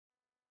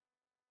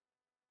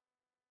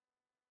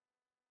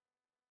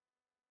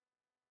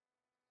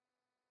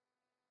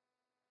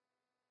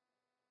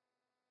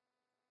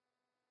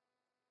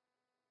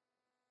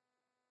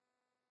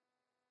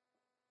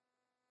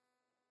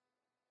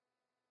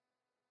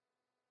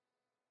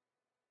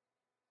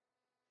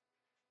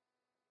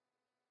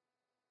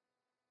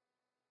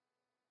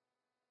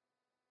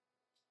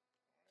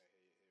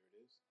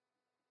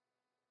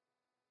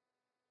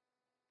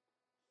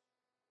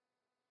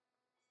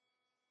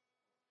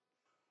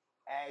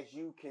As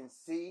you can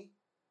see,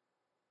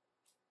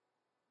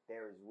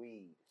 there is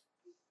weed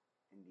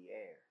in the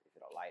air. If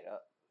it'll light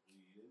up.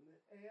 Weed in the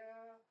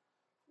air.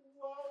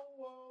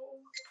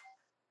 Whoa.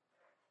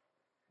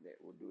 There,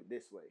 we'll do it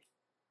this way.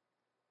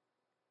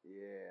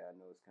 Yeah, I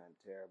know it's kind of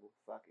terrible.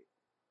 Fuck it.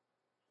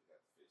 You got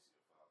the face of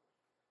your father.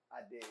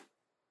 I did.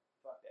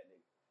 Fuck that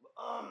nigga.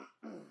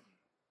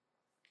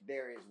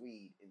 There is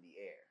weed in the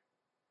air.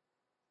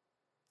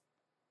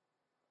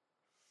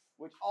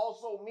 Which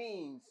also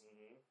means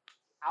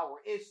our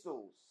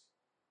Istols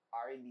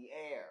are in the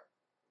air.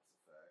 That's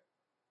a fact.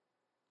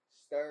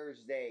 It's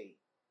Thursday.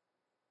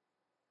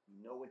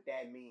 You know what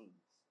that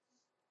means.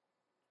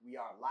 We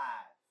are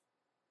live.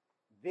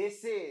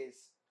 This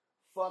is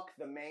Fuck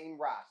the Main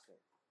Roster.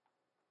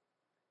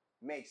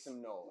 Make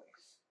some noise.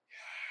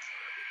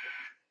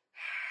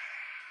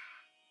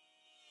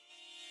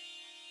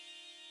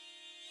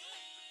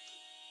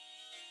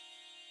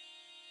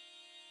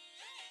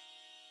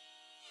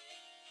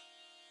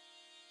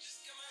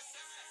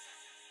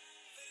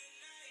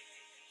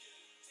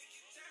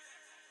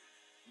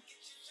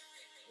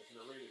 It's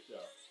an arena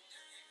show.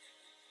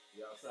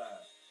 You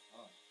outside.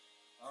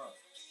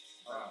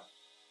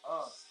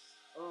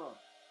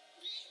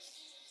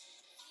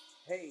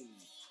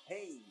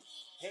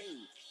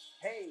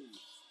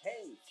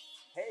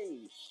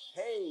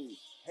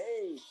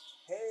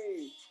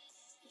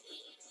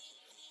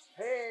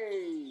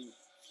 Hey.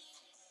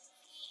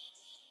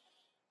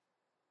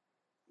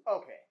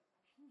 Okay.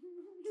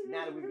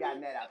 Now that we've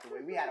gotten that out the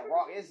way, we had a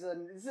rock. It's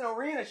an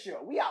arena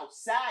show. We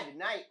outside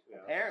tonight,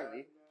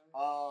 apparently.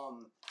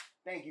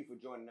 Thank you for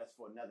joining us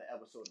for another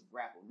episode of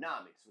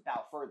Rapponomics.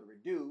 Without further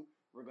ado,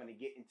 we're going to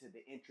get into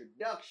the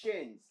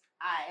introductions.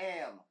 I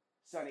am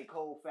Sonny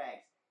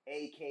Colfax,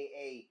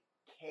 a.k.a.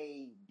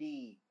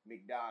 KD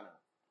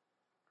McDonough.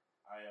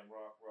 I am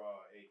Rock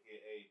Raw,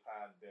 a.k.a.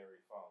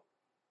 Podberry Funk.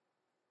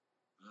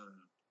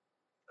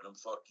 And I'm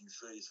fucking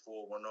Face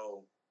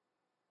 410.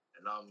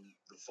 And I'm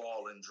the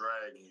Fallen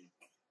Dragon,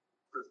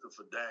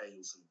 Christopher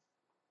Danielson.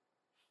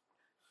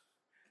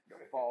 The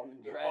Fallen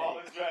Dragon.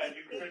 Fallen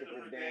Dragon,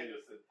 Christopher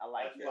Danielson. I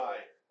like That's that.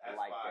 fire. I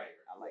like that.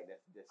 I like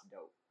that. That's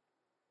dope.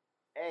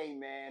 Hey,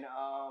 man.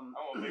 I'm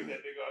gonna make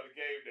that nigga on the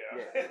game now.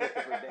 Yeah,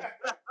 Christopher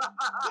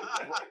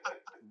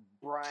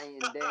Brian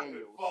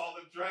Daniels.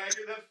 Fallen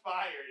Dragon, that's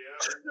fire, yo.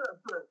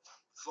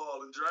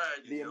 Fallen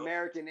Dragon. The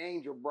American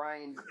Angel,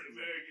 Brian. The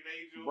American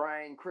Angel.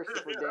 Brian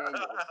Christopher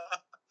Daniels.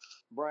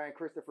 Brian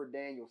Christopher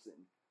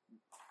Danielson.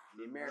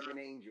 The American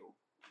Angel.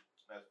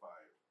 That's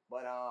fire.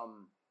 But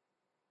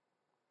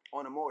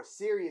on a more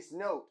serious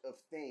note of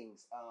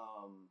things,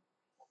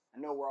 I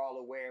know we're all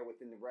aware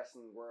within the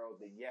wrestling world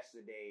that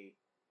yesterday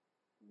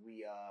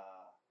we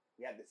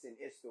had to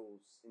send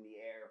Istols in the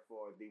air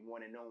for the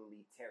one and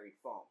only Terry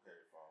Funk.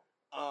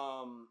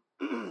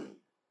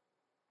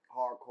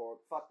 Hardcore,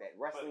 fuck that,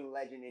 wrestling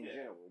legend in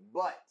general.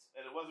 But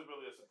and it wasn't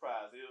really a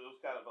surprise. It was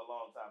kind of a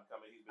long time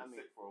coming. He's been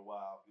sick for a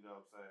while. You know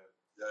what I'm saying?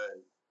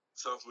 Yeah,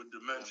 suffered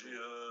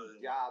dementia.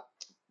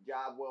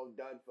 Job well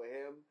done for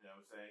him. You know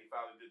what I'm saying? He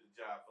finally did the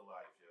job for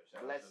life, yo.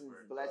 Blessings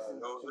to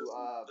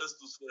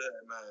Istols for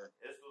that, man.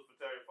 Istols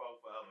for Terry Funk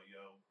forever,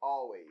 yo.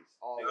 Always.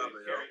 They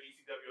carried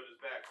ECW on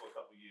his back for a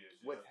couple years.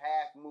 With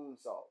half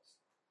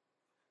moonsaults.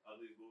 At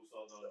least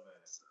moonsaults on the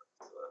man.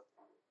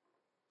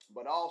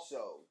 But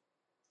also,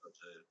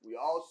 we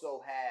also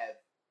have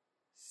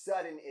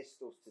sudden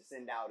Istols to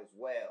send out as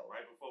well.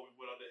 Right before we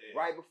went on the air.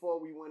 Right before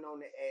we went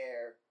on the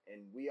air,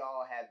 and we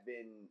all have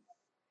been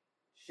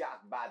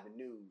shocked by the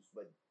news,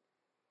 but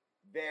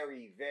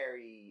very,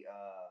 very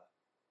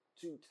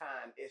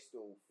two-time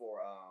Istol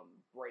for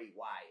Bray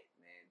Wyatt,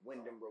 man.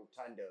 Wyndham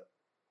Rotunda.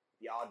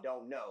 If y'all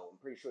don't know, I'm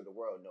pretty sure the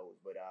world knows,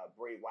 but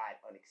Bray Wyatt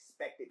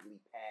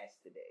unexpectedly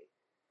passed today.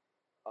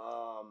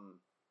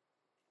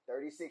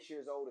 36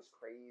 years old is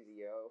crazy,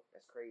 yo.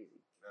 That's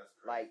crazy. That's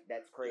crazy. Like,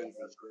 that's crazy. Yeah,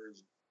 that's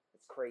crazy.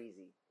 It's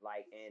crazy.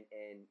 Like, and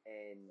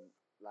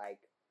like,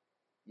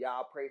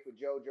 y'all pray for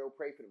JoJo,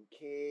 pray for them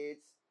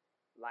kids.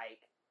 Like,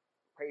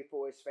 pray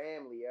for his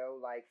family, yo.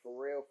 Like, for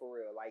real.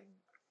 Like,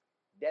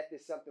 death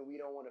is something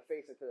we don't want to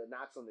face until it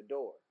knocks on the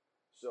door.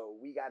 So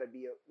we got to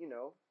be, you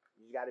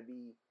got to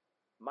be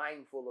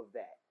mindful of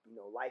that.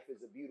 Life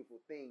is a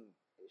beautiful thing.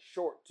 It's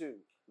short, too.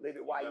 Live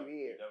it while you're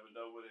here. You never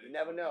know what it is. You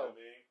never know. What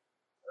I mean?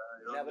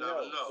 You never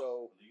know.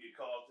 So you get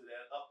called to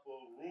that upper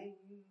room.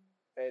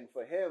 And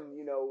for him,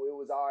 it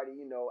was already,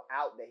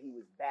 out that he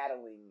was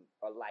battling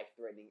a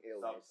life-threatening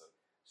illness.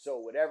 So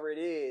whatever it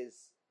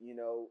is,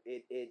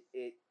 it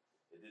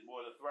did more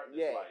to threaten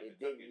his life.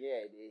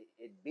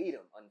 It beat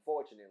him,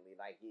 unfortunately.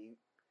 Like he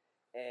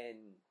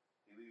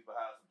leaves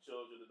behind some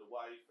children and a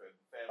wife and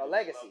family. A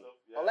legacy.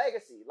 Yeah. A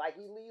legacy. Like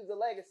he leaves a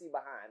legacy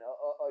behind,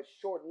 a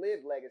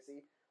short-lived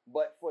legacy,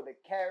 but for the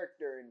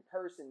character and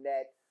person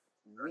that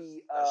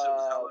we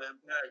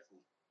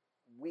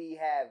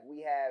have,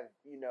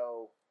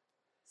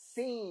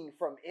 seen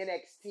from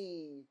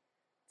NXT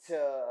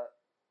to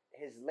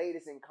his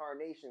latest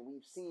incarnation,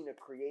 we've seen a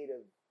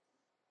creative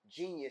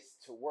genius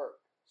to work.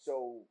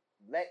 So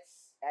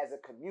let's, as a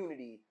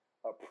community,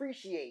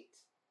 appreciate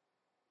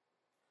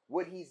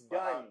what he's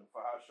done.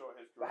 For how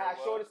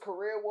short his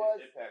career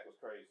was. His impact was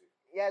crazy.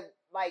 Yeah,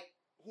 like,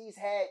 he's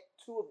had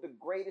two of the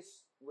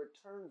greatest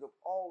returns of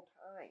all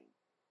time.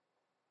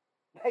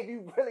 Like,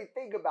 you really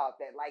think about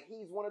that. Like,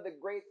 he's one of the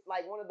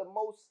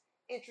most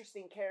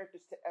interesting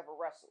characters to ever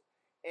wrestle.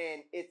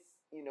 And it's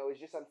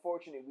just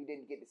unfortunate we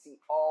didn't get to see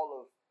all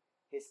of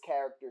his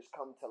characters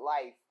come to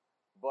life.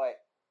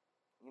 But,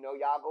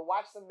 y'all go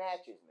watch some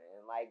matches,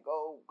 man. Like,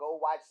 go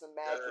watch some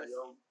matches.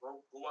 Go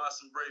watch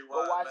some Bray Wyatt.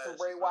 Go watch some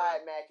Bray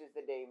Wyatt matches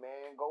today,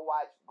 man. Go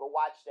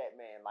watch that,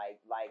 man.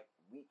 Like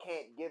we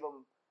can't give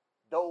him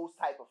those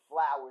type of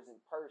flowers in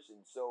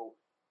person. So,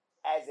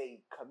 as a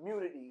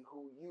community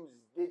who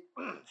uses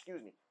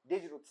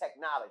digital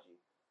technology,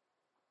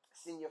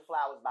 send your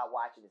flowers by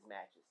watching his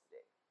matches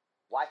today.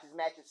 Watch his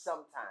matches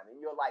sometime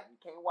in your life.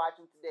 You can't watch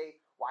them today.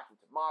 Watch them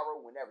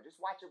tomorrow, whenever. Just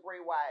watch a Bray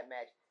Wyatt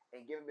match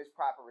and give him his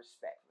proper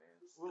respect, man.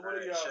 What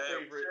are your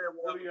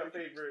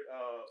favorite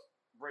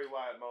Bray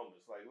Wyatt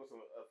moments? Like, what's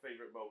a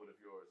favorite moment of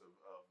yours of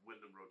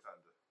Wyndham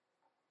Rotunda?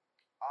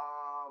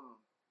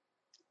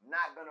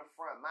 Not gonna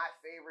front. My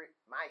favorite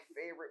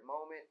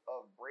moment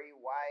of Bray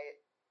Wyatt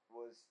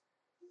was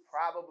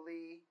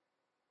probably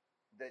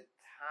the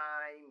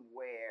time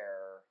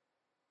where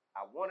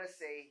I want to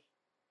say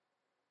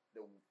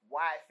the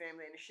Wyatt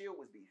family and the Shield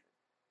was beefing.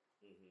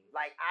 Mm-hmm.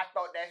 Like, I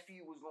thought that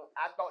feud was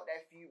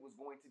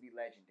going to be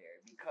legendary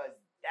because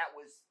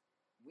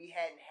we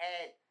hadn't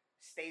had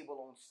stable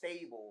on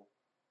stable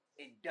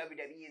in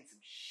WWE and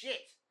some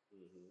shit.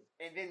 Mm-hmm.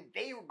 And then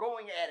they were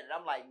going at it.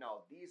 I'm like,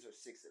 no, these are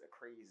six of the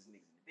craziest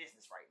niggas in the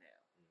business right now.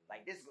 Mm-hmm.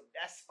 Like,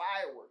 that's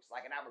fireworks.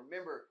 Like, and I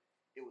remember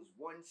it was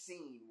one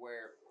scene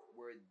where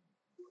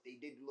they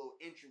did the little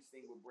entrance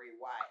thing with Bray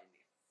Wyatt,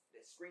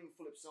 and the screen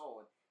flips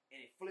on,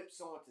 and it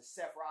flips on to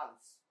Seth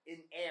Rollins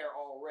in air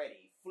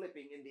already,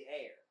 flipping in the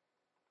air.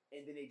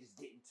 And then they just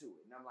get into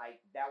it. And I'm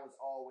like, that was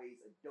always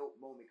a dope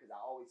moment because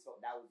I always felt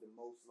that was the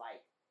most,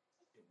 like,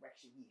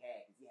 direction he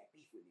had because he had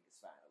beef with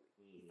niggas finally.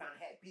 Mm-hmm. He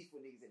finally had beef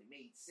with niggas and it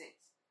made sense.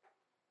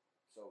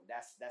 So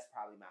that's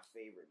probably my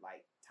favorite,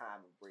 like,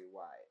 time of Bray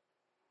Wyatt.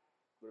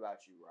 What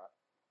about you, Rob?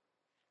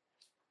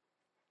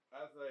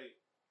 I think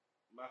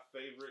my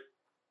favorite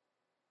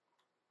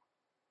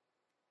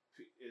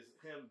is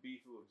him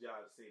beefing with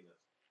John Cena.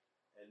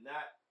 And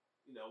not,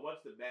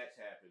 once the match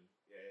happened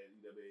and,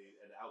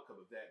 and the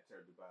outcome of that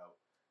turned about,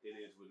 it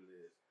is what it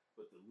is.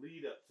 But the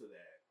lead up to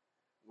that,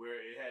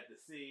 where it had the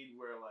scene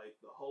where, like,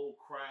 the whole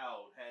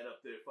crowd had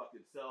up their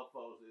fucking cell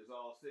phones, it was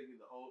all singing,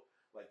 the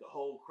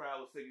whole crowd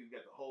was singing, you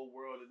got the whole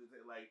world, and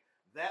like,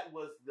 that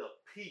was the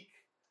peak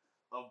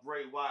of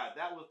Bray Wyatt.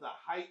 That was the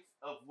height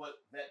of what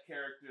that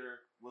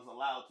character was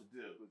allowed to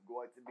do. It was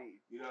going to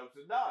be. You know what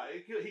I'm saying? Nah,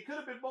 he could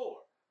have been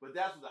more, but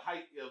that's the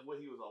height of what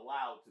he was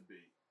allowed to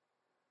be.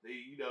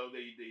 They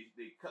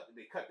cut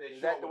that short.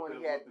 Was that the one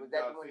he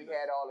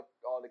had all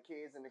the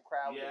kids in the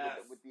crowd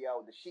with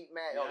the sheet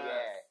match? Yes. Oh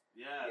yeah.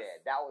 Yes. Yeah,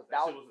 that was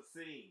a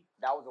scene.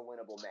 That was a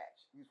winnable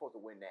match. He was supposed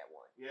to win that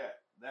one. Yeah,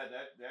 that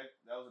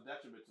was a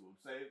detriment to him.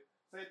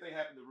 Same thing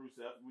happened to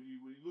Rusev. When you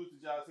lose to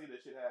John Cena,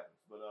 that shit happens.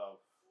 But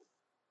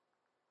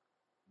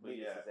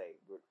yeah,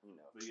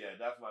 But yeah,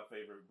 that's my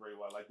favorite Bray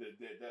Wyatt. Like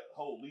that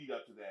whole lead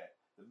up to that,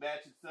 the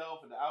match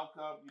itself and the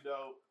outcome.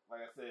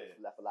 Like I said,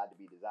 left a lot to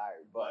be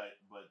desired. But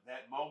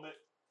that moment,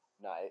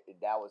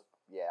 that was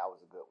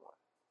a good one.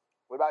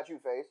 What about you,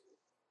 Face?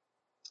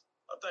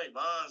 I think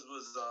mine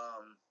was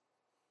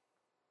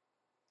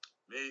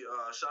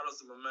shout out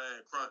to my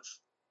man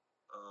Crunch,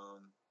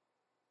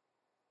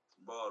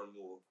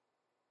 Baltimore,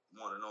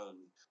 one and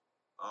only.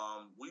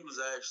 We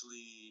was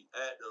actually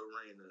at the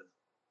arena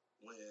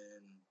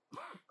when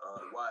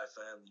the Wyatt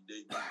family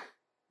debuted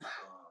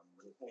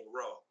when they came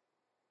Raw,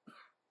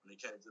 when they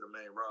came to the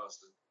main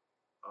roster.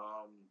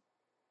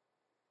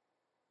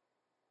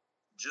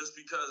 Just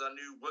because I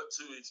knew what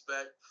to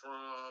expect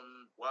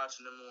from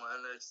watching them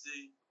on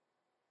NXT,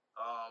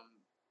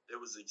 it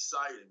was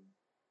exciting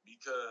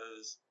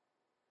because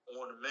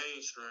on the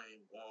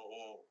mainstream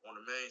or on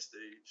the main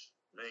stage,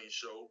 main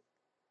show,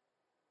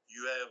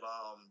 you have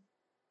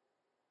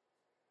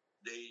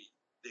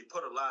they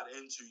put a lot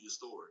into your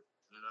story.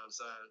 You know what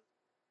I'm saying?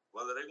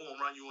 Whether they're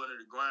gonna run you into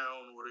the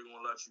ground or they're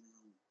gonna let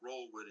you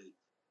roll with it.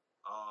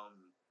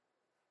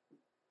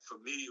 For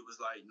me, it was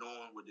like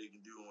knowing what they can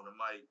do on the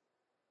mic,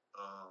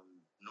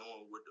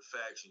 knowing what the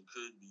faction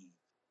could be.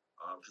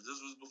 Because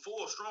this was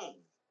before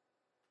Strowman.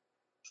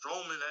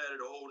 Strowman added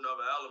a whole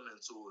nother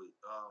element to it,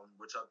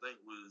 which I think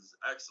was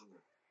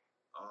excellent.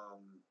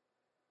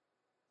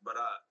 But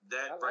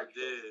that right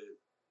there,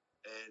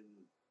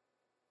 and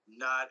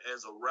not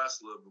as a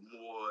wrestler, but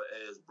more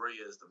as Bray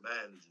as the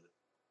manager.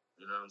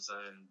 You know what I'm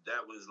saying?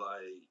 That was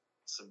like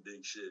some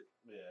big shit.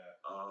 Yeah.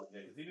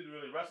 Because he didn't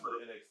really wrestle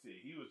at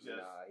NXT. He was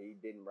just... Nah, he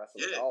didn't wrestle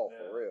at all,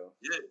 for real.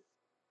 Yeah.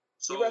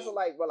 So, he wrestled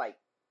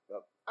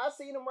I've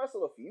seen him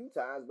wrestle a few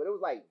times, but it was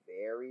like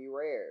very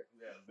rare.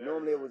 Yeah,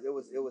 normally rare. it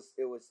was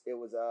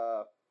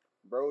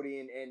Brody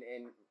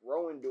and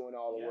Rowan doing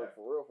all the work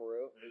for real.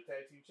 They're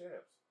tag team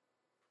champs.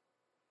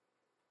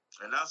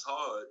 And that's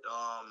hard.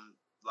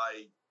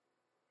 Like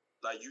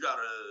like, you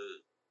gotta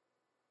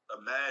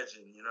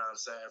imagine, you know what I'm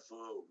saying,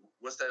 for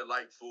what's that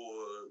like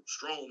for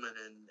Strowman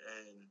and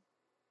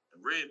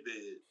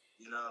Redbeard,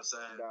 you know what I'm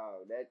saying?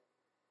 No,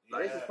 Yeah.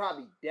 this is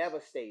probably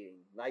devastating.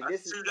 Like,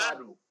 this is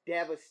probably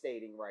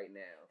devastating right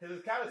now. Because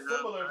it's kind of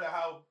similar to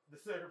how the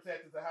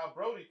circumstances of how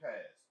Brody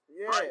passed.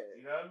 Yeah. Right.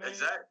 You know what I mean?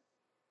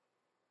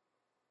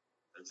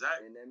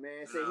 Exactly. And that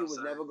man said he was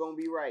never going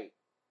to be right.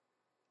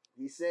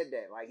 He said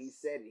that. Like, he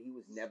said it. He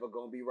was never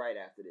going to be right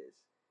after this.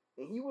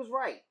 And he was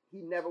right.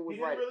 He never was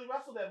right. He didn't really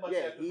wrestle that much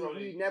after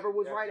Brody. He never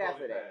was right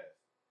after that. Passed.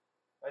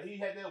 Like, he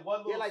had that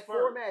one little like spurt.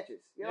 4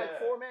 matches. Like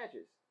 4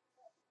 matches.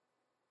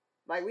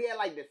 Like, we had,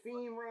 like, the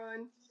Fiend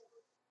run.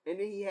 And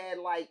then he had,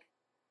 like,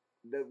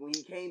 when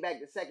he came back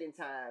the second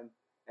time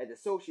as a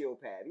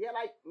sociopath. He had,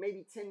 like,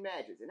 maybe 10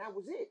 matches. And that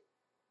was it.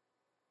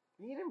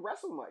 He didn't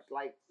wrestle much.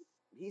 Like,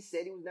 he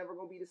said he was never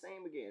going to be the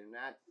same again. And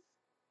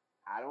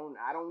I don't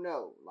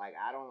know. Like,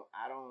 I don't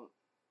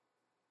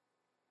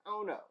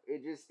know.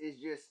 It's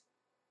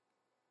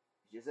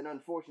just an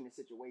unfortunate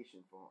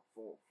situation for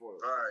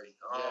right.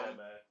 Yeah,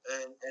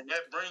 man. And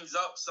that brings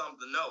up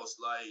something else,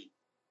 like,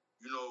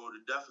 you know, the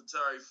death of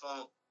Terry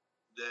Funk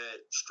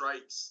that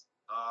strikes,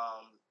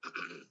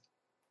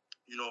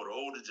 you know, the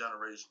older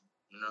generation.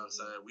 You know what I'm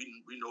saying? We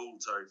know who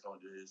Terry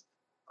Funk is,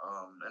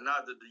 and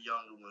not that the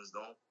younger ones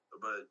don't,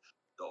 but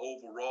the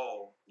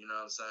overall, you know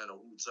what I'm saying, of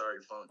who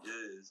Terry Funk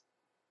is.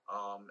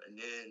 And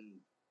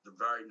then the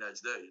very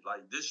next day,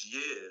 like, this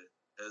year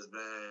has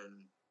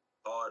been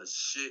hard as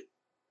shit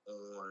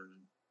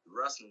on the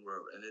wrestling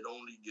world, and it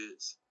only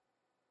gets,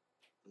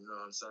 you know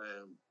what I'm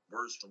saying,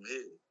 worse from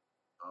here.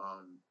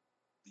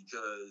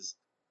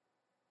 Because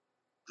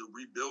the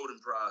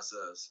rebuilding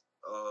process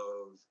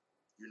of,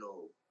 you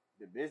know,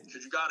 the business,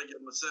 because you got to give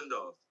them a send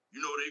off.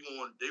 You know, they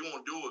gonna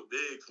do it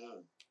big for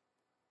them.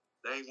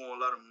 They ain't gonna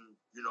let them,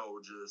 you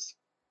know,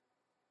 just.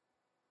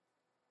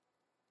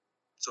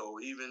 So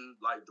even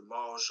like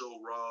tomorrow show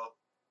Raw,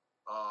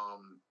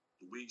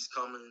 the week's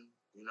coming.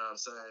 You know what I'm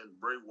saying?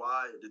 Bray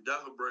Wyatt, the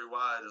death of Bray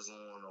Wyatt is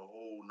on a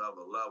whole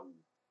nother level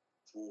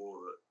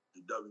for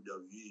the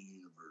WWE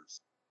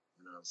universe.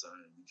 You know what I'm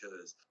saying?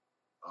 Because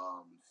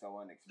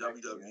so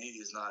unexpected. WWE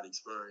has not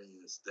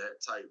experienced that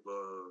type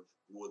of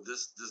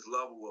this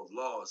level of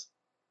loss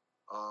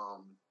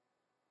of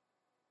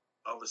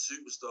a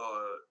superstar.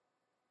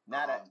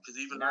 Because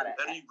even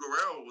Eddie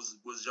Guerrero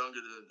was younger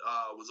than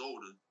was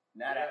older.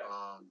 Not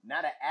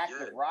an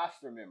active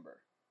roster member.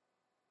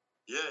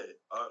 Yeah,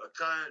 a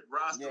current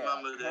roster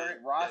member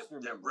that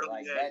really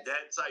like had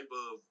that type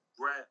of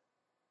grant.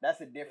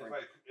 That's a different.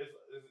 It's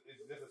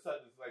just a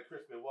sudden. It's like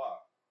Chris Benoit.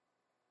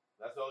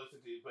 That's the only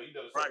situation. But you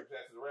know the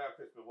circumstances around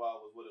Chris Benoit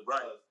was what it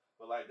was.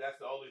 But like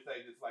that's the only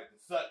thing that's like the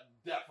sudden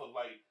death of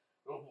like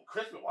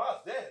Chris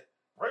Benoit's dead.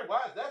 Bray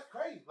Wyatt, that's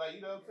crazy. Like,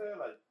 you know what I'm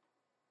saying? Like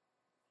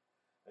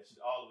that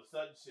shit all of a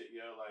sudden shit,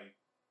 you know, like.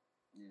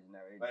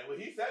 Like when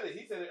he said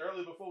it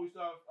early before we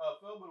started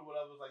filming or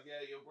whatever. It was like,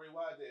 yeah, yo, Bray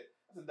Wyatt did.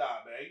 I said,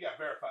 nah, man, you gotta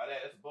verify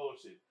that. That's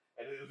bullshit.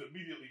 And it was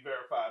immediately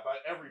verified by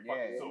every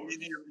fucking source.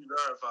 Immediately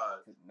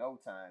verified. Took no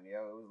time,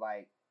 yo. It was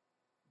like,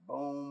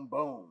 boom,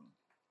 boom.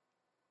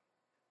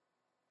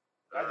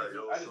 I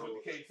just went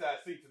to King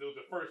Side Seats and it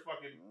was the first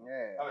fucking.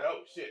 Yeah. I mean,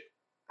 oh shit.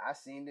 I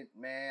seen it,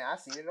 man. I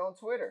seen it on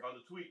Twitter. On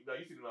the tweet, no,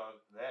 you seen it on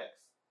the X.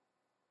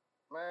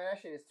 Man,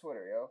 that shit is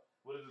Twitter, yo.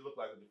 What does it look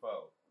like on your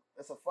phone?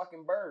 It's a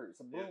fucking bird.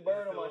 It's a blue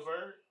bird on my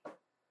bird.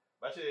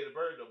 My shit ain't a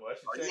bird no more. That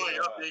shit you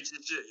ain't update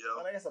your shit,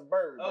 yo. I think it's a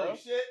bird, bro. Oh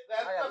shit,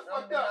 that's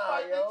fucked up.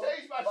 They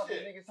changed my shit. What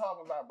niggas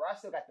talking about, bro? I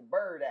still got the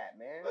bird app,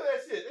 man. Look at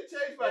that shit. They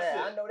changed my shit.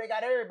 Yeah, I know they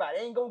got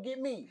everybody. They ain't gonna get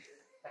me.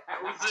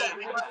 What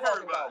you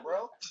talking about,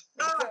 bro?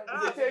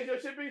 Did they change your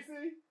shit, BC?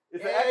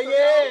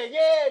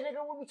 Yeah,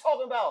 nigga. What we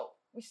talking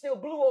about? We still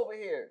blue over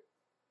here.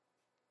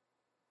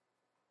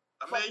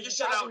 I mean, your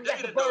shit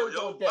outdated though,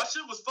 yo. My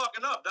shit was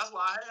fucking up. That's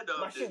why I had to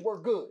update. My shit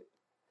work good.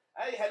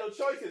 I ain't had no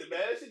choice in it,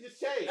 man. That shit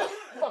just changed. What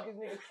the fuck is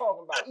niggas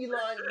talking about?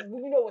 Elon,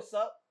 you know what's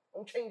up.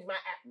 Don't change my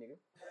app, nigga.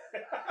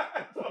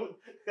 I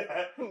told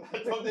that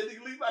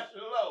nigga leave my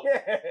shit alone.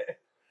 Yeah.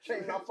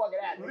 Change my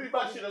fucking app. Leave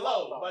my shit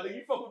alone. My nigga,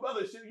 you fuck with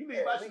other shit. You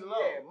leave my shit alone.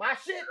 Yeah, my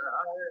shit.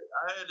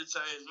 I had to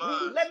change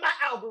mine. Let my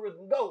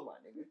algorithm go, my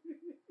nigga.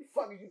 The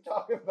fuck is you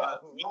talking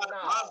about?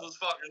 Mine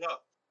was fucking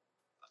up.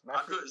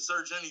 I couldn't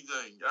search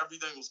anything.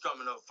 Everything was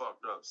coming up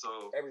fucked up.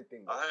 So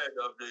everything. I had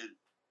to update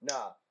it.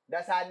 Nah.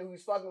 That's how I knew he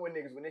was fucking with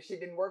niggas. When this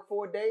shit didn't work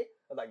for a day,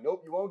 I was like,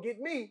 nope, you won't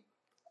get me.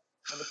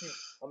 I'm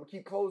gonna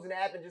keep closing the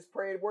app and just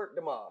pray it worked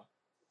tomorrow.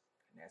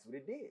 And that's what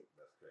it did.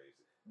 That's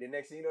crazy. Then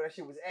next thing you know, that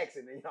shit was X,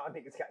 and then y'all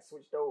niggas got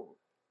switched over.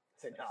 I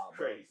said, nah,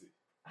 bro. Crazy.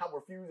 I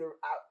refuse to.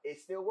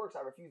 It still works.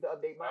 I refuse to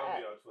update my app.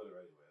 I'll be on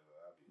Twitter anyway.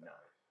 Nah,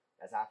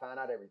 that's how I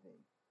found out everything.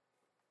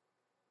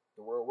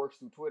 The world works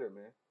through Twitter,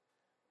 man.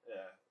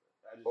 Yeah.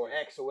 Or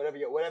X or whatever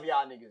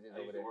y'all niggas is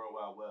over there. The World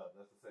Wide Web.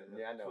 That's the same.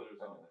 Yeah, I know. Twitter's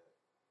on there.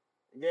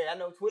 Yeah, I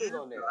know Twitter's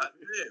on there.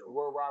 The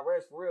World Wide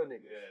Web's for real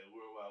niggas. Yeah, the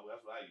World Wide Web.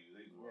 That's what I use.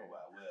 They use the World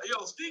Wide Web. Hey,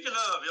 yo, speaking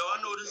of,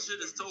 I know this shit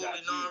is totally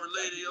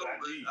non-related, yo,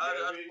 but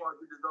I just want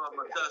to get this off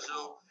my chest,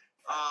 yo.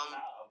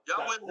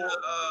 Y'all went to,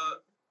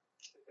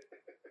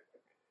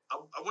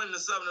 I went to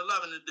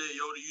 7-Eleven today,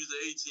 yo, to use the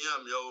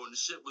ATM, yo, and the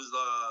shit was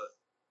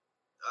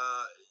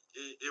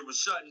it was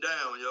shutting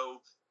down,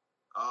 yo.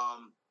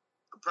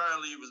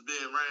 Apparently it was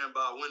being ran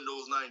by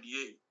Windows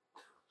 98.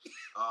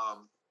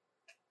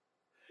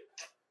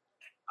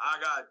 I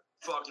got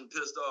fucking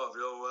pissed off,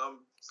 yo.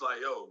 It's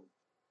like, yo.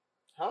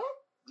 Huh?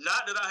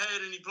 Not that I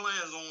had any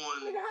plans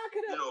on, Nigga, how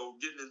could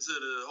getting into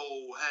the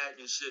whole hack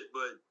and shit,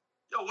 but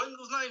yo,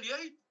 Windows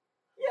 98.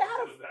 Yeah,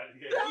 how the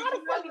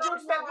fuck did you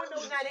expect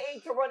Windows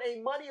 98 to run a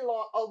money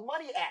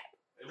app?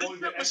 This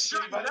shit was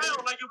shutting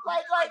down like it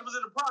was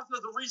in the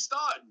process of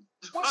restarting.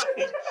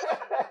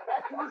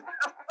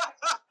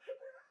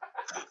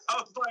 I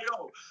was like,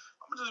 yo,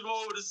 I'm gonna just go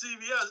over to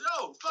CVS.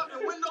 Yo,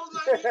 fucking Windows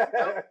 98.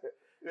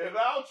 Yeah,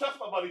 but I don't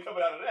trust my money coming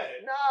out of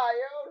that. Nah.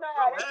 Yo, That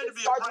had shit to be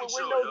a starts prank with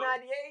show, Windows yo.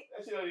 98.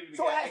 That shit don't even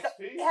So get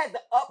XP. it has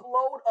to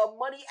upload a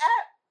money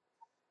app.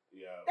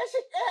 Yeah. That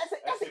shit,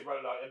 That shit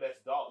running on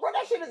MS-DOS. Bro,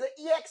 that shit is an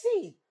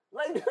EXE.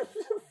 Like,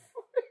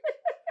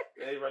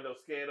 They ain't run no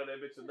scan on that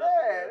bitch or nothing.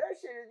 yeah, that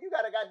shit, you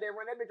gotta goddamn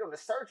run that bitch on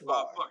the search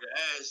bar. Motherfucking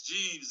Ass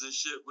Jeeves and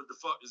shit. What the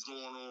fuck is going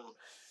on?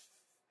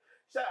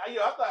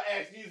 Yo, I thought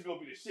Ask Jeeves was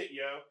gonna be the shit,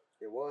 yo.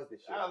 It was the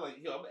shit. I was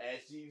like, yo, I'm gonna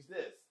Ask Jeeves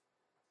this.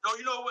 Yo,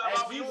 you know what?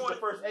 Ask Jeeves was the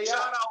first AI.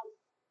 Shout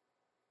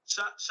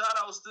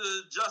outs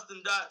to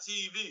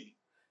Justin.tv.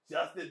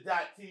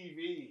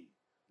 Justin.tv.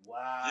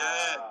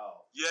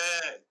 Wow.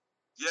 Yeah.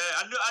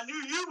 I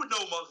knew you would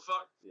know,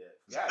 motherfucker. Yeah.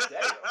 God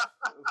damn.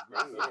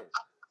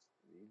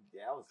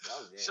 That was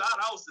Shout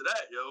outs to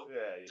that, yo.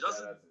 Yeah.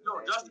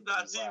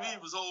 Justin.tv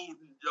was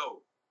holding,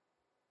 yo.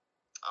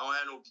 I don't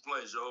have no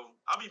complaints, yo.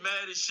 I be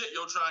mad as shit,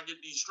 yo, trying to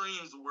get these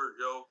streams to work,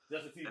 yo.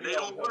 Justin TV and they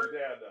don't hold work. you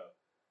down, though.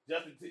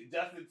 Justin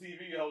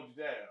TV hold you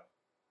down.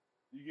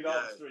 You get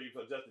all the streams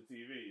on Justin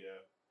TV,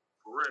 yeah.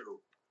 For real.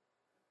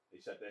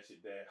 They shut that shit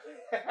down.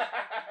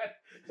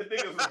 The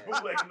niggas was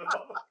bootlegging the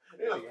mother.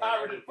 It was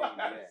pirated files.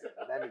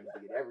 That nigga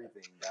did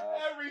everything, dog.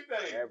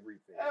 Everything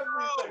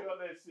on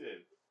that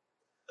shit.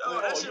 Yo,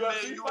 that shit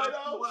made you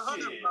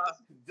shit.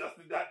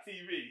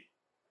 Justin.tv.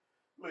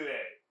 Look at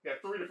that.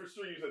 Got 3 different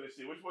streams on this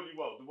shit. Which one you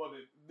want? The one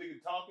that nigga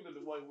talking or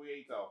the one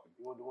we ain't talking?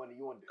 You want the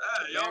yo,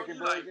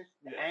 American version,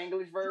 the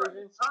English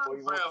version, or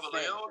you want the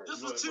Spanish version? This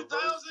was 2000, yo.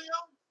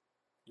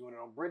 You want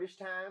it on British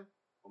time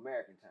or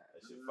American time?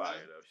 That shit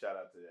fire though. Shout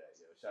out to that,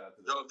 yo. Shout out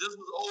to that. Yo, if this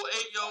was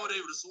 08, yo, they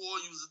would have swore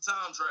you was a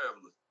time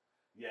traveler.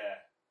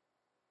 Yeah,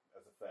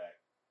 that's a fact.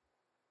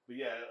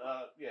 But yeah,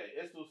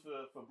 Istols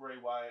for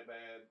Bray Wyatt,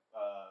 man.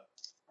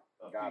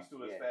 Peace to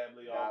his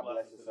family. God all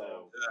bless blessings his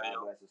soul. to them.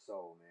 God bless his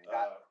soul, man.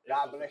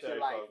 God bless your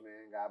life,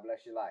 man. God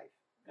bless your life.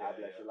 God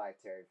bless your life,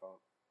 Terry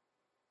Funk.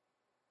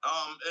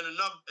 And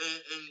another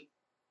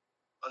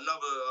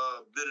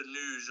bit of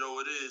news, yo.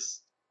 It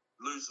is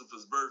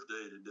Lucifer's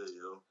birthday today,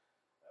 yo.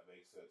 That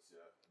makes sense,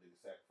 yeah. I think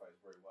sacrifice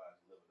Bray Wyatt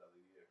to live another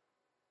year.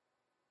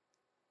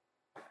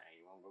 I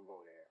ain't gonna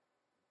go there.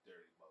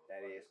 Dirty motherfucker.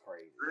 That is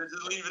crazy.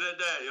 Just leave it at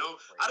that, yo.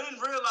 I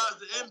didn't realize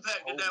the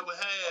impact that would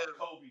have.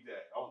 Kobe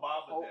Day. On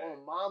Mamba Day.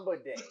 On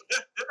Mamba Day.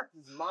 This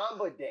is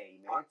Mamba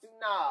Day, man.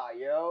 Nah,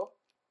 yo.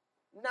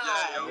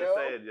 I'm just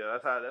saying, yo.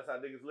 That's how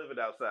niggas living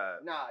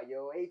outside. Nah,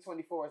 yo.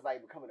 8/24 is like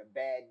becoming a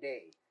bad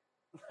day.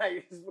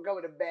 Like, it's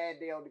becoming a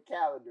bad day on the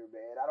calendar,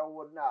 man. I don't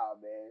want,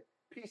 man.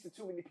 Peace to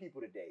too many people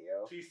today,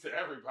 yo. Peace to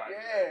everybody.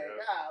 Yeah,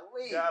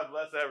 golly. God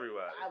bless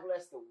everybody. God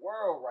bless the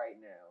world right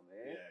now,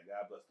 man. Yeah,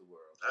 God bless the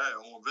world. Hey,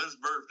 on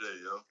Vince's birthday,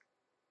 yo.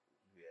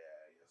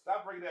 Yeah.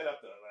 Stop bringing that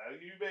up, though.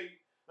 Like, you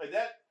make, like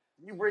that.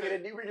 You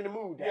bringing the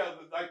mood down.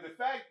 Yeah, like the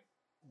fact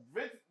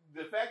that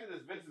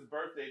it's Vince's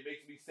birthday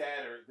makes me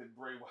sadder than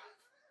Bray Wyatt.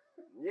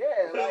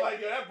 Yeah.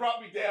 Like, that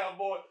brought me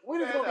down more. When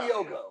is going to be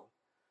Yogo?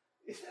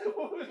 It's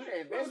gonna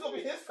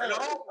be his turn. And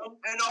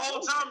the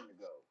whole time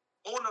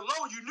on the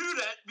low, you knew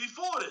that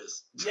before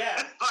this.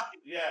 Yeah,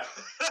 yeah.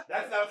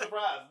 That's not a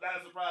surprise. Not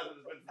a surprise that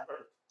it's Vince's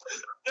birthday.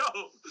 Yo,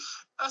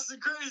 that's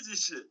the crazy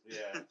shit.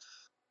 Yeah, I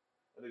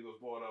think it was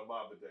born on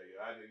Mamba Day.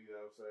 I think, you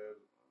know what I'm saying.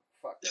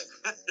 Fuck that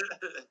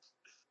man.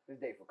 This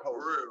day for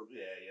Kobe. For real.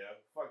 Yeah.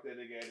 Fuck that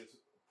nigga and his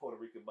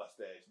Puerto Rican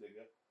mustache,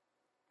 nigga.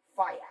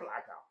 Fire.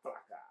 Flocka.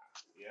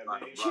 You know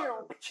what I mean?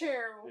 Chill.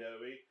 You know what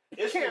I mean?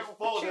 It's just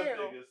full of them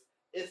niggas.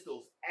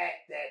 Istols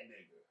at that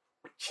nigga.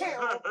 Chill. You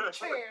know what I'm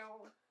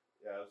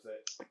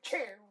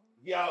saying?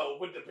 Yo,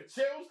 when the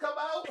Pacheros come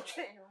out,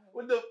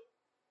 when the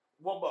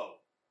one more.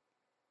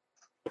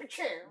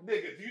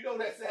 Nigga, do you know what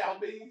that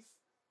sound means?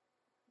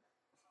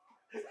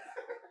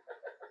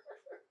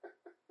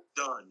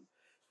 Done.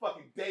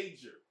 Fucking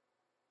danger.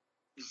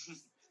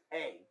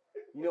 Hey,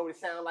 you know what it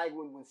sounded like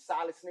when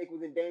Solid Snake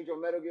was in danger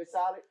on Metal Gear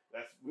Solid?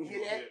 That's you what hear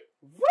you that? get.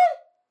 What?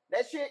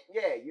 That shit?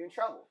 Yeah, you in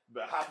trouble.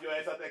 But hop your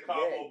ass out that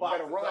cardboard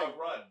box and start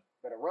run.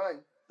 Better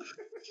run.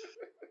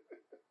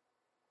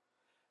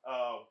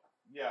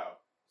 Yeah.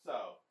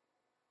 So,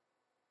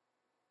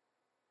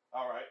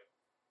 all right.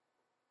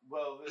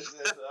 Well, there's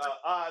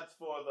odds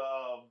for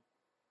the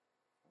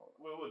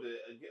what would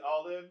it get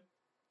all in?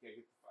 Can't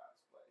get the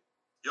fives play.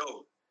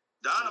 Yo,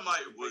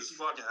 Dynamite was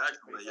fucking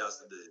excellent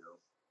yesterday, yo.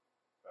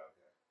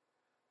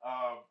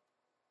 Okay.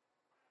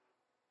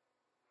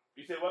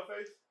 You said what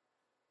face?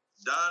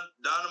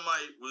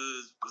 Dynamite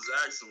was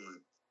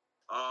excellent.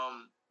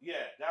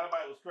 Yeah,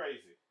 Dynamite was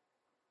crazy.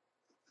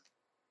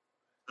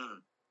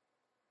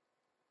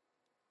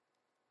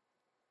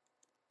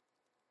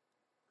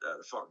 Yeah,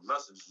 the fucking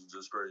message was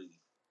just crazy.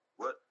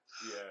 What?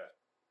 Yeah.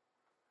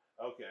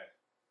 Okay.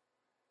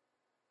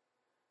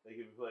 They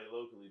can be played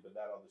locally, but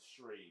not on the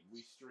stream.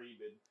 We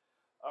streaming.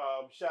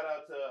 Shout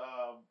out to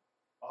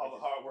all the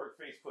hard work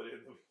Face put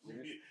in.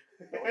 We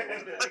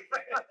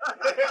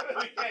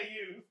can't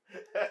use.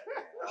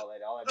 all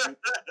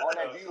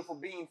that beautiful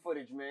bean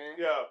footage, man.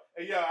 I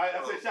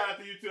said shout out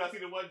to you too. I see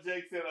the one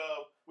Jake said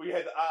where you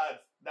had the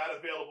odds not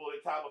available in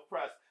time of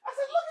press. I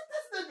said, look at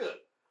this nigga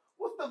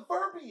with the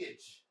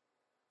verbiage.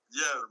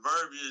 Yeah, the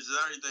verbiage,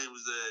 everything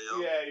was there, yo.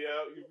 Yeah,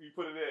 you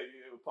put it in.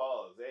 You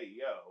pause. Hey,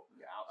 yo.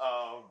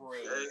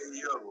 Crazy. Hey,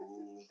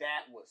 yo.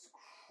 That was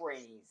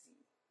crazy.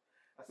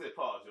 I said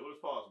pause. What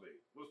does pause mean?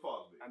 What does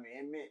pause mean? I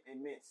mean, it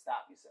meant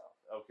stop yourself.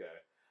 Okay.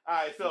 All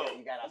right, so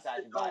you got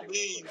outside your body.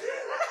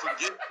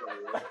 Forget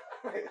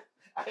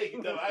I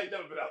ain't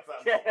never been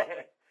outside my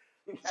body.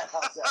 You got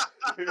outside.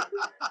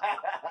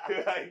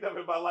 I ain't never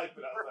in my life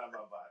been outside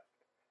my body.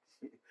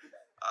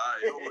 All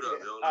right, hold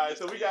up, yo. All right,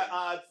 so we got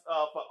odds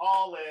for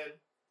All In.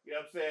 You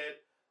know what I'm saying?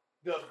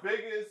 The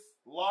biggest,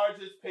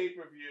 largest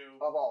pay-per-view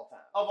of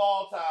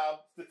all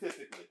time,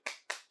 statistically.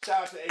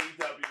 Shout out to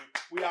AEW.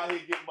 We out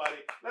here getting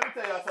money. Let me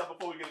tell y'all something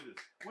before we get into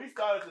this. We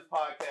started this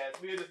podcast.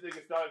 Me and this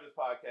nigga started this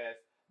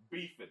podcast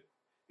beefing.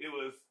 It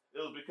was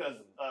because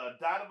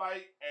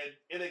Dynamite and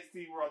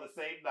NXT were on the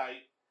same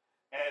night,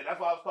 and that's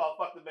why I was called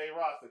 "Fuck the Main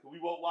Roster" because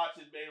we won't watch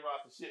his main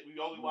roster shit. We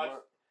only watch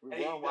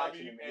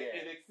AEW and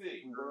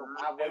NXT.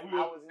 I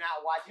was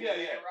not watching the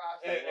main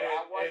roster.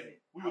 I wasn't.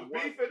 We was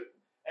beefing,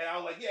 and I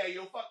was like, "Yeah,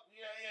 yo, fuck,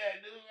 yeah,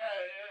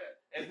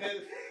 and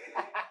then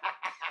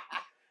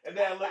and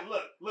then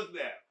look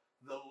now,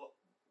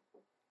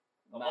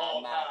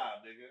 all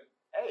time, nigga.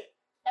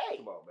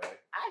 Hey, come on, man.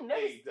 I never.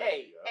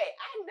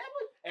 I never.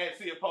 And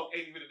CM Punk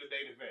ain't even in the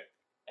main event.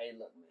 Hey,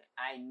 look, man.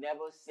 I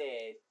never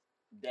said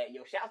that.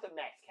 Yo, shout out to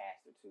Max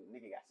Caster too.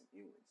 Nigga got some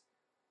Ewins.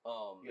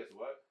 Guess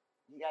what?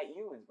 He got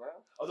Ewins, bro.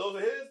 Oh, those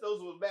are his?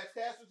 Those were Max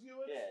Caster's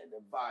Ewins? Yeah,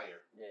 the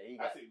fire. Yeah, he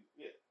got. See,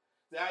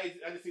 I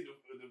just see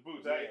the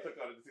boots. I ain't click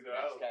on it to see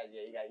that.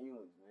 Yeah, he got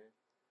Ewins, man.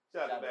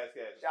 Shout out to Max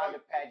Caster. Shout out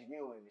to Patrick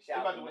Ewing. They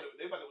about to win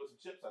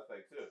some chips, I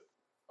think, too.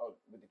 Oh,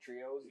 with the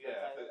trios?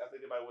 Yeah, I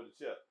think they might win the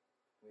chip.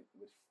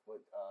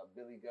 With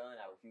Billy Gunn,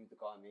 I refuse to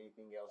call him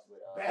anything else but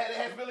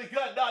Badass Billy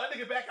Gunn. No, that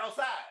nigga back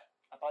outside.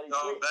 I thought he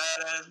quit.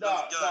 Badass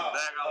Billy Gunn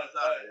back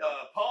outside.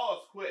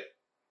 Pause quit.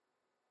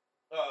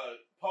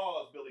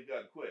 Pause Billy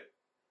Gunn quit.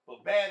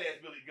 But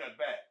badass Billy Gunn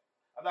back.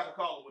 I'm not gonna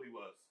call him what he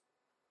was.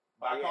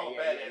 But I call him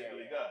badass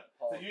Billy Gunn.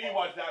 So you didn't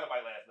watch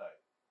Dynamite last night.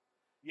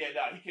 Yeah,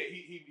 no, he can't.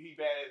 He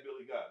badass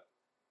Billy Gunn.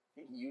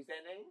 He can use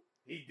that name?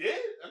 He did.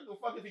 I don't give a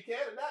fuck if he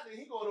can or not.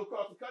 He going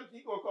across the country.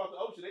 He going across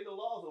the ocean. Ain't no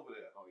laws over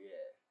there. Oh yeah.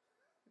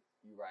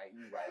 You right.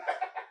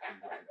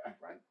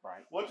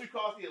 Once you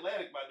cross the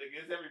Atlantic, my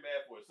nigga, it's every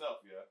man for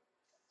itself, yeah.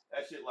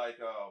 That shit like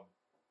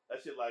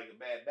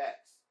Mad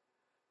Max.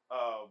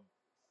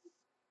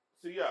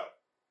 So yeah,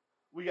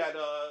 we got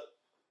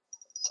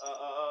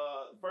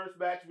first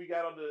match we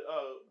got on the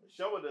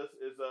showing us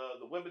is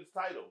the women's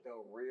title, the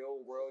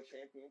real world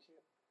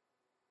championship.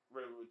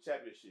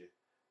 Championship.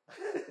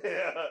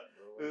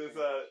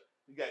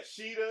 We got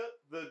Sheeta,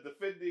 the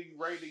defending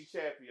reigning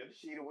champion.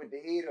 Sheeta with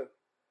the heater.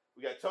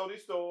 We got Toni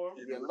Storm.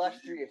 The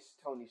illustrious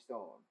Toni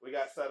Storm. We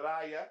got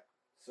Saraya.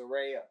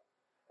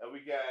 And we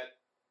got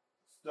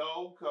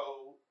Stone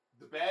Cold,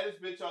 the baddest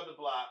bitch on the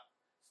block,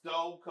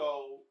 Stone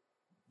Cold,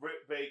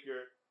 Britt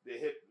Baker, the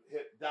hip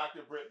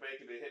Dr. Britt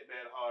Baker, the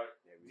Hitman Hart,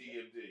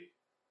 DMD.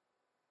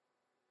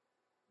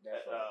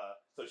 That's right.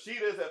 So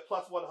Sheeta's at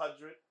plus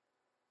 100.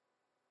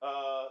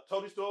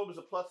 Toni Storm is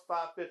a plus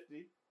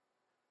 550.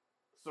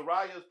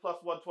 Saraya's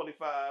plus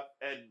 125,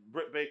 and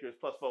Britt Baker is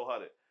plus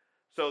 400.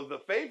 So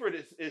the favorite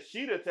is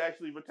Sheeta to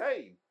actually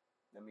retain.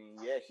 I mean,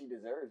 yeah, she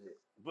deserves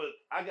it. But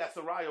I got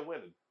Saraya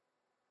winning.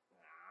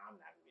 Nah, I'm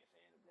not gonna be a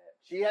fan of that.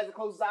 She has the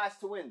closest eyes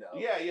to win, though.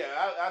 Yeah,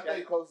 I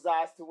think the closest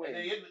eyes to win.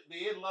 And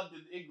they in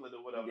London, England,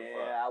 or whatever.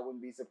 Yeah, I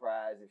wouldn't be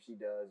surprised if she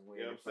does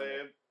win. You know what I'm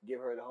saying? Give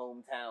her the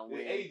hometown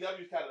win.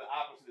 AEW is kind of the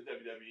opposite of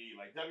WWE.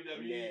 Like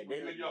WWE, when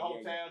you're in your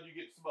hometown, you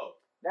get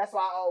smoked. That's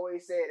why I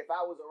always said if I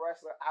was a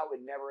wrestler, I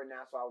would never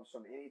announce where I was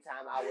from.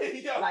 Anytime I would,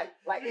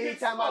 like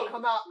anytime I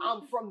come out,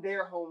 I'm from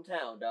their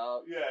hometown,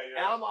 dog. Yeah.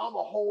 And I'm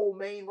a whole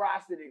main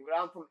roster nigga, but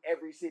I'm from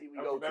every city we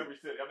go to. I'm from every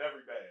city. I'm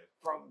every band.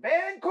 From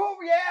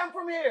Vancouver, yeah, I'm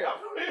from here.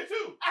 I'm from here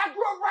too. I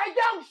grew up right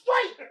down the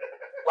street.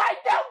 Right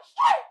down the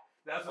street.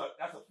 That's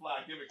a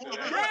fly gimmick to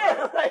that.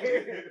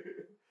 Yeah,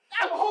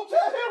 I'm a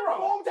hometown hero.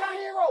 Hometown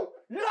hero.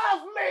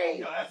 Love me.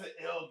 Yo, that's an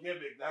ill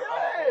gimmick. That's a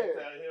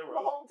hometown hero.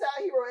 I'm a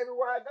hometown hero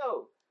everywhere I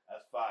go.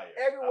 That's fire.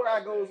 Everywhere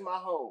I go is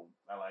my home.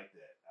 I like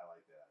that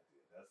idea.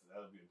 That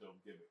would be a dope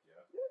gimmick,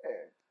 yeah.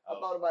 Yeah. I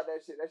thought about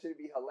that shit. That should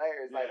be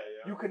hilarious. Like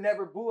you could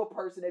never boo a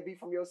person that be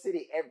from your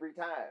city every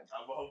time.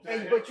 I'm a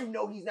hometown but you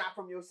know he's not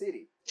from your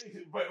city.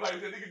 But like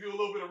the nigga do a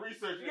little bit of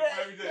research.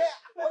 Yeah.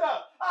 What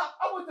up?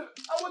 I went to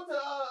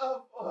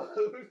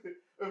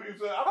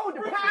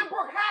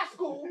Pinebrook High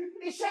School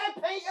in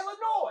Champaign,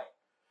 Illinois.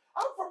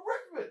 I'm from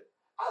Richmond.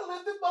 I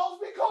lived in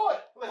Mosby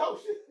Court. Like, oh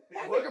shit.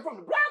 That nigga from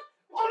the block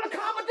on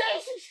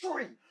Accommodation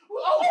Street.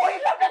 Oh,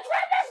 wait, look, that's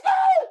right. Let's go.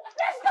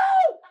 Let's go.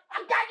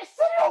 I got the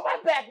city on my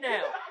back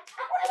now.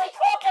 What are they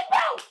talking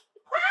about?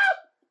 Huh?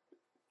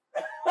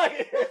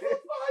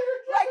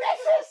 like that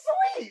shit's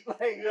sweet.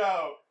 Like,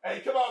 yo, hey,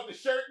 come on with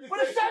the shirt.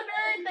 With a shirt and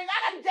everything. I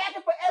got a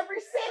jacket for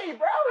every city,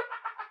 bro.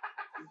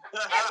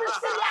 Every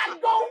city I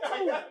go to.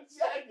 I got a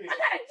jacket. I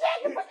got a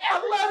jacket for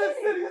every I love this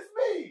city. city. It's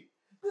me.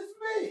 It's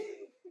me.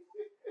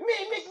 Me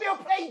and Mick Mill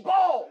play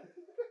ball.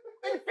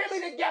 In Philly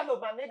together,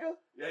 my nigga.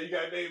 Yeah, you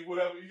got to name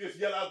whatever. You just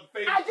yell out the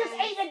face. I just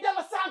ate at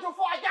Delisandro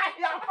before I got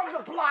here. I'm from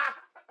the block.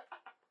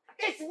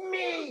 It's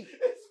me.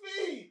 It's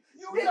me.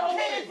 You The know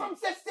kid me. from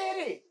the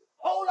city.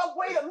 Hold up,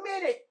 wait a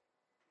minute.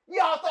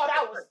 Y'all thought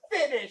I was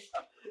finished.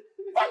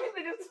 What are you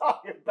niggas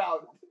talking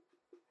about?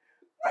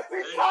 What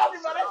we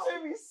talking about? That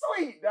should be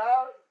sweet,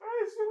 dog.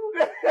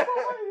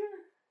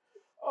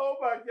 Oh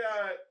my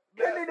God.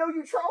 Cause they know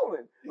you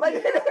trolling. Like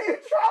they know you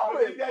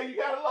trolling. Yeah, you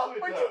gotta love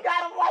it. But though. you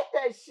gotta like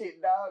that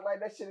shit, dog. Like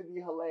that shit would be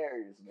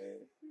hilarious,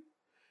 man.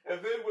 And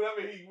then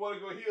whenever he want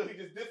to go heel, he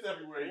just diss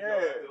everywhere he Yeah.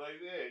 goes.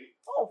 Like, yeah.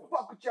 Oh,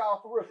 fuck with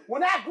y'all for real.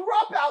 When I grew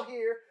up out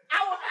here, I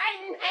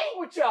ain't even hang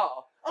with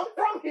y'all. I'm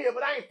from here,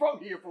 but I ain't from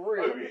here for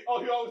real.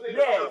 Oh, you always say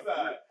the other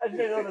side. I just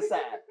the other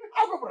side.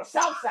 I grew up on the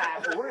south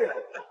side for real.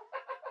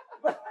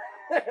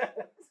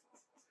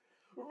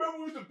 Remember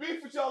we used to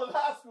beef with y'all in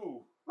high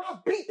school. I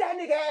beat that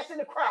nigga ass in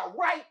the crowd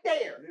right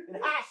there in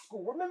high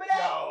school. Remember that?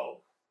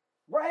 No.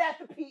 Right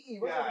after PE.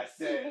 Remember God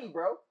see me,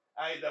 bro.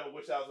 I ain't never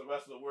wish I was a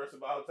wrestler worse in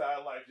my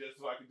entire life just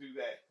so I could do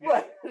that.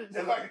 What? Just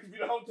so I could be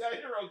the hometown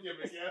hero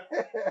gimmick, yeah.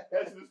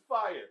 That shit is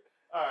fire.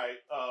 All right.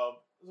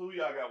 So who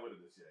y'all got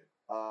winning this year?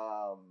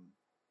 I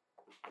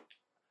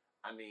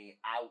mean,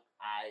 I'm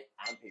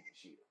picking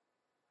Sheeta.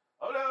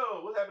 Oh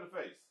no, what happened to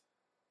Face?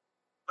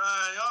 Man,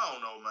 I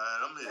don't know, man.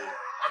 I'm here.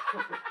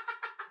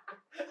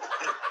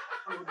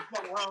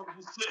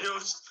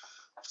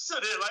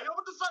 Sit there like, yo,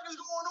 what the fuck is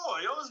going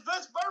on? Yo, it's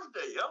Vince's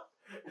birthday, yo.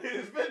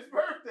 It's Vince's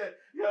birthday.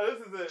 Yo, this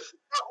is a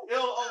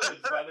ill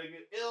omens, my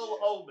nigga. Ill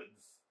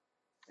omens.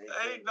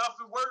 Ain't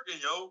nothing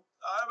working, yo.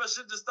 I ever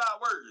should just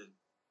stop working.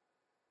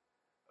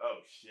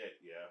 Oh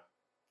shit, yeah.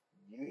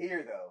 You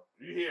hear though?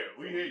 You hear?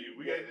 We hear you.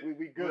 We got we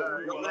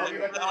good. we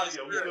got the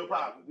audio. We still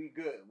popping. We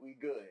good.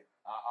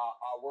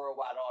 Our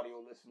worldwide audio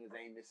listeners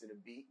ain't missing a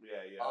beat.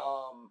 Yeah.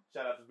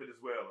 Shout out to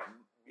Venezuela.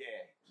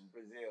 Yeah,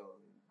 Brazil,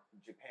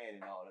 Japan,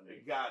 and all of them.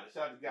 Ghana.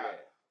 Shout out to Ghana.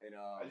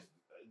 Yeah. And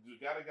do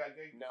Ghana got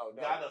gay? No.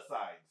 Ghana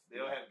signs. They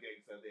don't have gay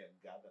signs. They have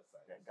Ghana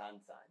signs. Yeah, Ghana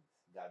signs.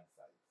 Ghana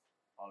signs.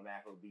 All them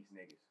Afro beats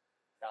niggas.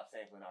 Stop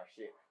sampling our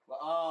shit. But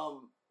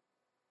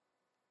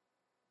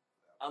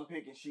I'm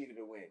picking Sheeta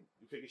to win.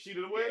 You picking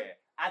Sheeta to win? Yeah.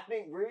 I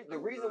think the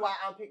reason why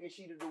I'm picking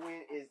Sheeta to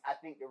win is I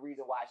think the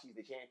reason why she's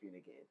the champion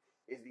again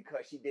is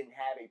because she didn't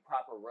have a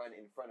proper run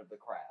in front of the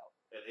crowd.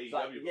 And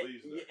AEW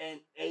believes her. And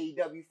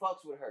AEW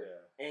fucks with her.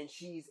 Yeah. And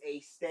she's a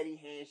steady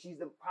hand. She's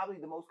probably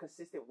the most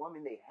consistent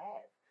woman they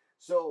have.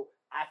 So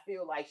I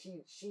feel like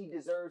she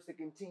deserves to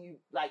continue.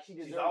 Like she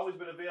deserves. She's always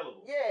been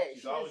available. Yeah,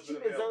 She's she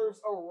deserves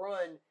a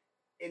run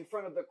in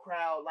front of the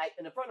crowd. Like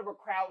in front of a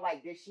crowd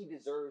like this, she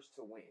deserves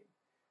to win.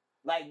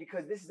 Like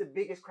because this is the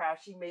biggest crowd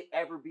she may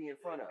ever be in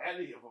front of.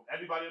 Any of them,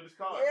 anybody on this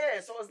card. Yeah,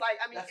 so it's like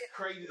I mean, that's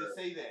crazy to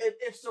say that.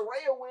 If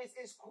Saraya wins,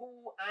 it's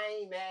cool. I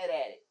ain't mad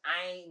at it.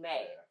 I ain't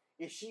mad.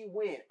 Yeah. If she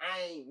win,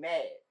 I ain't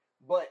mad.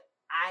 But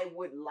I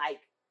would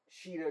like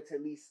Sheeta to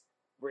at least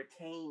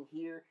retain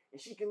here, and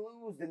she can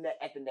lose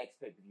at the next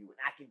pay-per-view, and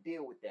I can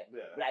deal with that.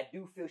 Yeah. But I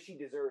do feel she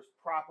deserves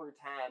proper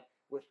time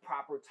with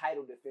proper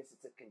title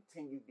defenses to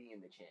continue being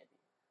the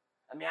champion.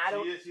 I mean,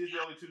 She's the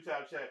only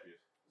two-time champion.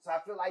 So I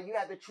feel like you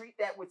have to treat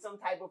that with some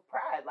type of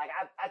pride. Like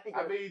I think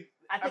her being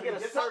in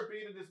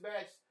this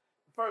match.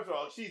 First of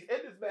all, she's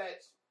in this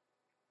match.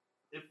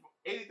 If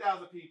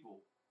 80,000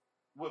 people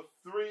with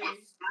three,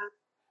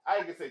 I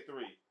ain't gonna say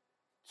three.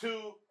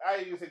 Two, I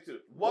ain't gonna say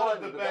two. One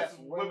of the best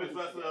women's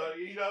wrestlers.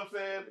 You know what I'm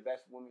saying? The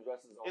best women's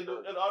wrestlers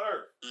on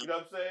Earth. You know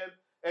what I'm saying?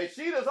 And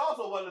Sheeta's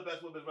also one of the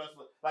best women's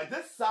wrestlers. Like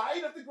this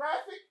side of the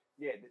graphic.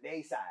 Yeah, the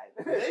day side.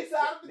 The day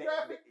side of the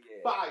graphic,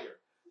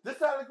 fire. This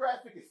side of the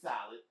graphic is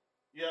solid.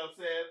 You know what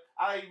I'm saying?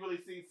 I ain't really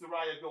seen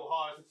Saraya go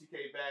hard since she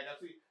came back.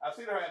 I've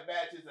seen her have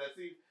matches.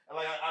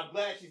 I'm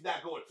glad she's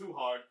not going too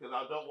hard because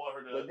I don't want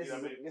her to. But this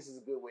is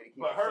a good way to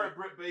keep. But her and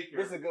Britt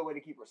Baker. This is a good way to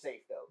keep her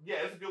safe, though.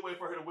 Yeah, it's a good way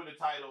for her to win the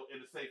title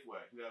in a safe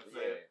way. You know what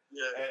I'm saying?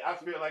 Yeah. And I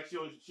feel like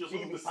she'll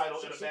lose the title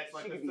in a match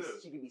like this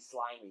too. She could be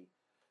slimy.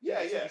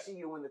 Yeah. She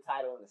can win the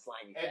title in a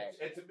slimy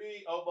fashion. And to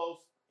me,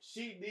 almost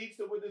she needs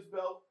to win this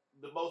belt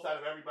the most out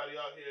of everybody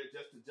out here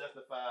just to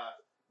justify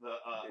the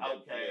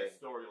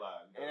Outcast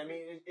storyline. And I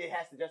mean, it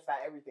has to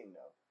justify everything,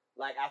 though.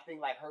 Like, I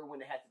think, like, her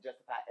winning has to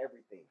justify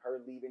everything.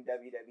 Her leaving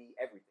WWE,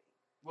 everything.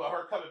 Well,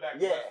 her coming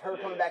back. Yeah, her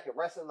coming back and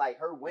wrestling, like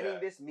her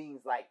winning this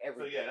means like So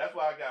everything. yeah, that's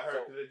why I got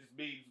her because it just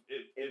means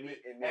it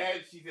means, means,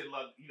 and she's in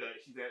London. You know,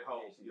 she's at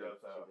home. Yeah,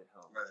 so she's at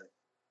home. Right.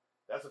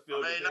 That's a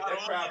feel. I mean, not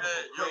only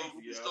that,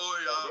 the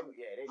story,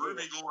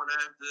 Ruby going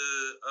after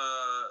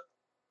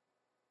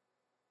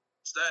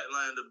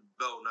Statlander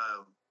belt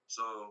now.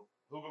 So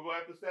who gonna go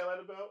after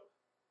Statlander belt?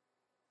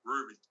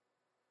 Ruby.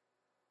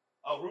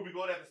 Oh, Ruby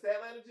going after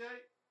Statlander, Jay?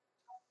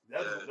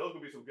 Those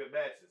gonna be some good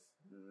matches.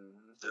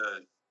 Mm-hmm.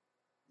 Yeah.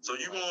 So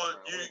you going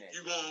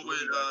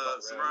with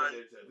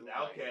Soraya? The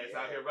Outcast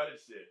out here running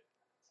shit.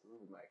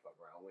 Ruby might fuck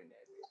around win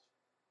that bitch.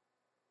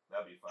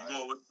 That'd be fine. You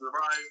going with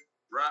Soraya,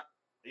 right?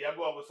 Yeah, I'm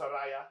going with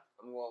Soraya.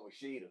 I'm going with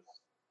Sheeta.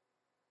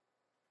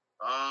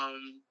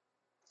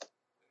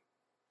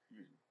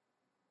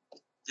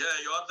 Yeah,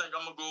 yo, I think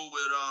I'm gonna go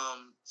with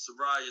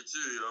Soraya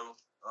too, yo.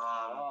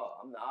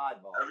 I'm the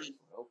oddball.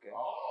 Okay.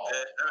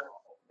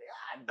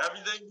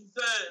 Everything you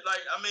said,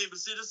 like, I mean, but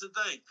see, this is the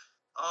thing.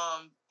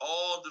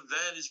 All the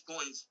vantage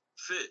points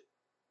fit.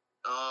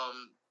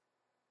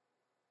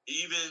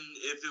 Even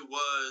if it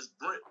was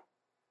Brent,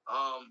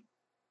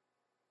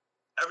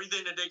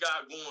 everything that they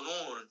got going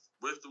on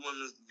with the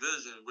women's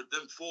division, with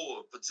them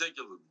four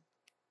particularly,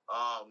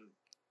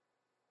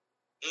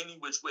 any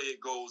which way it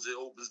goes, it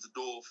opens the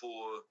door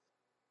for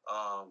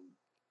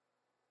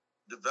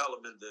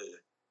development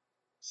there.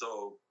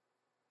 So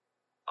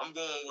I'm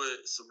going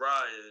with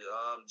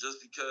Soraya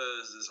just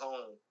because it's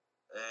home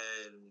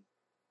and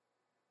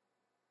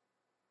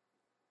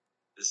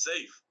it's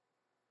safe.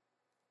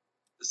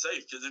 It's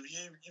safe because if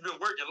you've been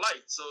working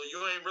light, so you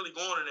ain't really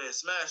going in there and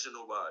smashing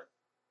nobody.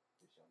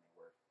 This show ain't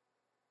worth it.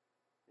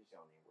 This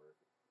show ain't worth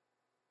it.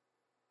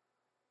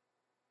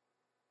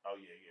 Oh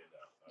yeah,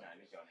 no. Nah,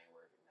 this show ain't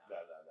worth it. No.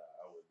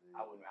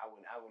 I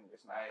wouldn't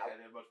risk my. I ain't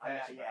had that much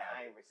passion.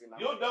 I ain't risking my.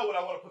 You'll know when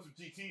I want to put some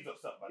GTs or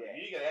something. Yeah.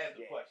 You ain't gotta ask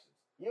the questions.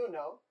 You'll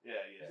know.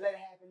 Yeah. Just let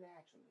it happen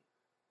naturally.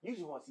 You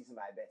just want to see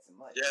somebody bet some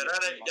money. Yeah, that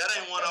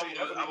ain't one I would.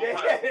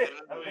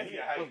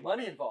 With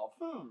money involved.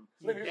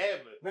 Let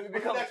me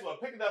become the next one.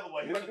 Pick another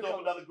one. Here's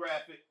another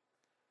graphic.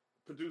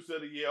 Producer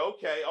of the year.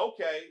 Okay.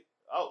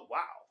 Oh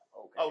wow.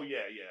 Okay. Oh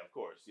yeah. Of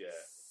course. Yeah.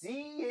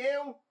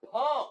 CM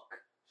Punk.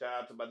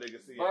 Shout out to my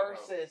nigga CM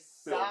versus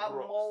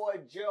Samoa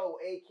Joe,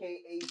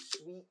 aka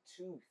Sweet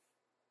Tooth.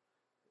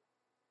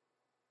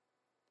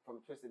 From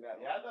Twisted Metal.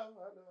 Yeah, I know.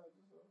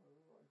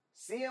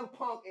 CM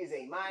Punk is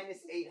a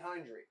minus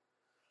 800.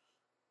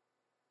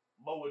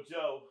 Moa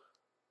Joe.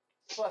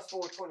 Plus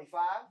 425.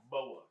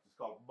 Moa. It's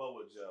called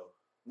Moa Joe.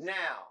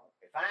 Now,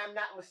 if I am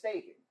not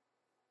mistaken,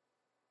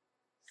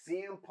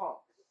 CM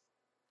Punk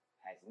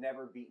has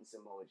never beaten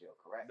Samoa Joe,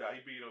 correct? No,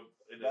 he beat him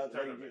in the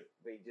tournament.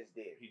 But he just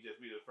did. He just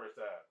beat him the first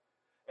time.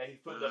 And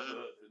he's putting up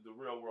the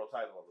real world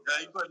title on the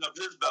he's putting up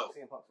his belt.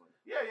 CM Punk's winning.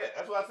 Yeah.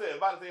 That's what I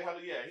said. About to say,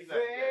 he's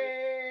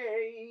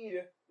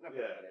Fade.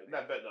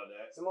 Not betting on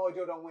that. Samoa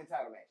Joe don't win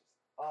title matches.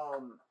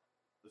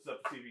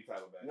 Except the TV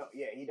title matches. No,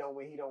 yeah, he don't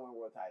win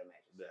world title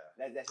matches.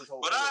 Yeah. That's his whole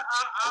But thing.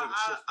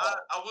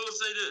 I will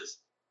say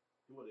this.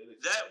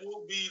 That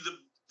will be the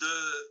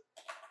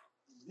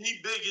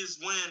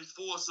biggest win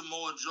for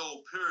Samoa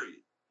Joe,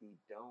 period.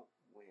 He don't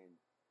win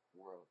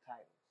world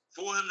titles.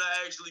 For him to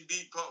actually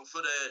beat Punk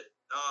for that,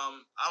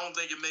 I don't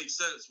think it makes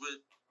sense with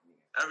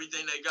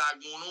everything they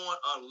got going on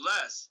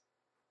unless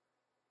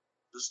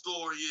the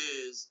story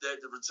is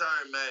that the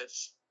return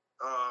match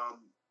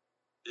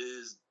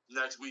is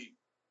next week.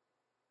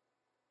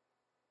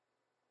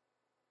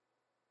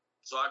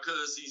 So I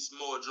could see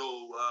Samoa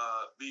Joe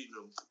beating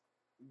him.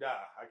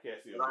 Nah, I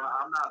can't see him.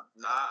 I'm not.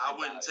 I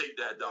wouldn't take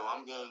that though.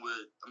 I'm going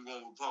with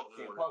Punk.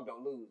 Punk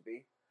don't lose,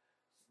 B.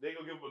 They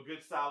gonna give him a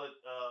good solid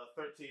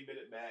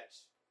 13-minute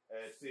match,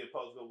 and CM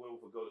Punk's gonna win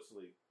with a go to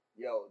sleep.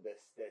 Yo, the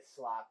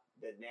slop,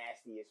 the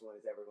nastiest one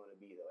it's ever gonna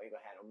be though. Ain't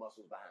gonna have no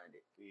muscles behind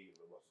it.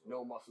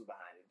 No muscles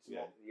behind it.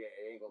 It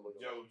ain't gonna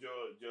look. Joe.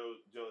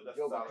 That's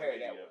Joe gonna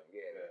carry that one.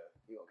 Yeah.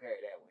 He gonna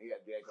carry that one. He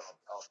got to do that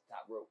off the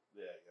top rope.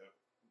 Yeah.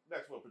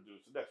 Next one,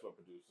 producer. You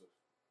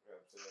know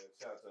what I'm saying?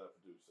 Shout out to the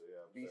producer.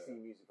 Yeah. BC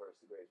Music First,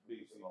 the greatest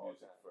BC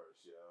Music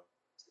First, yo.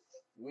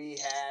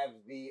 We have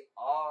the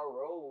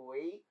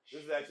ROH.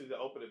 This is actually the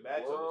opening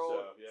match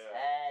World on the show. Yeah.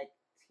 Tag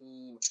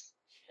Team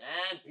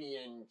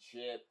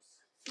Championships.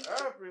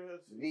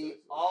 The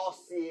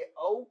Aussie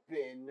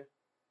Open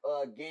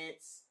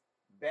against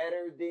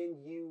Better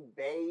Than You,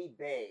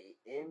 Baby.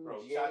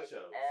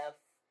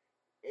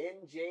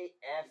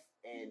 MJF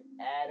and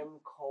Adam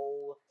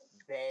Cole,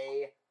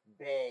 Bay.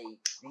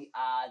 The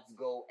odds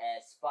go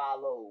as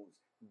follows.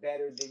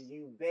 Better Than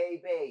You,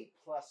 Baby,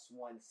 plus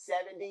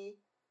 170.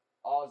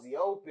 Aussie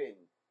Open,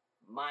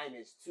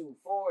 minus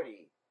 240.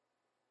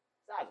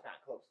 This odds kind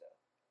of close, though.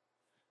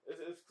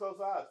 It's close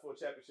odds for a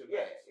championship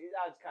match. Yeah, these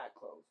odds kind of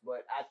close.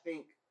 But I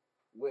think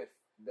with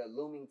the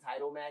looming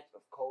title match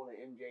of Cole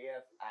and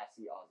MJF, I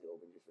see Aussie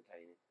Open just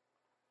retaining.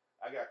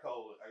 I got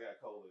Cole and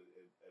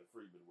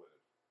Freeman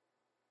winning.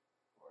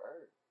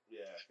 Word.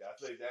 Yeah, I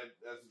think that's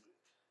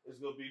it's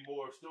gonna be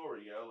more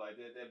story, yo. Like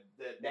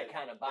that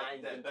kind of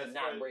binds them to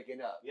not breaking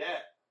up.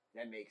 Yeah,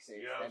 that makes sense.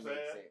 You know what I'm saying?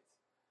 Makes sense.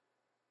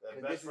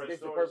 This is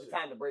the perfect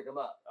time to break them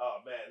up.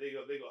 Oh man, they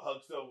gonna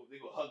hug so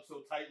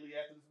tightly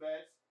after this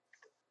match.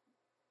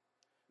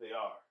 They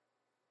are.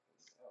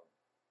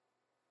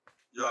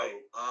 Yo,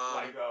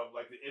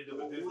 like the end of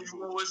a Disney movie. Who you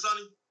going with,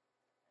 Sonny?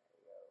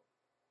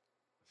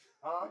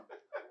 Huh?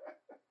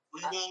 Who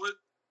you going with?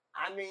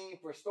 I mean,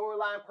 for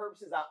storyline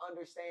purposes, I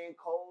understand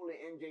Cole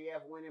and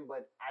MJF winning,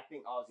 but I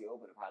think Aussie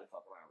Open will probably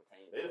fuck around with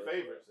Retain. They're the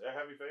favorites. They're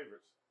heavy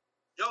favorites.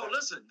 Yo,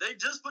 listen, they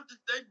just put the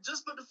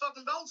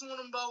fucking belts on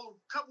them about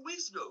a couple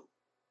weeks ago.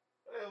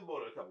 It was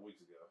more than a couple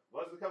weeks ago.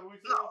 Was it a couple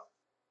weeks ago?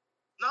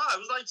 No,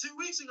 it was like 2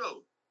 weeks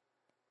ago.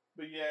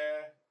 But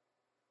yeah,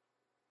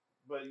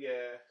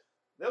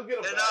 they'll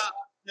get them and back.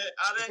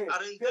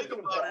 I didn't think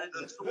about it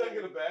until they'll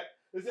get them back.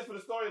 It's just for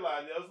the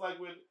storyline. It's like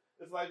when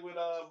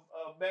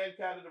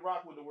Mankind and The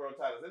Rock win the world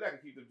titles. They're not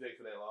gonna keep them Jakes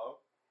for that long.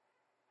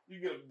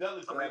 You get them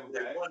Dudley's gonna have them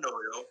back. They won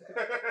though, yo.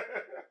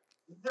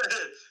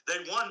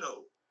 They won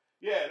though.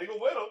 Yeah, they gonna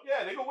win them.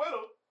 Yeah, they gonna win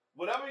them.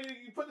 Whenever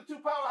you put the two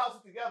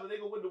powerhouses together,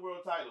 they gonna win the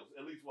world titles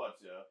at least once,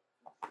 yeah.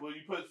 When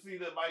you put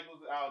Cena,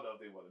 Michaels, I don't know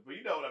if they won it, but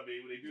you know what I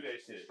mean when they do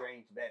that shit.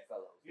 Strange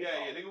bedfellows.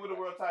 Yeah, they gonna win the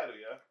world title,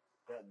 yeah.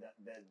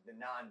 The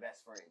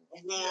non-best friends.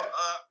 I'm going.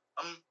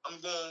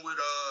 I'm going with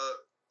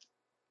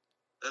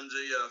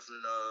MJF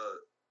and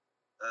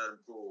Adam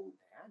Cole.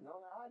 I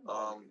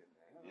know.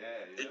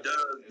 Yeah. It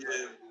does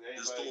give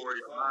the story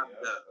a lot of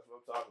depth. That's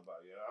what I'm talking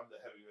about, yeah. I'm the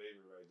heavy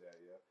favorite right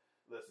there, yeah.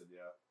 Listen,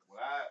 yeah.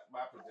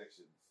 My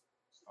predictions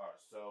are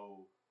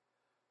so.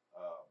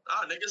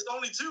 Nigga, it's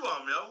only 2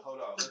 of them, yo.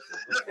 Hold on,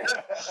 listen.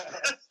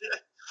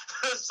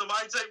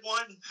 Somebody take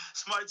one.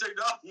 Somebody take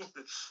the other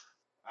one.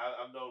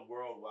 I'm known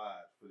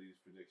worldwide for these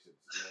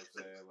predictions. You know what I'm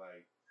saying?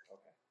 Like,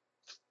 okay.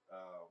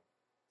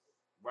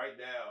 Right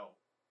now,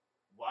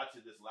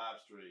 watching this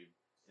live stream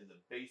in the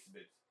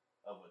basement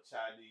of a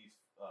Chinese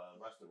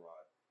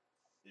restaurant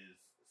is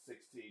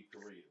 16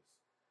 Koreans,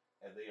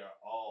 and they are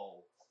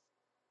all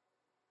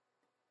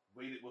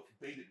waited with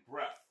bated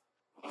breath.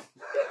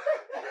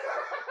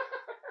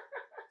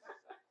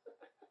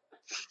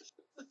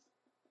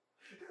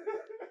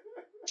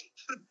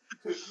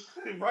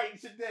 Writing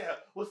shit down.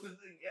 What's the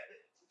thing?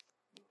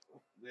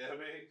 You know what I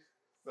mean?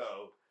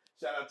 So,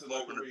 shout out to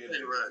the Korean niggas,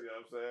 you know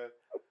what I'm saying?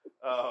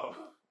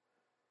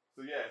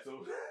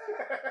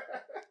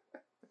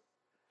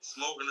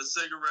 Smoking a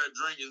cigarette,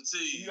 drinking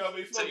tea. You know what I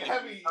mean? Smoking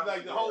heavy,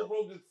 like the whole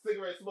room just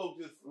cigarette smoke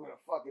just. With a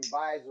fucking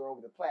visor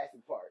over the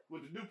plastic part.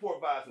 With the Newport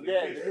visor.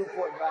 Yeah, the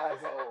Newport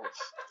visor.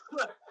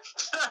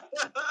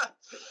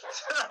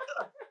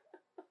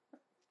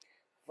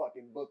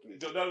 Fucking bookie.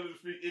 None of them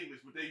speak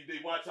English, but they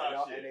watch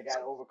our shit. And they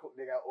got over.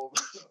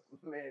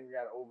 Man,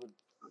 got over.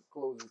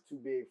 Clothes is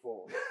too big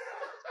for them.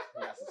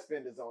 He got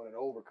suspenders on and an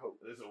overcoat.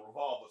 There's a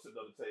revolver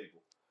sitting on the table.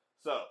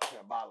 So.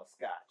 And a bottle of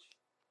scotch.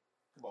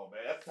 Come on,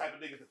 man. That's the type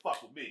of niggas that fuck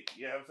with me.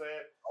 You know what I'm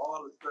saying?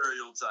 All the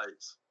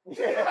stereotypes.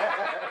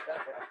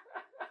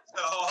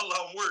 All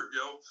of them work,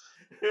 yo.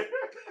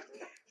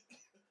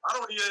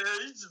 You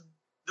should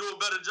do a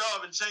better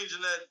job in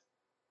changing that.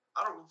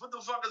 What the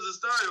fuck is a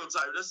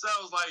stereotype? That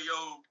sounds like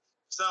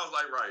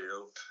right,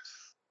 yo.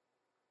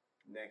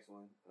 Next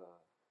one.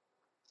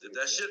 If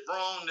that shit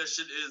wrong, that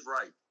shit is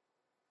right.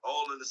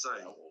 All in the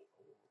same. I won't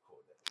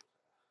record that.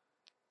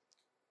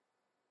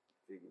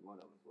 Figured one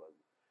of us wasn't.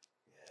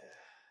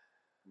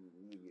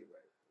 You get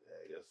right.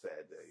 Yeah, you're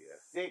sad there, yeah.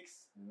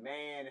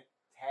 6-man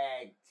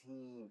tag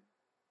team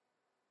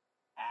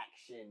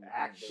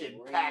action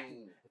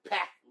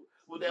pack.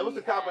 Well, that was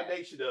the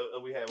combination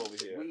of we have over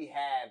here. We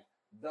have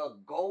the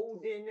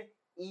Golden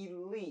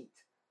Elite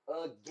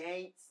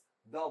against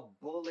the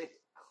Bullet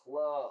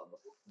Club.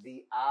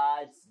 The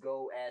odds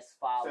go as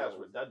follows. Sounds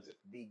redundant.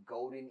 The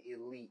Golden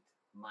Elite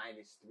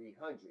minus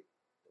 300.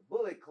 The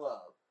Bullet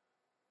Club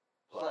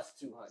plus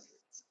 200.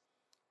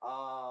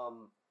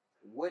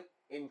 What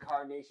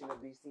incarnation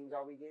of these teams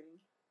are we getting?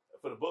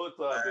 For the Bullet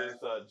Club is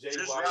Jay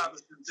White.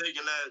 Robinson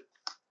taking that.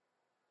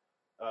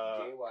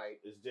 Jay White.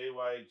 It's Jay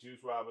White,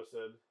 Juice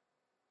Robinson.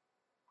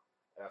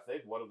 And I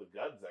think one of the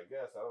Guns, I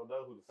guess. I don't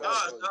know who the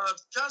fuck.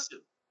 Takesha.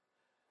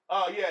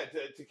 Oh, yeah,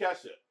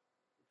 Takesha.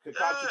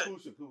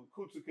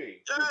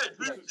 Kutsuki.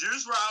 Yeah,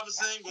 Juice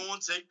Robinson going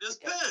to take this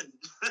pin.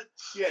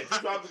 Yeah,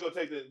 Juice Robinson going to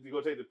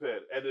take the pin.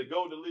 And the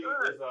Golden Elite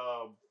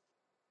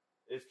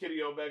is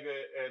Kenny Omega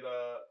and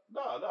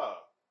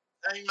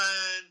Hangman,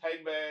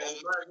 Omega,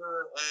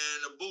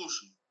 and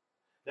Ibushi.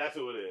 That's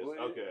who it is. Who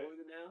okay. Who is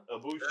it now?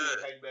 Ibushi,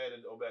 Hangman,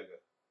 and Omega.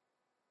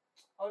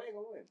 Oh, they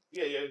gonna win.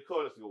 Yeah, of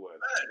course they're gonna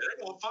win. Man, they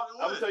gonna fucking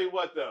win. I'm gonna tell you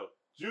what though,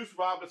 Juice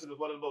Robinson is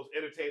one of the most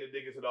entertaining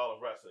niggas in all of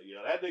wrestling. You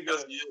know that nigga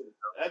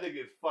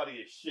is funny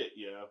as shit.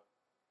 You know.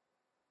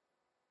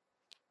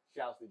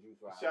 Shout out to Juice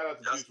Robinson. Shout out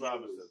to Juice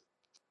Robinson.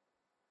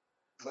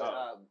 But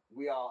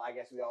I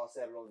guess we all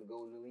settled on the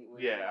Golden Elite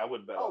win. Yeah, I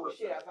wouldn't bet. Oh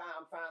shit!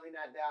 I'm finally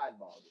not the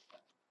oddball this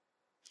time.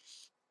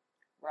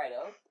 Right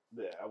up.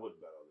 Yeah, I wouldn't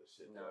bet on this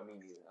shit. No, me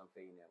neither. I'm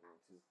fading that one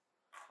too.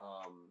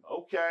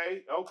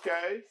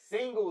 Okay.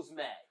 Singles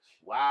match.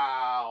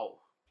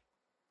 Wow.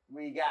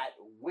 We got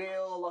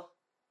Will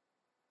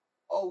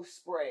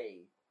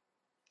Ospreay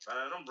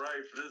Man, I'm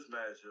ready for this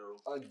match, yo.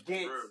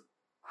 Against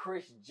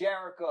Chris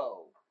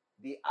Jericho.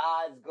 The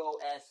odds go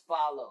as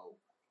follow.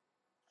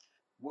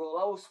 Will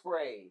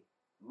Ospreay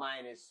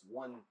minus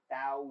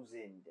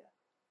 1,000.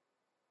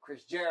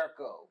 Chris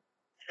Jericho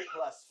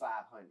plus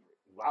 500.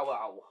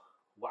 Wow.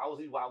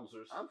 Wowsy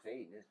wowzers. I'm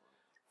fading this one.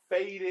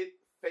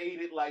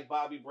 Faded like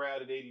Bobby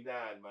Brown in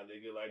 '89, my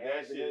nigga. Like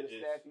that every shit little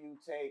is. step you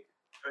take.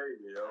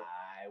 Faded, yo.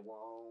 I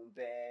won't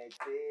bet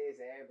this.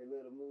 Every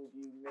little move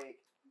you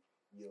make,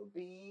 you'll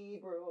be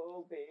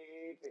broke,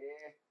 baby.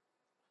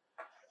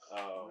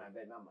 I'm not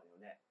betting my money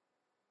on that.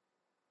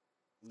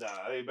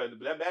 Nah, I ain't betting.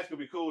 But that match gonna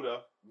be cool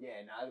though.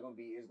 Yeah, nah, it's gonna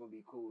be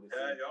cool to see.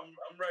 Yeah,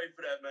 I'm ready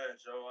for that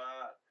match, yo.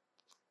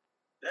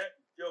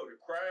 The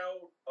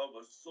crowd of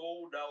a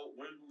sold out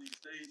Wembley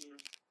Stadium.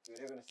 Yeah,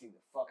 they're gonna see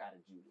the fuck out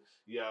of Judas.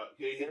 Yeah,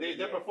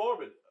 they're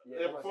performing. Yeah,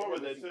 they're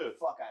performing there too.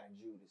 The fuck out of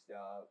Judas,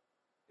 dog.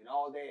 And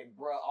all the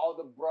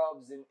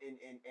brubs and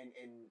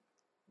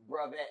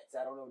bruvettes.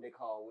 I don't know what they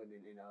call women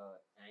in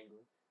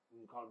England.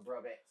 You can call them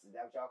bruvettes. Is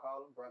that what y'all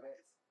call them?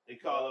 Bruvettes. They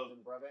call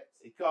them bruvettes.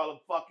 They call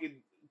them fucking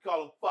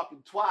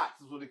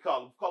twats. Is what they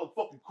call them. Call them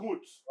fucking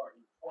quits.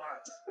 Fucking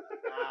twats.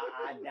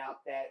 I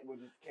doubt that.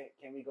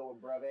 Can we go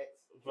with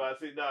bruvettes? But I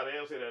see, no, they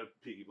don't say that at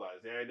Peaky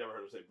Blinders. I ain't never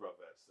heard them say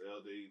bruvettes.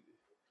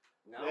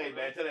 Hey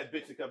man, tell that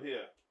bitch to come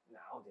here.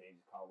 No, I don't think they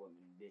just call women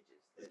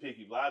bitches. It's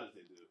Peaky Blinders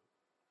they do.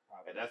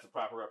 Probably. And that's the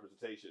proper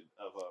representation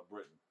of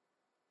Britain.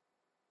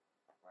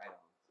 Right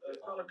on.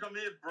 Tell her come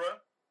here,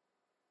 bruh.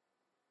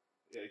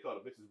 Yeah, they call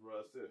the bitches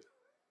bros too.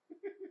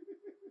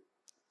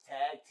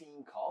 Tag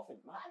team coffin.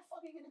 How the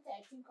fuck you get a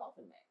tag team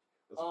coffin match?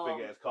 That's a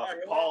big ass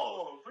coffin. Right,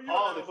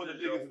 Pause. They put the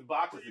niggas in the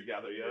boxes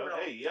together, yo.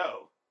 Hey,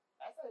 yo.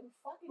 That's a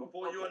fucking.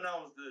 Before you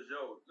announce this,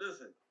 yo,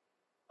 listen.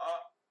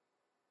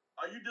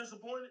 Are you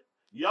disappointed?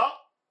 Yup.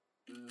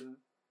 Mm-hmm.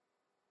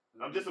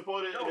 I'm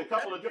disappointed in a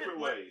couple of different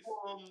ways.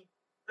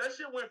 That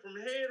shit went from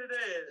head to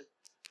there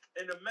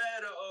in the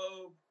matter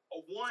of a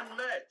one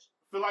match.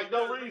 For like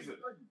no reason.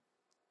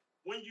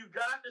 When you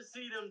got to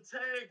see them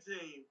tag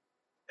team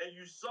and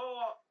you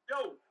saw,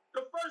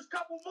 the first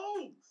couple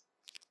moves.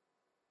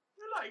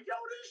 You're like, yo,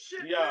 this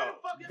shit. Yo,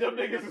 them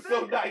niggas are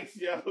so nice,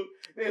 yo.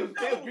 They was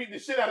beating the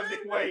shit out of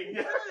Nick Wayne.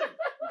 Yo.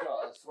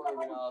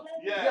 Swerving off.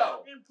 Yeah.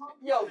 Them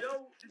niggas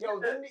are so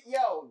nice, yo.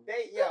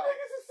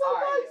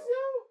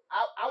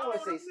 I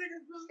want to say,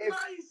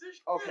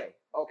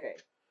 okay.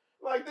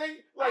 Like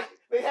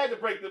they had to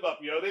break them up,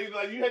 yo.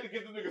 You had to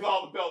give them niggas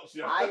all the belts,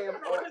 yo. There's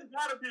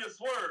gotta be a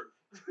swerve.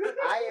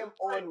 I am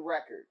on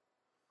record.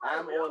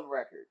 On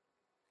record.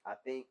 I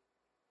think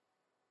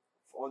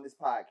on this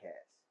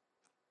podcast,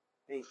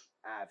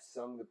 I've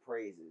sung the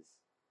praises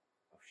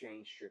of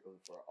Shane Strickland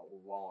for a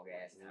long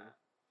ass time.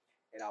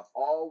 And I've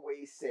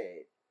always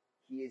said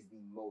he is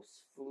the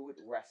most fluid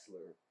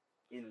wrestler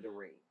in the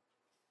ring.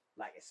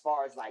 Like, as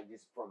far as, like,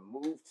 just from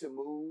move to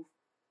move,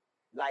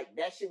 like,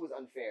 that shit was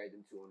unfair,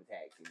 them two on the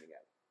tag team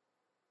together.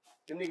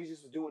 Them niggas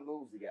just was doing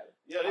moves together.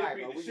 Yeah, they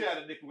beat the shit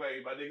out of Nick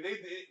Wayne, my nigga.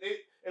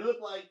 It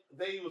looked like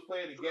they was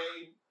playing the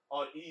game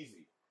on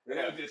easy. And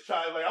they was just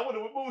trying, like, I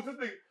wonder what moves this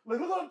nigga. Like,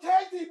 look at the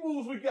tag team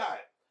moves we got.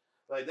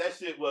 Like, that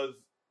shit was,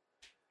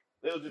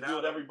 they was just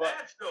doing every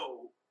button.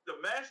 The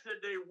match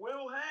that they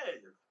will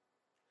have.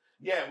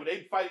 Yeah, when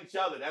they fight each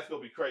other, that's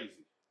going to be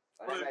crazy.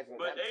 But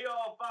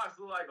AR Fox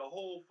look like a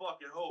whole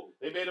fucking hoe.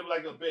 They made him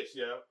like a bitch,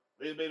 yo.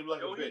 They made him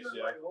like a bitch,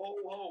 yo. Like a whole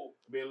hoe.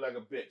 Made him like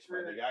a bitch, my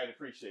nigga. I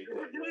appreciate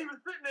that. He even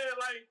sitting there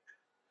like.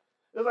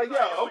 It's like,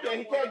 yo, okay,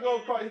 he can't go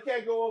across, he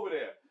can't go over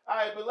there. All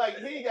right, but like,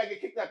 he ain't got to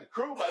get kicked out the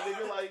crew, my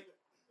nigga. Like,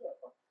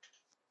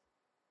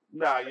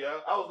 nah,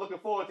 yo. I was looking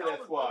forward to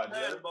that squad, yo. I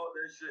was mad about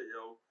that shit,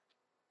 yo.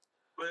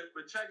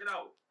 But check it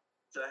out.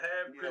 To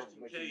have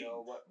Christian Cage. You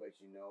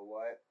know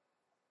what?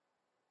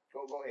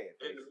 Go ahead,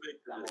 Face.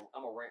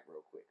 I'm gonna rant real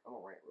quick. Go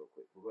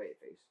ahead,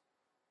 Face.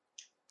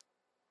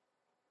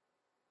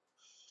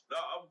 No,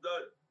 I'm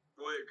done.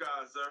 Go ahead,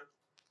 Con, sir.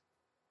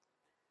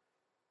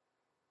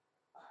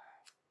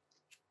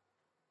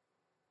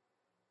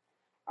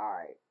 All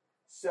right.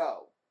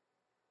 So,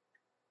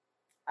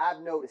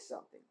 I've noticed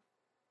something.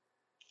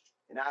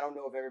 And I don't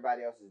know if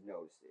everybody else has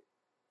noticed it.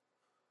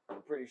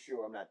 I'm pretty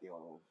sure I'm not the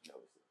only one who's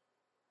noticed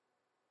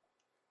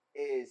it.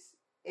 Is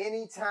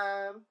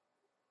anytime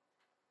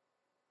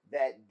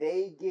that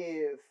they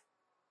give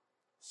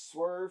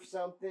Swerve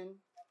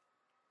something,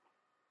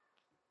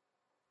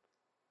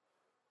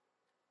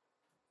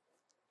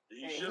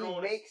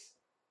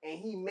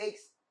 he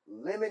makes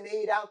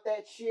lemonade out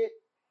that shit,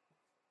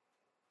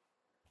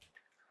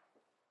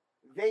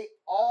 they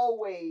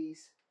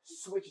always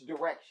switch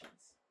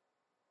directions.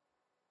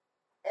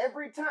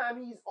 Every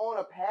time he's on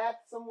a path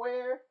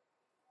somewhere,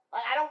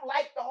 like, I don't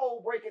like the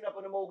whole breaking up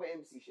of the Mobile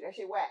MC shit. That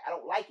shit whack. I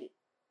don't like it.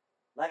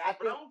 Like,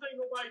 but I don't think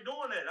nobody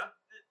doing that.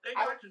 They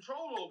got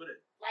control over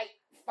it. Like,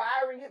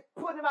 firing him,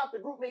 putting him out the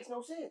group makes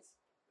no sense.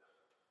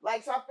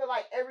 Like, so I feel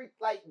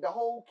like the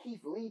whole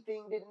Keith Lee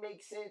thing didn't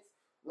make sense.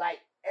 Like,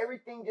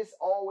 everything just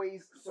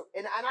always,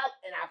 and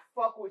I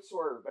fuck with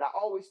Swerve, but I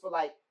always feel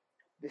like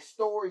the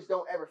stories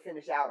don't ever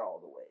finish out all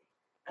the way.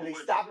 And they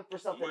stop it for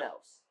something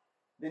else.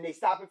 then they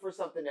stop it for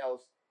something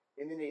else,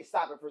 and then they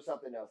stop it for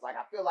something else. Like,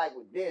 I feel like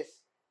with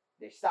this,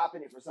 they're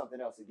stopping it for something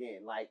else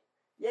again. Like,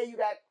 yeah, you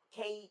got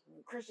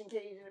Christian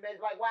Cage in the match.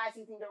 Like, why is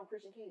he teamed up with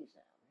Christian Cage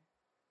now, man?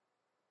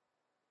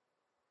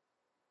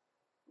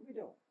 What we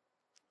doing?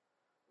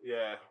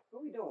 Yeah.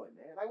 What we doing,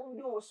 man? Like, what we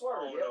doing with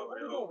Swerve? What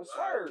we doing with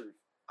Swerve? Swerve?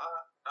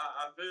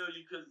 I feel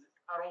you because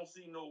I don't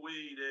see no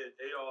way that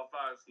AR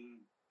Fox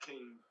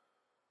can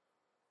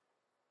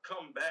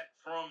come back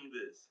from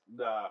this.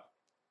 Nah.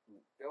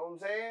 You know what I'm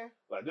saying?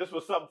 Like, this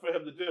was something for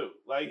him to do.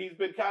 Like, he's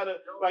been kind of,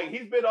 like,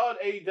 he's been on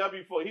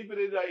AEW he's been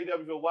in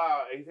AEW for a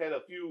while, and he's had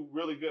a few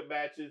really good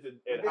matches and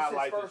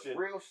highlights and shit.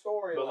 Real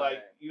story. But, like,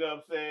 you know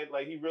what I'm saying?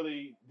 Like, he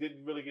really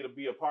didn't really get to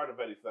be a part of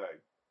anything.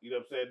 You know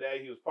what I'm saying?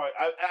 That he was part,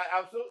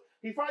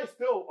 he's probably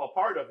still a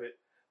part of it,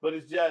 but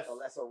it's just a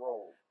lesser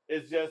role.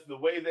 It's just the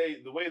way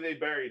they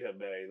buried him,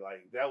 man.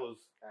 Like, that was.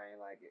 I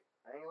ain't like it.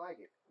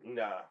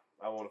 Nah,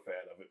 I wasn't a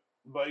fan of it.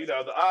 But, you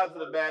know, the odds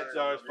of the match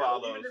are as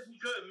follows. Even if he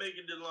couldn't make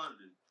it to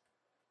London.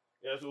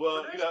 Yes,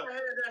 well, but they should have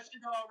had that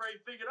shit already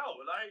figured out.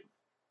 Like,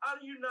 how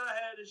do you not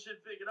have this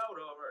shit figured out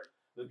already?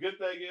 The good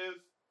thing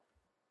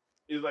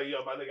is like,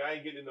 yo, my nigga, I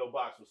ain't getting in no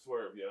box with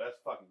Swerve, yo. That's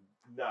fucking,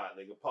 nah,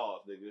 nigga.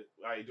 Pause, nigga.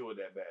 I ain't doing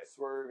that match.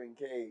 Swerve and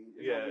Cage.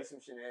 There's gonna be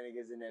some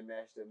shenanigans in that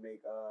match to make,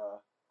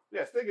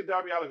 Yeah, Sting and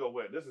Darby Allin gonna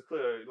win. This is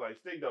clear.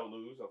 Like, Sting don't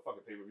lose on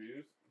fucking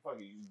pay-per-views.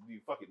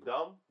 You fucking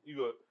dumb. You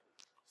go,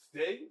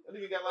 Sting? I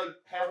think he got like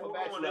half a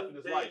match left in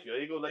his life, yo.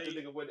 He gonna let the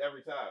nigga win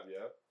every time,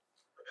 yo.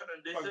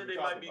 They said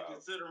they might be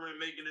considering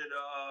making it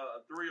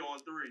a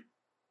 3-on-3.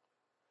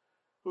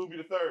 Who'll be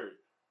the third?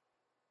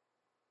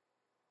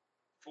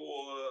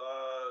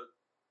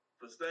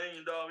 For Sting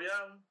and Darby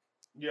Allin?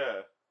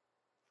 Yeah.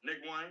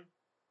 Nick Wayne.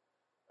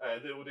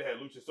 And then they had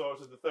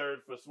Luchasaurus as the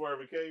third for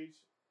Swerve and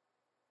Cage.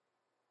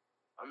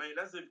 I mean,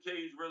 that's if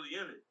Cage really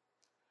in it.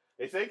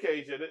 They say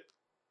Cage in it.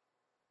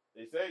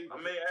 They say. I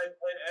mean,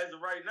 as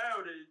of right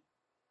now,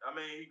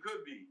 he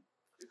could be.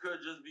 It could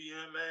just be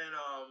him and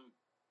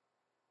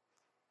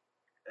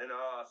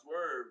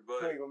Swerve,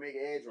 but he gonna make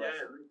an edge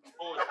wrestle. Yeah,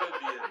 Luchasaurus could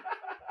be in it.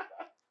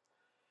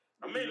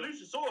 I mean,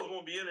 Luchasaurus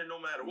won't be in it no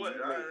matter what.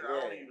 I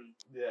don't even.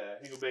 Yeah,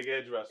 he gonna make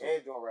Edge wrestle.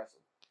 Edge gonna wrestle.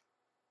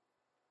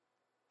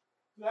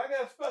 I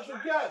got a special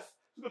guest.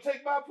 He's gonna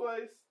take my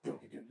place.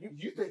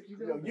 You think you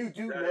know? You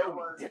do know. I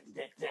want to film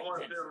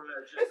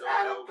that shit. It's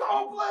Adam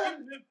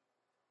Copeland.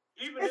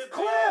 Even it's if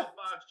Cliff.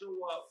 Fox show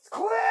up it's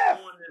Cliff.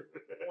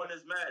 on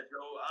this match,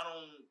 yo, I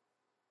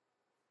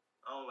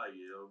don't like it,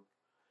 yo.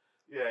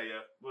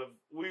 Yeah. But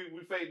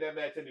we faded that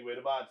match anyway.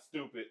 The mod's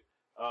stupid. It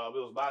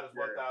was minus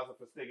 1,000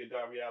 for Sting and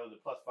Darby Allin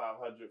and plus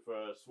 500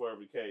 for Swerve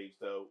and Cage.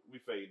 So we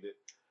faded it.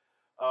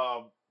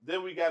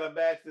 Then we got a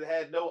match that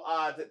had no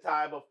odds at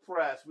time of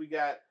press. We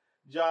got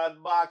Jon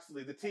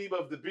Moxley, the team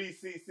of the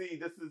BCC.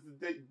 This is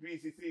the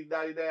BCC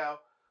 90 now.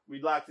 We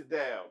locked it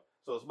down.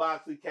 So it's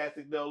Moxley,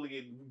 Castagnoli,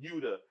 and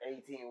Yuta.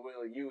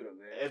 18-wheeler Yuta,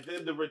 man. And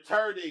then the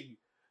returning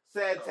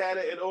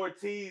Santana and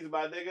Ortiz,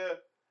 my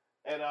nigga.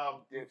 And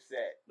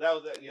Dipset. That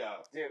was it,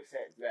 yeah.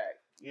 Dipset's back.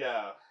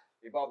 Yeah.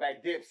 They brought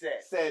back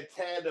Dipset.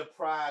 Santana,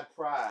 Pride.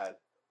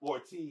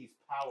 Ortiz,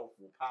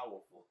 powerful.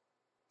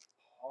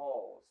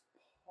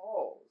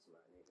 Pause,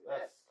 my nigga.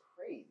 That's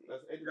crazy.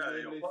 That's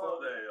pause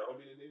there, yo.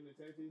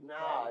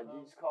 Nah, you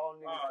just call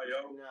niggas.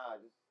 Yo.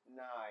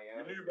 Nah,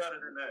 yo. You knew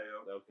better than that,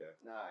 yo. Okay.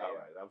 Nah, all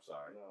right. I'm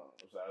sorry. No.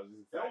 I'm sorry. I was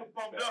just excited.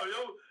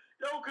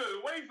 Yo, couldn't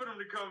wait for them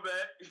to come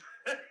back.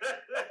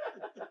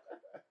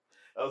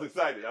 I was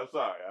excited. I'm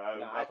sorry.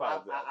 I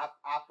apologize.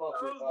 I fuck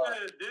with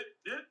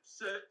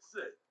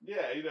Dipset.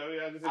 Yeah, you know,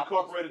 I just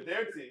incorporated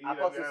their team. I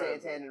fuck with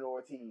Santana and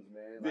Ortiz,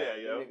 man.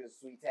 Like, yo. Niggas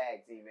sweet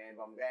tag team, man.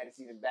 But I'm glad to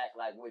see them back,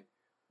 like with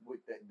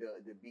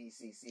the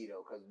BCC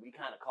though, because we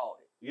kind of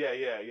called it. Yeah.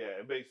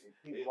 It makes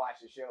people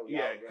watch the show.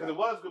 Yeah, because it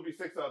was gonna be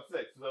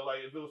 6-on-6. So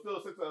like, if it was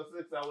still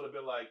 6-on-6, I would have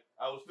been like,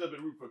 I would still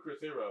been rooting for Chris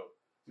Hero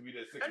to be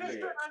the 6th.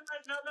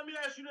 Now let me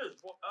ask you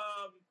this: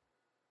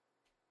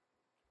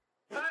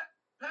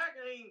 Pac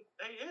ain't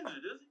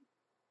injured, is he?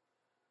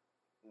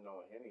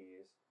 No, him he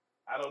is.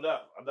 I don't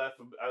know. I'm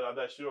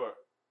not sure.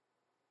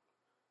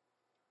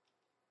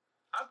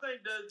 I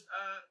think that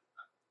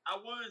I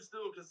would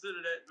still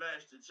consider that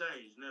match to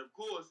change. Now, of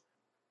course,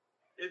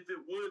 if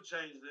it would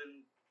change,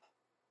 then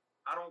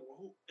I don't.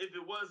 If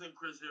it wasn't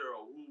Chris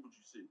Hero, who would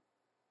you see?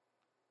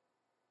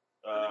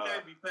 It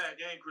can't be Pac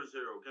and Chris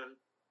Hero, can it?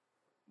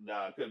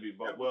 Nah, it could be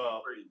both.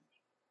 Well,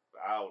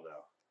 I don't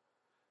know.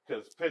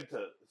 Because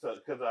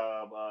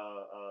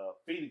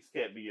Phoenix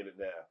can't be in it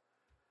now.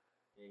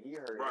 Yeah, he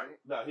hurt. Right.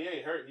 No, he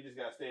ain't hurt. He just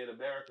got to stay in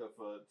America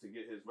to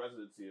get his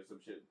residency or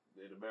some shit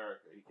in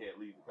America. He can't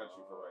leave the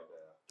country for right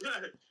now.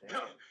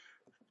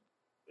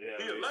 Yeah,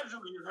 he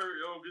allegedly is hurt,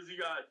 yo, because he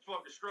got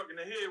fucking struck in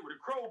the head with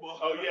a crowbar.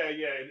 Oh, yeah.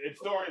 In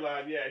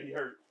storyline, he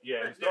hurt.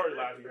 Yeah, in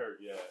storyline, he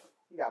hurt, yeah.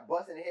 He got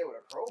busted in the head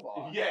with a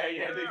crowbar. Yeah,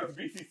 niggas,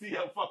 BCC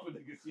don't fuck with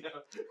niggas, yo.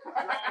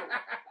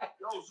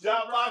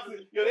 John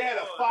Moxley, they had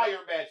a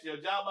fire match, yo.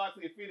 John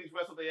Moxley and Phoenix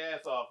wrestled their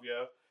ass off,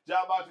 yo.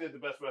 John Moxley is the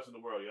best wrestler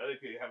in the world, yo. They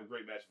can have a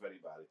great match with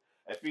anybody.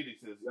 And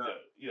Phoenix is,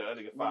 you know, that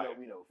nigga We fire.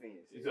 know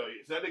Phoenix. So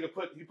that nigga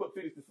put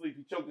Phoenix to sleep.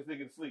 He choked this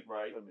nigga to sleep,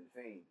 right? Put him in the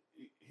Fiend.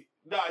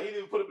 Nah, he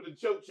didn't put him in the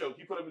choke.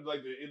 He put him in like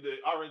in the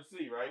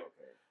RNC, right?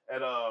 Okay.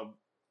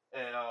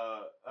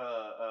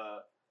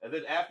 And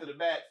then after the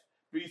match,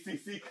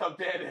 BCC come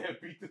down there and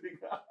beat the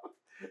nigga out.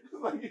 It's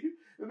like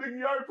the nigga,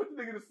 you already put the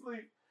nigga to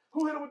sleep.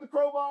 Who hit him with the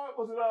crowbar?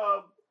 Was it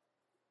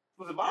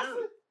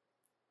Boston?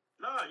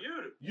 Nah,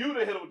 Yuta.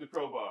 Yuta hit him with the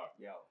crowbar.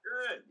 Yo.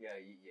 Good. Yeah.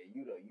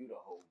 You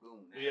the whole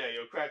goon. Man. Yeah,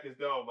 yo, crack his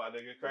dome, my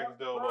nigga. Crack his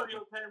dome open.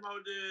 Mario came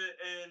out there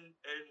and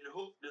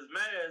hooked his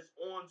mask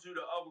onto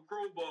the upper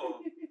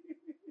crowbar.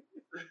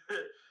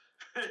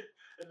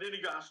 And then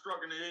he got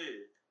struck in the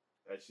head.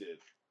 That shit.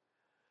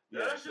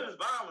 Yeah, that shit is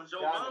violence, yo.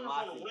 Violence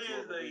on a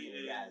Wednesday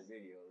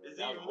is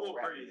even more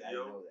crazy,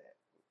 yo.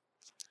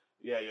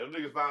 Yeah, yo, them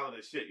niggas violent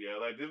as shit, yo.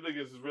 Like, them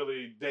niggas is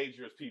really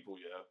dangerous people,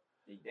 yo.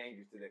 They're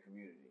dangerous to their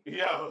community.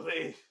 Yo,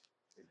 they're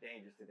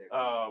dangerous to their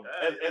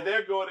community. And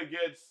they're going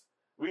against,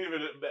 we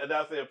even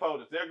announced their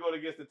opponents. They're going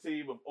against the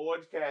team of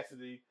Orange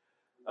Cassidy,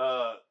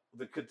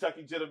 the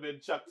Kentucky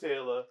Gentleman Chuck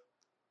Taylor,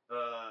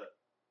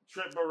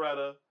 Trent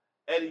Beretta,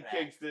 Eddie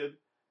Kingston,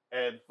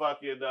 and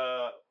fucking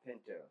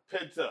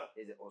Penta.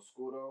 Is it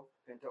Oscuro?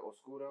 Penta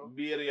Oscuro?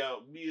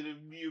 Miro. Oh, he's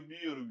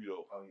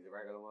a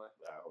regular one?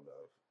 I don't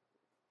know.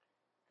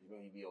 He's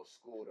going to be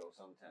Oscuro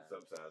sometimes.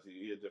 Sometimes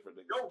he a different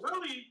nigga. Yo,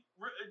 really,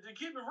 to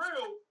keep it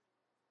real,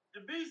 the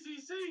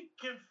BCC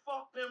can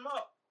fuck them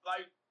up.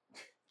 Like,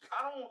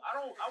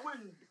 I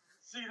wouldn't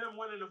see them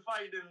winning the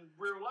fight in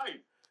real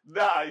life.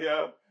 Nah,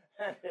 yo.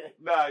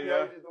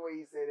 Just the way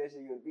you say that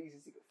shit, the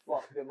BCC can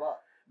fuck them up.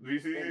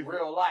 BCC in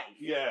real life.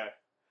 Yeah.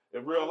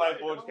 In real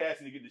life, Orange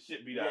Cassidy get the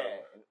shit beat out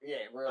of him.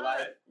 Yeah, in real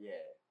life. Yeah.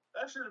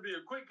 That should be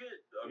a quick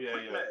hit, quick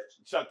yeah. match.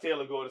 Chuck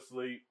Taylor go to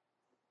sleep.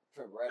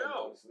 Trent Beretta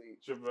go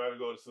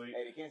to sleep.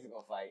 Eddie Kingston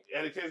gonna fight.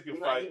 Eddie Kingston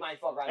can fight. He might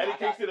fuck around. Eddie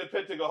Kingston and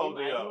Penta go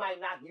hold it up. He might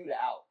knock Yuta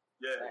out.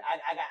 Yeah. Like,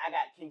 I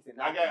got Kingston.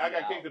 I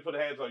got Kingston put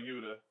hands on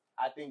Yuta.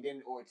 I think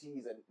then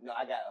Ortiz.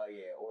 I got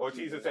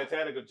Ortiz and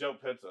Santana could jump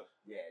Penta.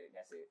 Yeah,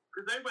 that's it.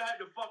 Because they would have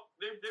to fuck.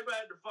 They would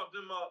have to fuck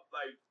them up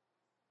like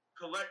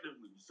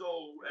collectively.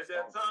 So at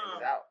that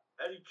time,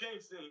 Eddie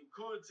Kingston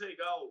could take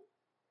out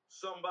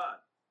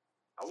somebody.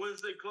 I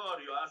wouldn't say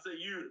Claudio. I say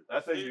Yuta.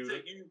 You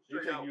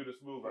take Yuta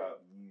smooth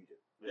out.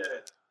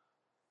 Yeah.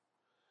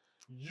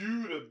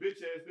 Yuta,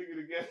 bitch ass nigga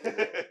again.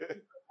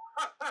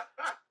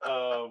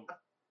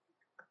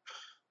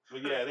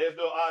 But yeah, there's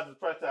no odds of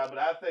press time. But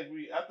I think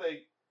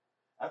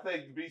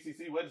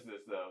BCC wins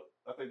this though.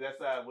 I think that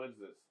side wins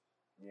this.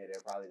 Yeah,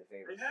 they're probably the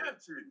favorite. They have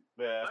to.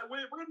 Yeah. Like,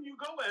 where do you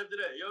go after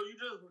that? Yo,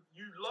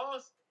 you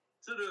lost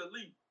to the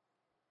elite,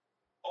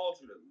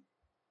 ultimately.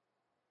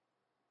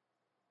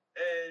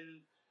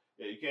 And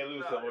yeah, you can't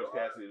lose to Orange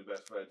Cassidy, the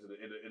best friends,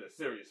 in a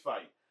serious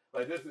fight.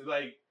 Like this is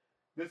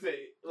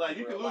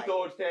you can lose to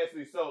Orange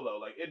Cassidy solo,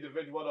 like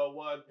individual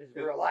 1-on-1. It's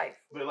real life.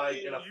 But like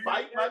in a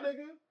fight, my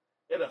nigga,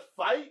 in a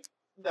fight,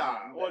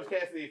 nah, Orange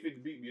Cassidy ain't fit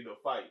to beat me in a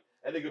fight.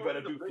 That nigga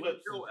better do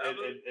flips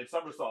and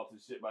somersaults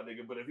and shit, my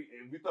nigga. But if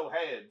we throw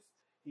hands,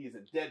 he is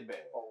a dead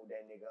man. Fold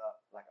that nigga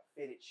up like a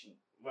fitted sheet.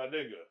 My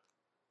nigga,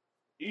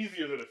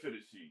 easier than a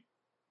fitted sheet.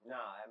 Nah,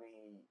 I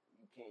mean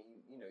you can't.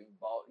 You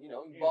ball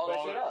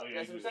that shit up.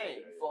 That's what I'm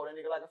saying. You fold that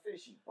nigga like a fitted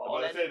sheet.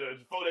 Fold that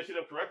shit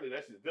up correctly.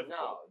 That shit's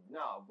difficult.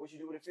 No. What you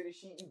do with a fitted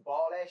sheet? You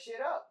ball that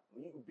shit up.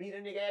 When you can beat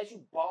a nigga ass,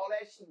 you ball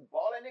that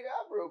nigga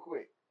up real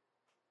quick.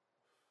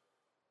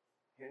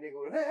 Hit a nigga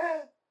with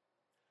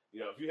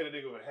Yo, if you hit a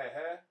nigga with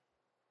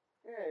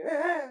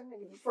yeah,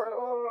 nigga be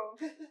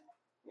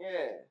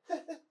yeah.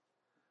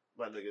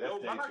 My nigga, that's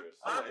dangerous.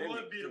 I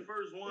would be the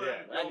first one.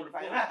 Yeah. I would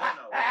fight.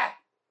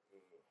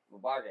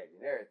 Bargate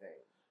and everything.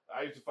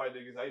 I used to fight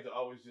niggas. I used to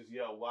always just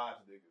yell, "Why?"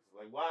 to niggas.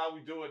 Like, why are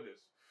we doing this?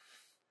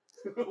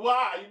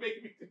 Why? You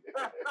making me?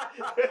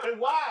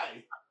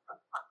 Why?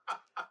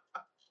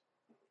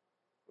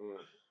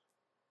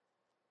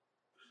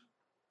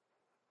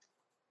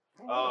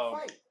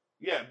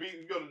 Yeah,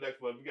 go to the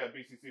next one. We got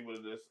BCC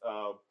winning this.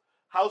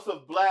 House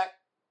of Black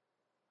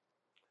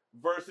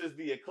versus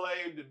the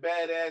acclaimed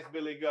badass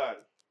Billy Gunn.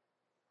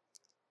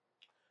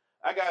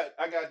 I got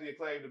the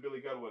acclaimed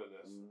Billy Gunn winning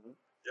this. Mm-hmm.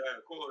 Yeah,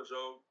 of course,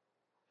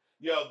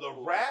 Yo, the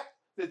rap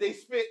that they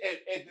spit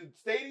at the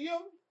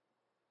stadium,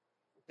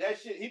 that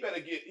shit, he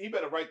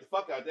better write the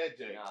fuck out that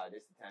Jay. Nah,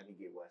 this is the time you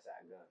get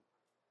Westside Gun.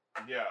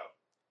 Yeah.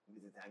 This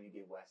is the time you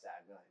get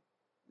Westside Gun.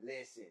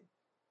 Listen.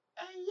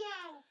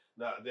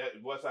 Nah,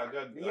 that Westside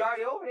Gun. He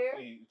already over there.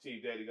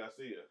 Team Daddy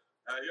Garcia.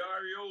 He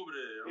already over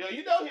there. Yeah,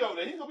 you know he over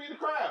there. He's gonna be in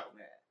the crowd.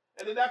 Man.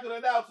 And they're not gonna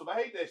announce him.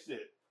 I hate that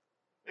shit.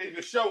 They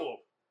just show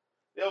him.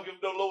 They don't give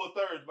him no lower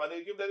thirds, but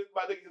they give my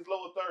nigga his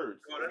lower thirds.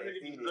 Oh, that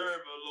nigga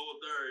deserve a lower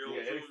third.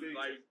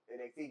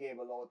 NXT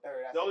gave a lower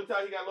third. The only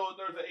time he got lower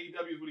thirds at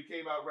AEW is when he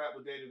came out and rapped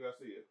with Daniel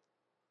Garcia.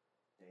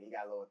 Yeah, he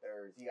got lower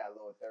thirds. He got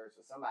lower thirds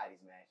for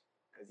somebody's match.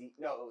 It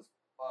was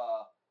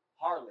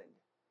Harland.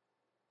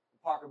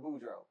 Parker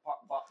Boudreaux.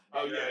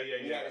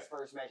 He had his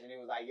first match, and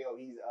it was like, yo,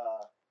 he's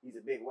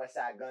a big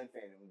Westside Gun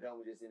fan. And Gunn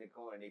was just in the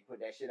corner, and they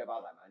put that shit up. I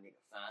was like, my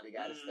nigga finally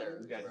got his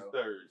thirds. Finally got his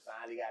thirds.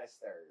 Finally got his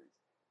thirds.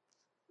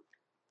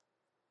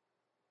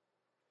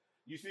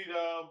 You see,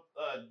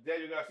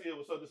 Daniel Garcia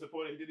was so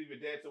disappointed he didn't even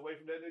dance away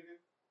from that nigga.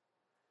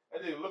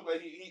 That nigga looked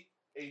like he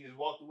just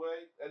walked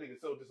away. That nigga's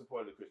so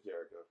disappointed in Chris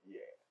Jericho.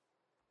 Yeah.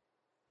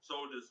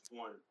 So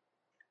disappointed.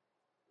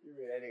 You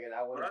mean that nigga?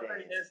 I want But to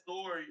I think that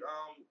story,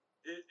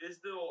 it's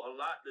still a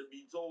lot to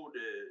be told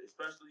there,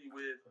 especially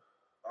with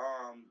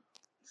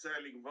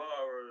Sammy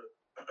Guevara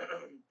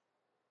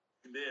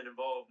being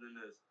involved in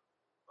this.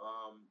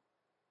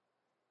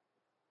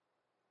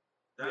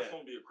 That's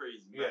gonna be a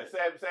crazy match.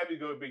 Sammy's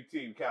gonna be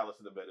Team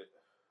Callis in a minute.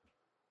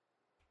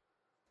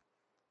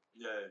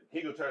 Yeah.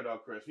 He gonna turn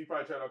on Chris. He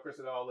probably turned on Chris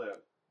and all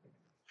that.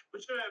 But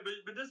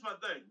this is my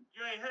thing.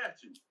 You ain't have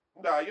to.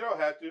 Nah, you don't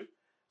have to.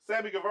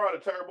 Sammy Guevara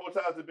turned more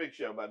times than Big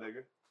Show, my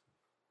nigga.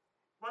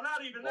 Well,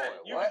 not even that.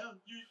 You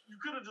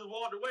could have just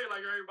walked away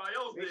like everybody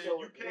else did.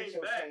 You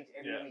came back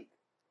every week.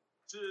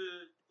 To,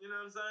 you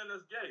know what I'm saying?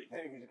 That's gay.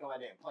 Then you just come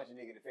out there and punch a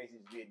nigga in the face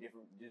and just be a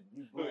different,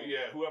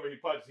 Whoever he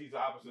punches, he's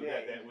the opposite of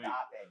that week.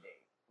 That day.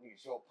 Nigga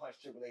show up, punch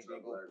Triple H,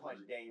 then go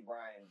punch Daniel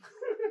Bryan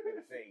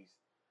in the face.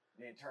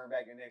 Then turn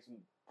back the next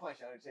week, punch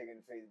Undertaker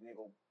in the face, and then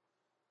go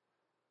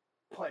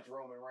punch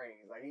Roman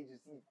Reigns. Like, he's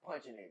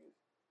punching niggas.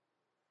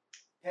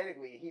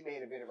 Technically, he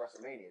made a bit of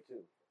WrestleMania,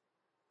 too.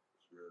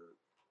 Sure.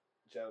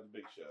 Shout out to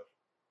Big Show.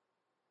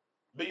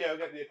 But yeah,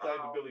 we got the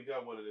acclaim to Billy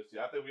Gunn winning this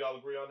year. I think we all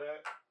agree on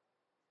that.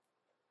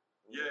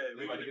 Yeah,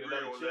 we can agree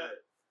on that.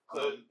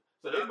 So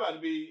they about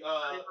to be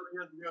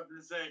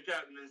Insane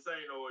Captain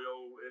Insano,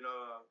 yo, and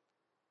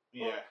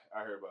yeah,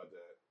 I heard about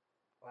that.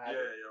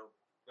 Yeah, yo.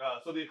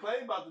 So the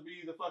acclaim about to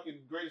be the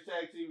fucking greatest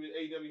tag team in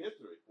AEW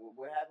history.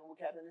 What happened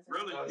with Captain Insano?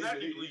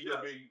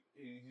 Really?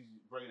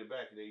 He's bringing it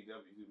back in AEW. He's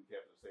gonna be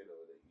Captain Insano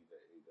in AEW.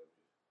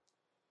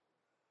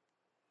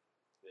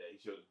 Yeah, he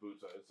showed his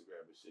boots on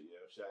Instagram and shit.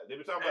 Yeah, they've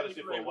been talking about this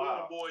shit for a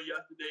while. Boy,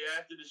 yesterday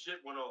after the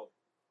shit went off.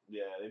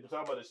 Yeah, they've been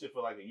talking about this shit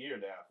for like a year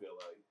now, I feel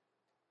like.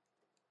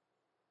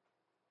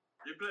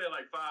 They play it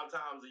like 5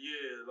 times a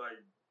year,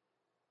 like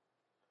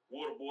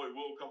Waterboy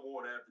will come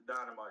on after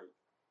Dynamite.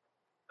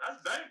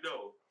 That's bank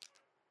though.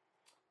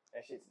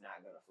 That shit's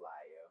not gonna fly,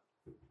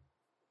 yo.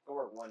 Go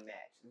work one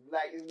match.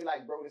 It'd be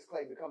like Brodus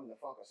Clay becoming the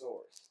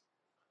Funkasaurus.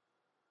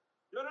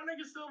 Yo, that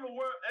nigga's still the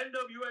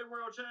NWA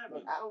World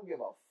Champion. Look, I don't give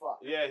a fuck.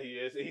 Yeah, he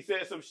is. He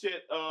said some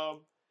shit.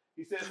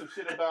 He said some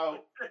shit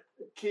about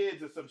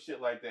kids or some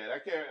shit like that. I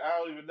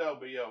don't even know,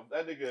 but yo,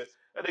 that nigga's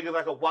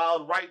like a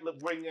wild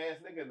right-wing ass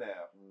nigga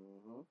now.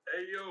 Mm-hmm.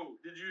 Hey yo,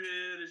 did you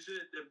hear the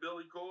shit that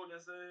Billy Corgan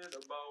said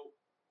about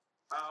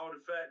how the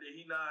fact that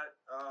he not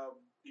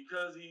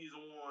because he's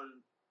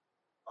on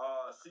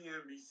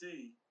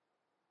CNBC,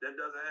 that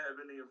doesn't have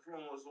any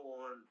influence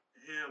on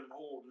him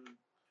holding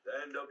the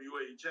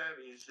NWA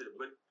championship,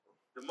 but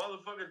the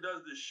motherfucker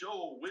does the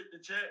show with the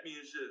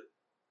championship.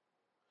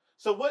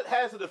 So what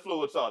has an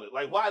influence on it?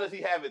 Like, why does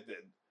he have it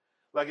then?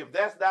 Like, if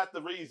that's not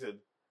the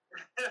reason.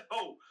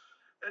 Oh,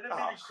 and it'd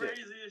be the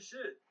craziest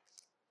shit.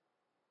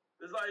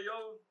 It's like,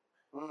 yo,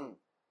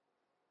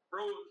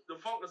 bro, the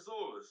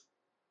Funkasaurus.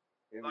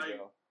 Here we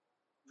go.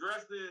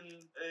 Dressed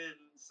in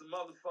some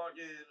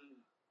motherfucking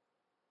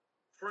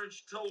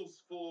French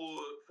toast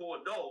for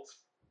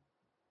adults.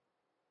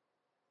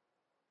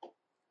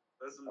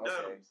 That's some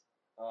denims.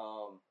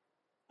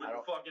 With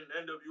the fucking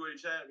NWA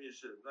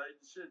championship. Like,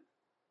 the shit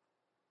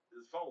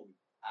is phony.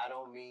 I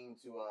don't mean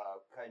to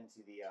cut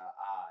into the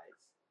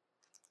odds,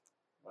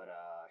 but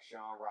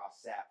Sean Ross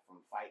Sapp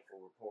from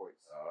Fightful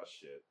reports. Oh,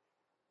 shit.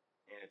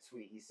 In a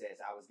tweet, he says,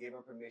 I was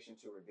given permission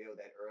to reveal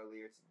that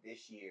earlier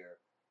this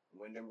year,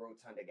 Wyndham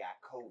Rotunda got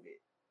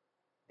COVID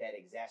that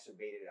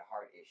exacerbated a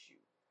heart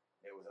issue.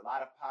 There was a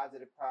lot of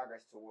positive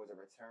progress towards a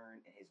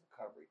return in his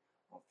recovery.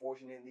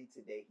 Unfortunately,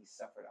 today he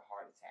suffered a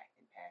heart attack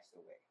and passed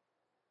away.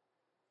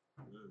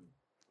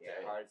 He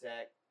had a heart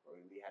attack, or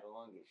he had a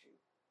lung issue.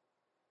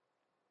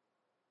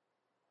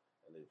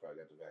 And they probably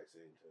got the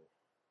vaccine too.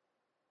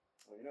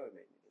 Well, you know it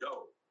made me.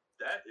 Yo,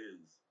 that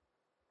is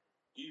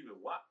even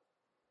what?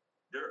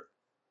 Dirt.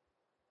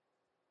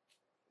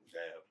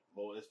 Damn,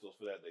 more Istols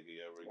for that nigga,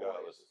 yeah,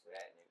 regardless. For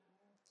that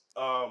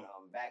nigga.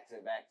 Back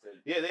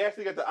to. Yeah, they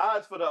actually got the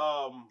odds for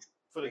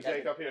the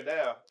Jake up here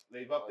now.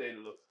 They've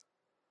updated them.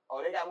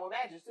 Oh, they got more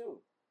matches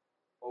too.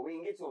 Or we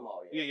didn't get to them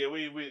all yet. Yeah,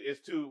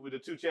 it's with the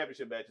 2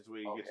 championship matches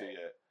we didn't get to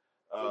yet.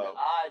 So the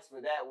odds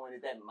for that one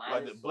is that minus.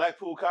 Like the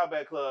Blackpool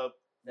Combat Club,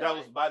 that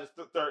was minus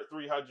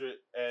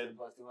 300 and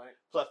plus 200.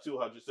 Plus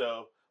 200.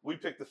 So we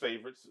picked the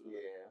favorites.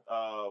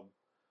 Yeah.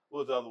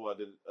 What was the other one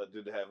that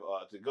didn't have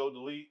odds? The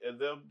Golden Elite and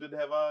them didn't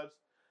have odds.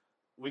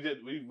 We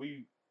did.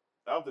 We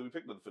I don't think we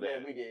picked them for that.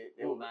 Yeah, we did.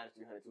 They were minus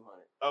 300,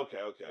 200. Okay.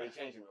 They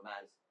changed them to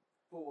minus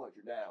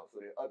 400 now,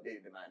 so they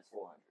updated to minus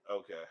 400.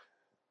 Okay.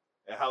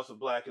 And House of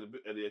Black and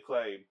the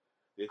Acclaim.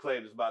 The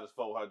Acclaim is minus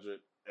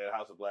 400, and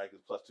House of Black is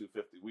plus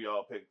 250. We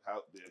all picked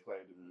the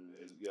Acclaim.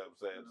 You know what I'm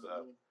saying?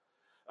 So,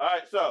 all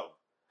right. So,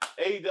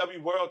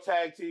 AEW World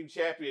Tag Team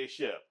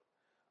Championship.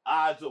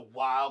 Odds are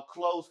wild,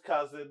 close,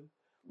 cousin.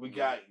 We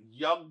got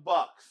Young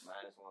Bucks.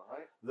 Minus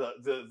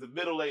 100. The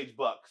middle-aged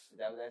Bucks. Is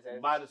that what that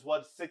says? Minus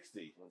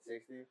 160.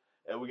 160.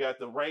 And we got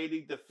the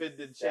reigning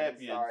defending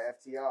champions.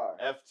 FTR.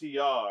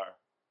 FTR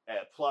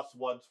at plus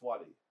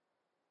 120.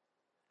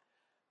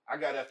 I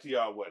got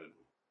FTR winning.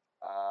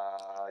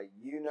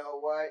 You know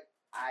what?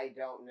 I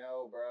don't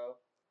know, bro.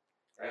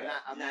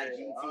 I'm not GT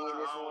in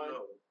this one.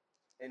 Know.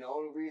 And the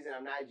only reason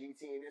I'm not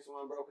GT in this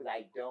one, bro, because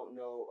I don't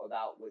know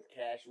about what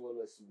Cash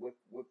Willis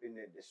whipping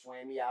the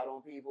swammy out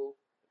on people.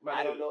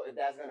 I don't know if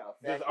that's gonna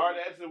affect. Does Art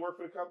Anderson work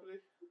for the company?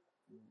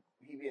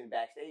 He been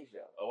backstage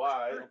though. Oh, all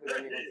right.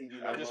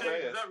 I'm just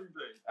saying.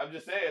 I'm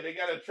just saying they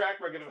got a track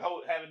record of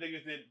having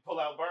niggas that pull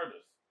out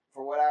burners.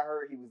 From what I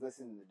heard, he was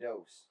listening to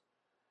Dose.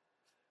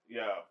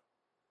 Yeah.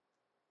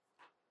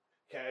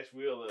 Cash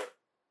Wheeler,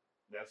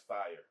 that's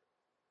fire.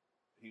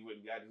 He went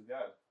and got his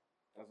gun.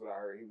 That's what I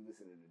heard. He was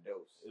listening to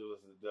Dose. It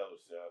was the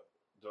Dose, yeah.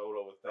 Don't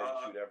overthink,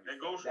 shoot everything.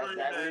 And go straight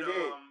That's what he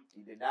did.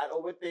 He did not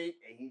overthink,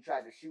 and he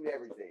tried to shoot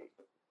everything.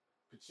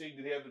 Paching,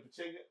 did he have the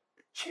Pachinga?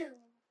 Chew.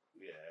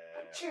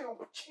 Yeah. Chew.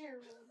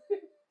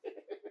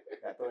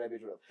 Gotta throw that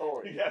bitch with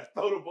authority. You gotta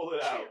throw the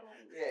bullet out.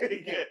 Yeah,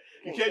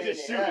 you can't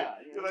just shoot it.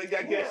 You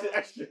gotta get shit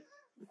extra.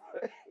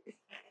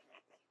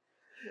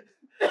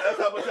 That's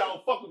how much I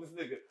don't fuck with this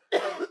nigga.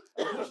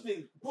 This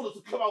thing bullets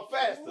will come out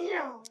faster.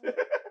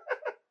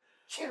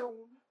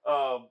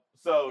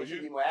 So it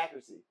should be more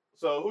accuracy.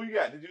 So who you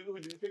got? Who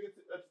did you pick?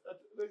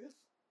 Niggas?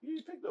 You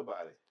didn't pick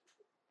nobody.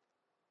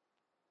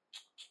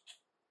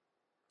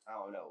 I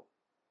don't know.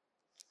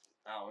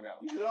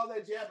 You did all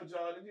that jabber,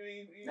 John. Did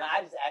you? No,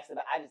 I just asked.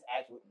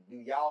 Do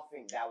y'all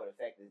think that would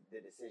affect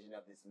the decision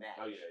of this match?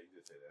 Oh yeah, you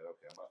did say that.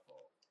 Okay, my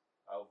fault.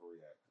 I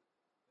overreacted.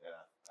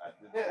 Yeah, I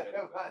did.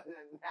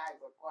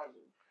 Nice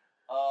question.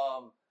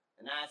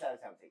 9 out of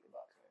 10 take the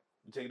Bucks, man.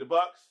 You take the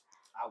Bucks?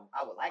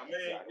 I would like.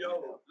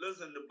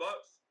 Listen, the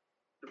Bucks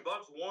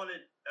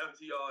wanted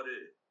FTR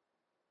there.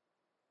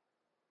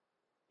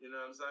 You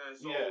know what I'm saying?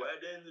 So at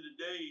the end of the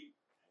day,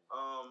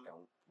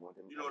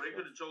 they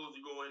could have chose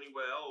to go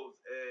anywhere else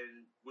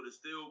and would have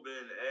still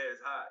been as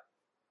hot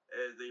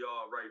as they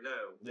are right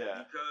now.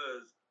 Yeah.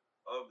 Because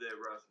of their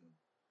wrestling.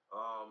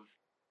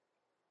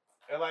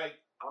 And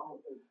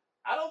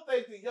I don't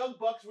think the Young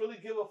Bucks really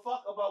give a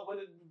fuck about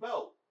winning the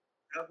belt.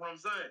 That's what I'm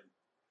saying.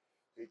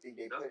 They think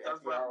they put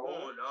that's where I'm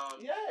going. Enough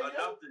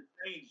to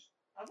change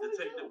to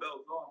take the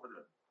belts off of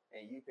them.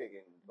 And you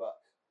picking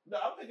Bucks? No,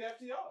 I'm picking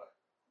FTR.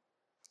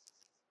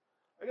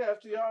 I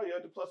got FTR,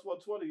 at the plus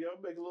 120,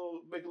 make a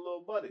little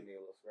money. Make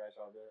a little scratch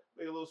off that.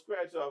 Make a little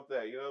scratch off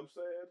that, you know what I'm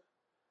saying?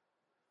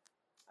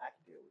 I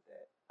can deal with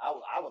that. I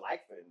would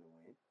like for them to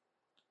win.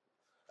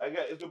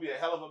 It's gonna be a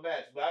hell of a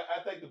match, but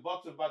I think the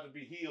Bucks are about to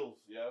be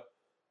heels,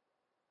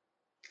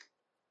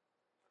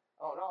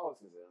 Oh no,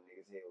 it's them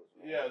niggas heels.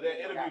 Man. Yeah, that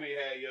interview they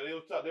had,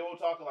 they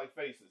were talking like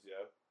faces,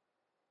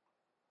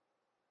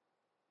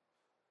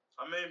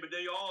 I mean, but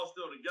they all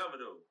still together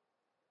though.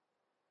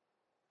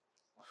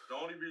 The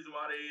only reason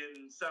why they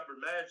in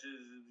separate matches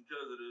is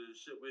because of the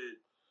shit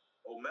with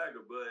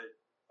Omega, but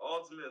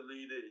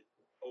ultimately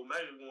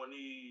Omega gonna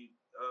need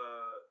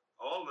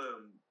all of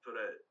them for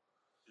that.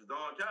 Because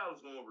Don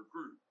Callis gonna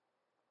recruit.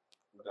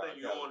 I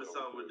think you're on to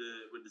something with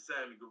the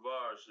Sammy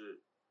Guevara shit.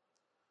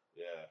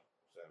 Yeah,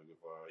 Sammy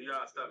Guevara. He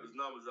gotta step his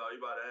numbers out.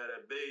 He about to have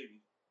that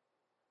baby.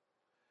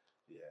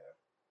 Yeah.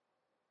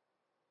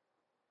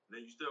 And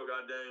then you still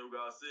got Daniel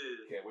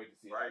Garcia. Can't wait to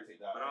see how take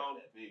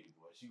that baby,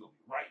 boy. She gonna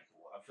be right,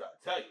 boy. I'm trying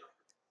to tell you.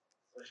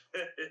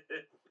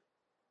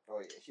 Oh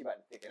yeah, she about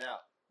to pick it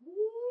out.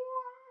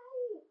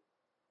 Woo!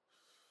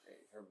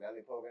 Hey, her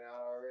belly poking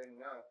out already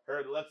now. Her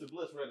and Alexa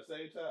Bliss were at the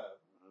same time.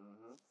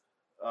 Mm-hmm.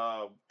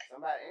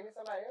 Somebody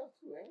else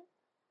too, ain't it?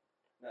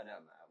 No,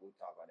 never mind. We'll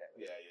talk about that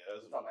later.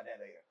 Yeah. We'll talk about that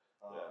later.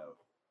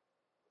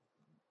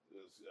 It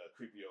was a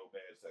creepy old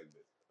bad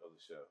segment of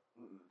the show.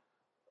 Mm-mm.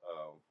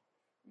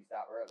 You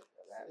stopped early.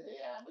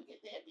 Yeah, I'm gonna get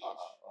that bitch.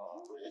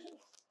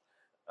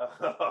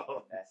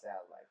 That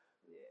sounds like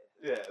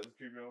Yeah, it's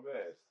creepy old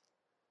bad.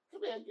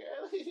 Come here,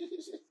 girl.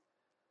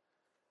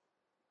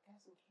 Got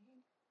some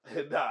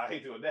candy? Nah, I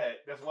ain't doing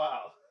that. That's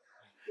wild.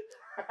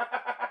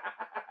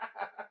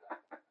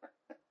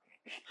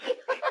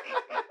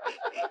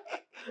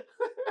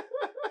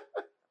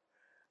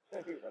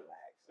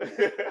 Relax.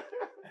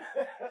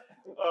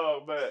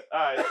 Oh man! All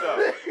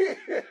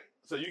right,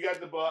 so you got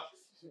the Bucks.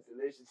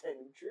 Delicious and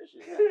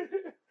nutritious.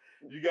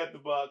 You got the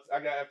Bucks. I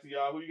got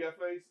FTR. Who you got,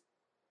 Face?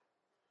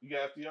 You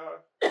got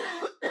FTR.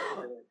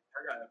 I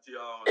got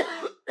FTR.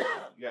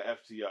 You got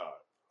FTR.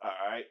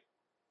 All right.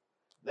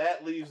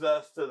 That leaves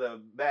us to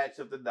the match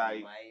of the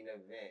night.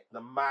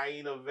 The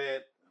main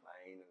event.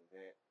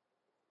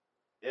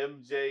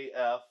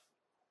 MJF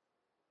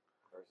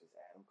versus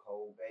Adam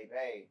Cole,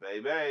 baby.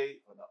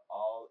 For the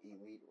All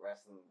Elite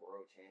Wrestling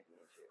World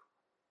Championship.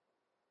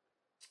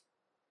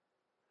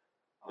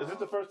 Is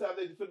this the first time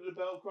they defended the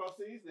belt across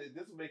seas?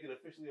 This will make it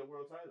officially a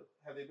world title.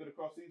 Have they been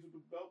across seas with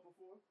the belt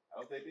before? I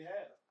don't think they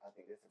have. I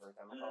think this is the first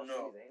time across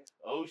seas, ain't it?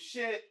 Oh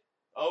shit,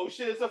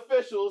 it's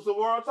official. It's a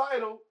world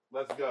title.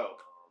 Let's go.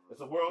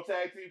 It's a world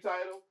tag team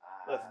title.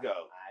 Let's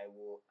go. I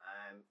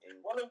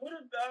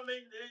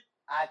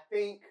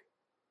think,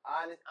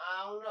 I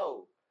don't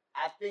know.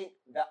 I think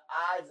the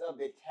odds of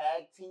the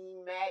tag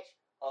team match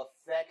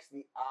affects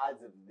the odds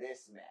of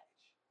this match.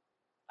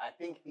 I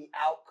think the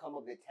outcome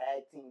of the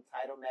tag team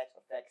title match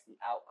affects the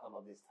outcome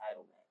of this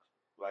title match.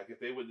 Like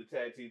if they win the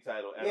tag team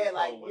title, Adam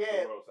Cole wins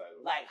the world title.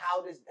 Like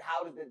how does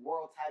the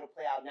world title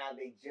play out now?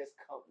 They just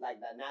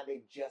now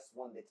they just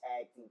won the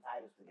tag team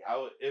titles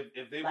together.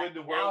 If they win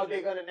the world,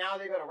 now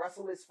they're gonna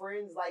wrestle as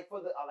friends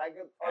for the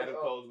Adam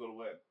Cole's gonna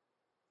win.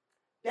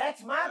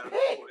 That's my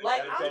pick.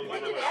 I'm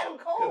picking Adam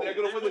Cole. Because they're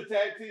gonna win the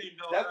tag team.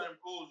 Adam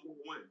Cole's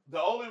gonna win.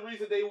 The only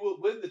reason they will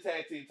win the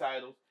tag team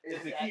titles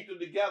is to keep them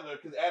together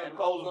because Adam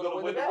Cole's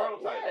gonna win the world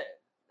title.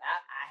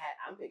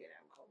 I'm picking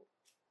Adam Cole.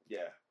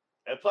 Yeah.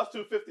 And plus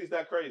 250 is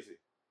not crazy.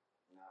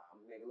 Nah, I'm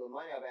making a little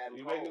money off Adam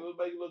Cole. You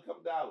make a little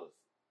couple dollars.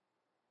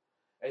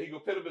 And he gonna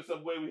put him in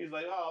some way where he's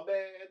like, oh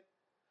man,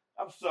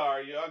 I'm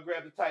sorry, yo, I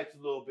grabbed the tights a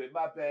little bit,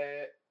 my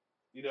bad.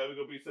 You know, it's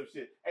gonna be some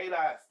shit. Ain't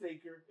I a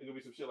stinker? It's gonna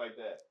be some shit like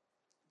that.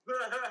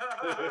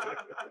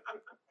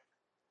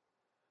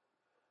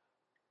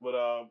 But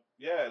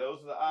yeah,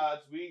 those are the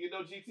odds. We ain't get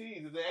no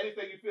GTs. Is there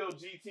anything you feel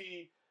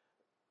GT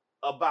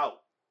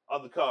about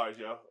on the cards,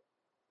 yo?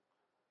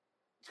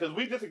 Because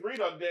we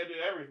disagreed on damn near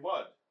every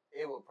one.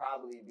 It would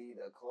probably be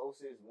the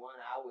closest one.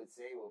 I would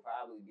say would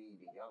probably be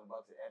the Young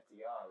Bucks and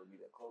FTR. Would be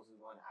the closest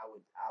one. I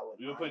would.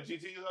 You would put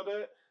GTs on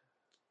that?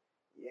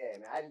 Yeah,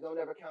 man. I just don't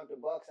ever count the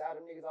Bucks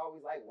out. Them niggas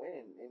always like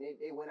winning, and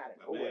they win out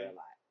of nowhere a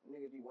lot. Them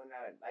niggas be winning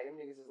out of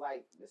them niggas is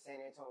like the San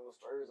Antonio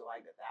Spurs are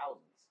like the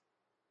thousands.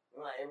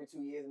 You know, like every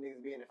 2 years, them niggas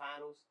be in the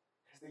finals.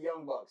 It's the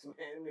Young Bucks, man.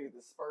 Them niggas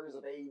the Spurs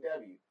of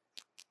AEW.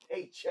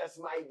 They just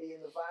might be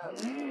in the finals.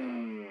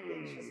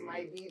 They just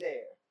might be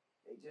there.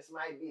 They just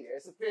might be there.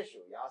 It's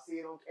official. Y'all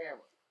see it on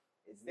camera.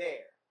 It's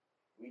there.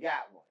 We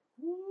got one.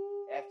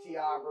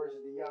 FTR versus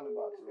the Young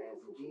Bucks, man.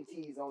 Some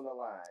GT's on the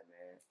line,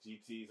 man.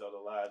 GT's on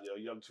the line, yo.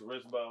 Young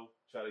Turismo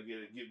trying to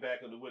get back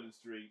on the winning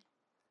streak.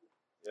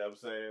 You know what I'm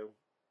saying?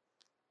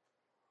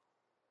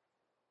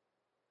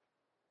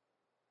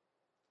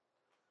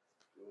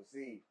 We'll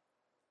see.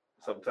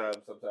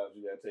 Sometimes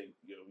you gotta take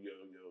your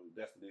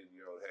destiny in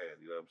your own hand.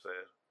 You know what I'm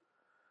saying?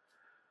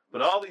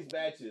 But all these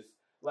matches.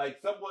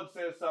 Like someone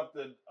said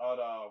something on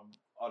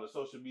a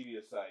social media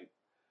site,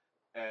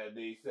 and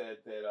they said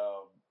that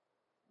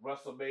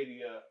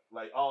WrestleMania,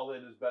 like All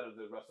In, is better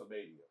than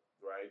WrestleMania,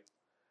 right?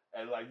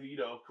 And like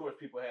of course,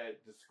 people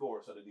had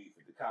discourse underneath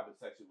it. The comment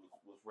section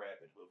was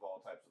rampant with all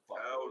types of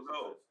fun. Oh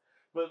no!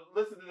 But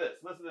listen to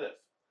this.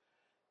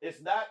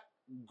 It's not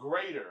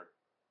greater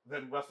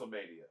than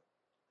WrestleMania,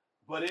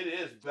 but it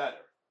is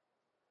better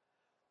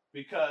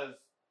because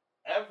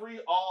every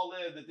All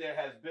In that there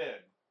has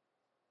been.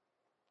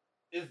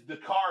 The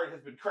card has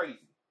been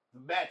crazy.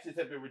 The matches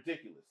have been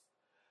ridiculous.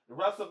 The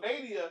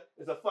WrestleMania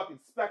is a fucking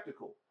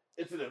spectacle.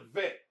 It's an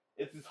event.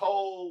 It's this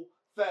whole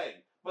thing.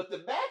 But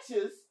the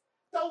matches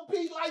don't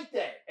be like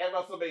that at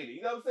WrestleMania.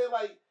 You know what I'm saying?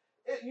 Like,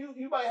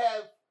 you might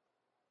have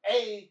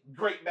a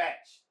great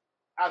match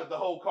out of the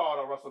whole card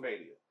on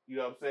WrestleMania. You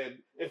know what I'm saying?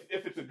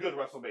 If it's a good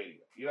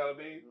WrestleMania. You know what I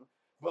mean? Mm-hmm.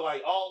 But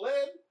like All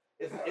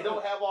In, it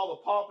don't have all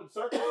the pomp and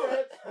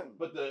circumstance,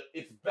 but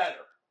it's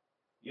better.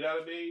 You know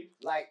what I mean?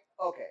 Like,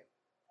 okay.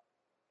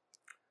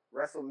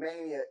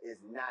 WrestleMania is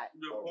not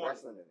a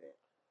wrestling event.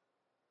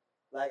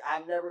 Like,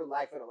 I've never,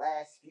 for the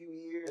last few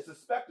years. It's a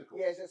spectacle.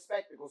 Yeah, it's a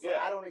spectacle. So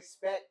I don't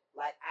expect,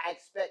 I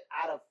expect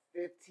out of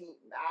 15,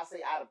 I'll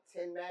say out of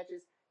 10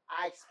 matches,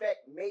 I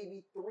expect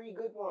maybe 3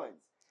 good ones.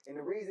 And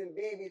the reason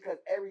being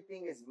because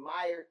everything is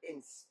mired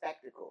in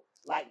spectacle.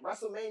 Like,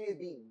 WrestleMania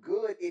be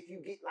good if you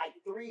get,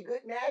 3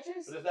 good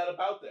matches. But it's not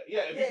about that.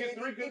 Yeah, if you get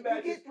 3 good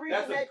matches,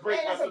 that's a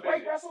great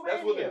WrestleMania.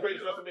 That's what the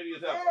greatest WrestleMania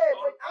is ever. Yeah,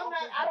 but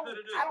I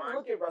don't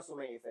look at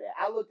WrestleMania for that.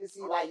 I look to see,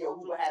 who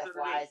gonna have the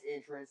flyest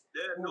entrance,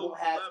 who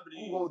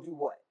gonna do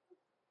what.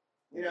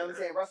 You know what I'm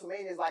saying?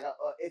 WrestleMania is like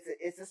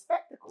it's a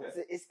spectacle.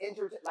 Yeah. It's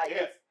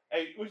entertaining.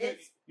 Hey,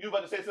 you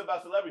about to say something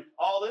about celebrities?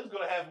 All In's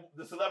gonna have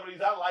the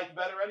celebrities I like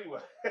better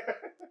anyway.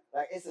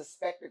 It's a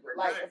spectacle.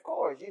 Of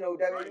course,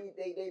 WWE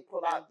they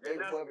pull out.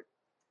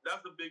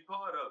 That's a big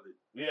part of it.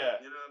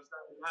 Yeah. You know what I'm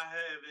saying? Not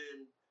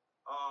having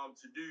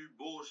to do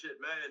bullshit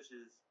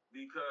matches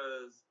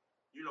because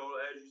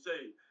as you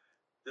say,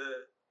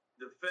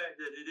 the fact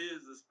that it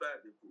is a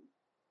spectacle.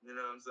 You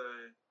know what I'm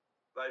saying?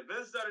 Like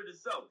Vince said it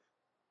himself.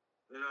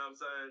 You know what I'm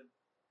saying?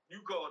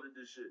 You called it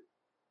this shit.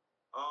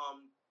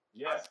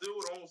 Yeah. I still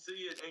don't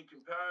see it in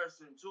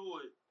comparison to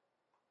it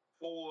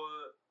for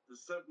the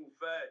simple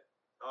fact,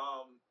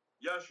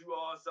 yes, you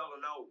are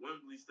selling out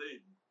Wembley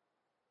Stadium,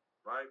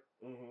 right?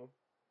 Mm-hmm.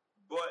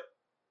 But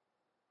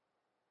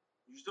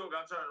you still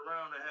got to turn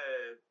around and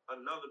have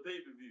another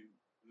pay-per-view,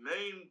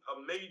 a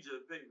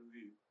major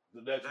pay-per-view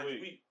the next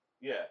week.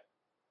 Yeah.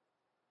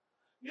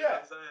 You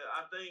know what I'm saying?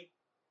 I think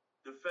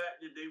the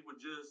fact that they were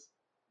just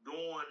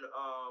doing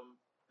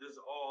this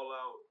all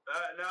out.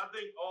 Now I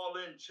think All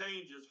In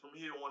changes from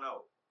here on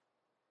out.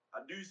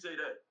 I do say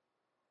that.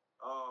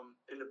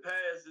 In the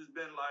past, it's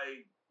been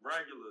like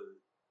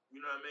regular. You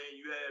know what I mean?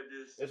 You have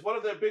this. It's one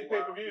of their big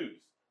pay-per-views.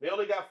 They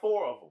only got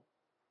 4 of them.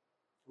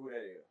 Who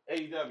that is?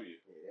 AEW.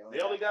 Yeah, they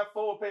only got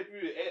 4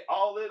 pay-per-views.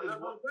 All In is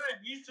one.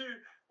 These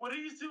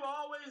two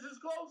always as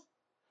close?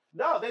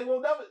 No, they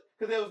will never,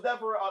 because it was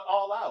never an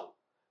all out.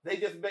 They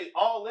just made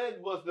All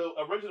In was the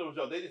original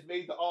show. They just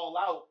made the All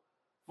Out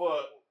for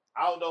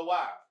I don't know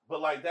why, but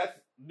like that's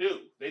new.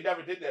 They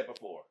never did that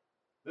before.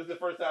 This is the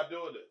first time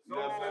doing this. You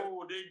know what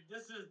I'm saying?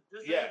 This is the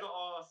second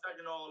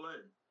All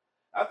In.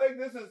 I think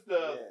this is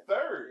the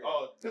third.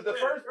 Oh, because the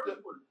first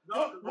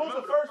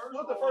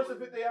what's the first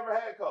event they ever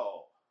had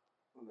called?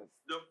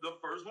 The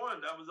first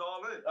one that was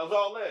All In. That was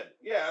All In.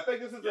 Yeah, I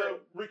think this is a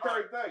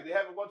recurring thing. They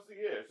have it once a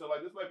year, so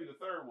like this might be the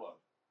third one.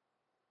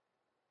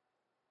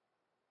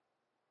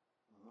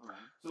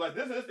 So like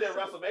this is their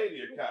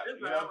WrestleMania kind. It's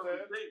you know what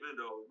I'm saying? Statement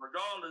though.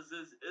 Regardless,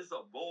 it's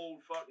a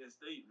bold fucking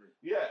statement.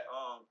 Yeah.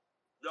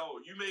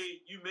 You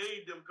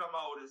made them come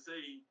out and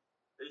say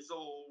they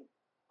sold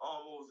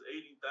almost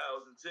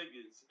 80,000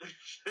 tickets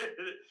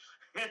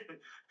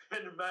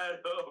in the matter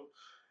of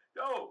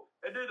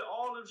and then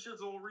all them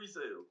shits on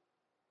resale.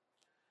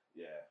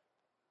 Yeah,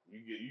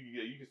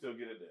 you can still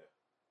get it there.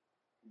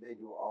 They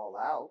do All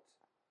Out.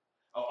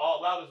 Oh,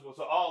 All Out is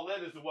so All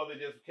In is the one they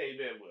just came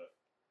in with.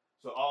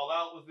 So All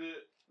Out was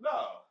it? No,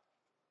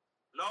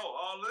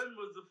 All In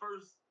was the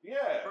first.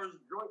 Yeah, first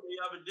joint they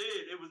ever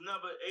did. It was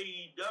never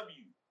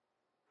AEW.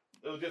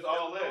 It was just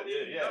All In.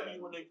 AEW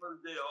when they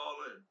first did All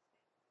In.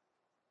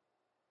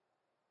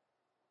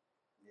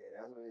 Yeah,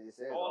 that's what it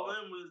said. All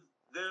In was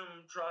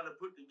them trying to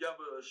put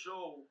together a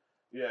show.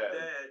 Yeah.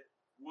 That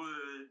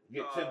would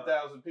get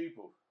 10,000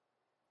 people.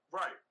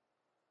 Right.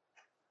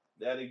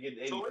 Now they get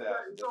 80,000.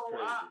 That's crazy.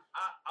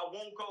 I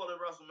won't call it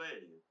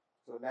WrestleMania.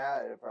 So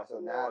now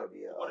it'll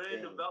be a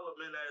their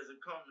development as a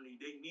company,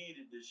 they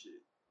needed this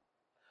shit.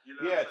 You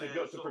know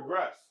to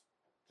progress.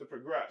 To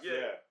progress.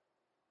 Yeah.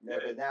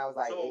 But now it's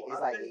like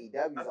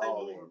AEW's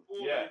All In.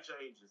 Yeah. It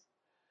changes.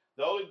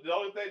 The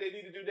only thing they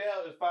need to do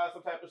now is find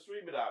some type of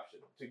streaming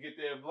option to get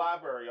their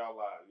library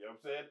online. You know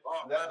what I'm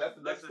saying? That's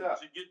the next step.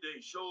 To get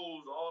their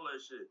shows, all that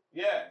shit.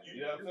 Yeah.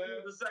 You know what I'm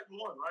saying? This is the second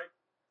one, right?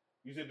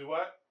 You said do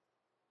what?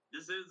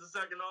 This is the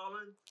second All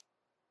In?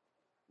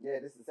 Yeah,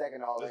 this is the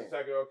second All In. This is the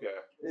second, okay.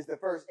 This is the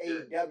first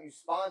AEW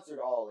sponsored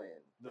All In.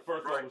 The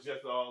first one was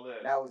just All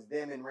In. That was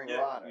them in Ring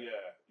of Honor.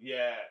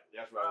 Yeah,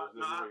 that's right.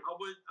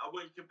 I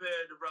wouldn't compare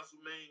it to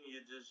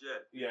WrestleMania just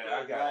yet. Yeah,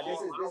 I got it.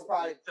 This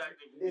probably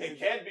it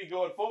can be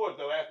going forward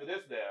though after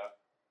this now.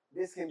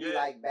 This can be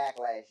like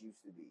Backlash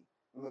used to be.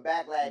 Remember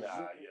Backlash?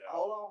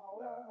 Hold on.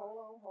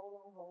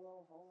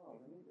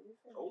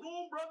 Hold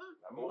on, brother.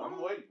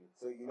 I'm waiting.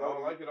 So I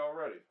don't like it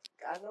already.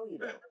 I know you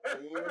don't. So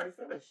you ain't even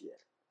finished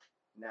yet.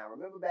 Now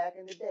remember back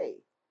in the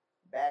day,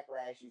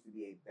 Backlash used to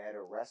be a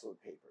better wrestling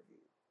pay-per-view.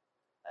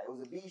 Like, it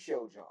was a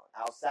B-show, John,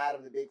 outside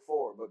of the Big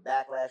Four, but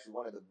Backlash was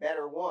one of the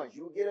better ones.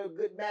 You would get a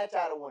good match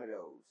out of one of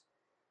those.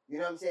 You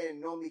know what I'm saying?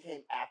 It normally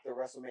came after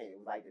WrestleMania. It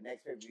was like the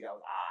next pay-per-view that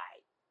was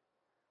alright.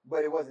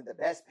 But it wasn't the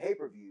best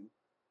pay-per-view,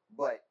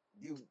 but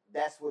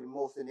that's what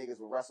most of the niggas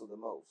would wrestle the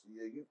most.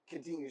 You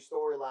continue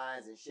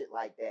storylines and shit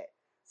like that.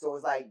 So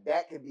it's like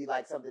that could be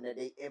like something that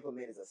they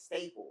implement as a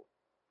staple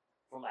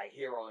from like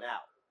here on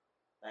out.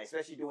 Like,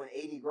 especially doing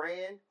 80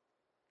 grand.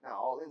 Now,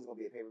 All In's gonna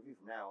be a pay-per-view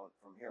from now on,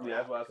 from here on out.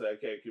 That's why I said I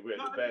can't keep it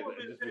back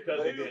just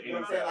because they did. You know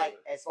what I'm saying? Like,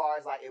 as far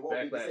as like, it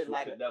won't be considered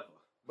like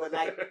but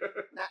like,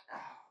 not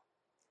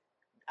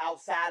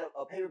outside of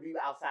a pay-per-view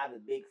outside of the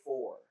Big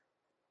Four.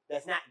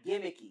 That's not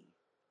gimmicky.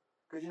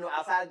 Because, you know,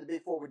 outside of the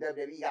Big Four with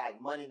WWE, you got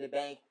like Money in the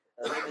Bank,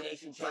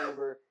 Elimination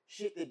Chamber,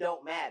 shit that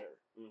don't matter.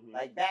 Mm-hmm.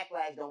 Like,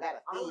 Backlash don't got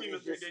a theme.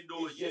 It's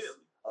just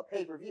a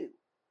pay-per-view.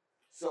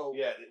 So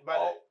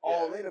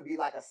all in will be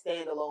like a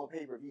standalone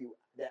pay-per-view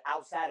that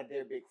outside of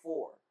their Big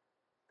Four.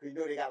 Because, you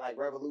know, they got like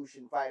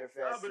Revolution, Fighter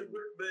Fest,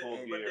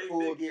 and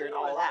Full Gear and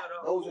All Out.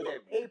 Those are their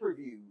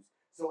pay-per-views.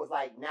 So it's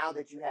like, now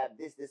that you have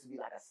this would be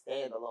like a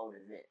standalone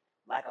event.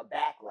 Like a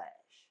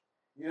Backlash.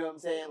 You know what I'm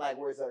saying? Like,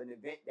 where it's an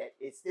event that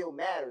it still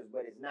matters,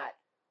 but it's not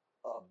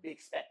a big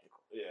spectacle.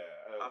 Yeah,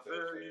 I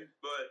feel you,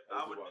 but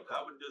I would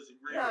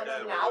disagree. No.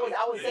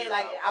 I would say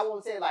like I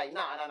won't say like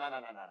no.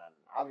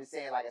 I'm just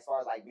saying like as far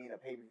as like being a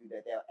pay-per-view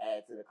that they'll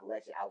add to the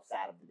collection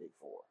outside of the Big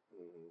Four.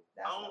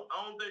 Mm-hmm. I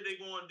don't think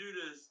they're going to do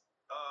this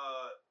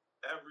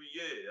every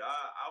year.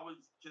 I would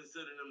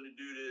consider them to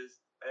do this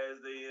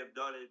as they have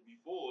done it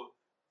before.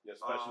 Yeah,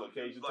 special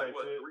occasion like type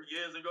what, shit? 3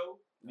 years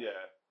ago?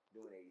 Yeah.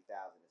 Doing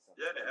 80,000 or something.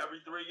 Yeah,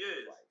 every 3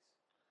 years. Twice.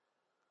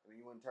 I mean,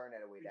 you wouldn't turn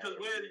that away. Because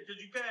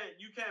you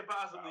can't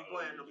possibly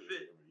plan to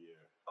fit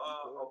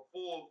a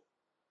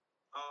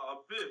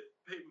fifth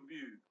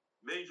pay-per-view,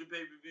 major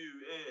pay-per-view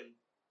in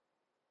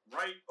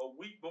right a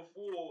week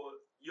before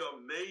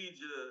your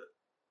major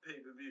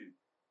pay-per-view.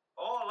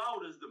 All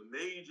Out is the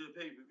major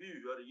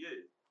pay-per-view of the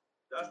year.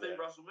 That's their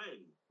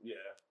WrestleMania.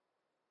 Yeah.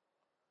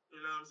 You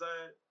know what I'm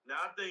saying?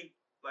 Now I think,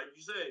 like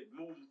you said,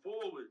 moving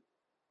forward,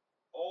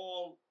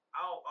 All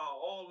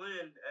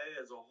In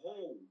as a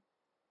whole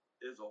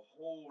is a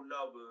whole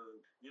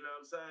nother, you know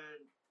what I'm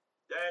saying?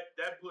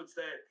 That puts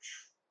that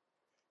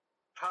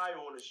high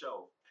on the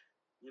shelf.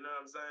 You know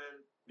what I'm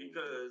saying?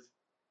 Because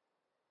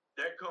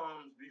that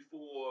comes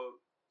before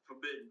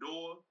Forbidden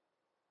Door.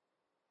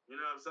 You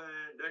know what I'm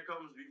saying? That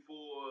comes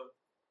before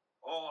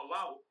All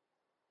Out.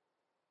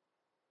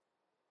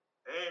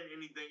 And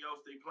anything else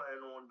they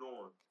plan on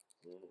doing.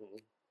 Mm-hmm.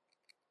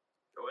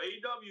 Yo,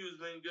 AEW has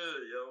been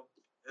good, yo.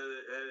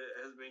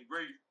 Has been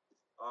great.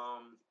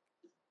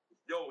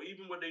 Yo,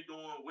 even what they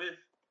doing with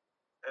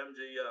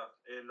MJF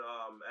and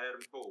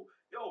Adam Cole.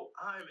 Yo,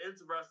 I'm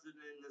interested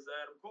in this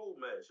Adam Cole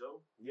match,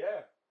 yo.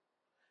 Yeah.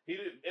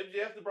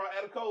 MJF brought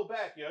Adam Cole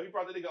back, yo. He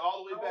brought the nigga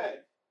all the way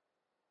back.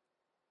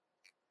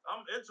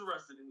 I'm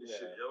interested in this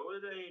shit, yo.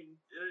 It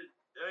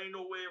ain't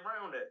no way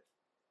around that.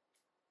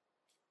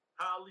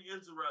 Highly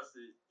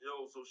interested,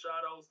 yo. So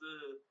shout outs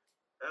to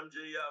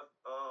MJF.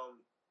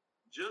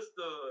 Just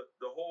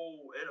the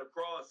whole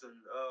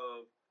intercrossing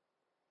of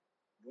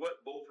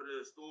what both of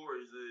their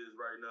stories is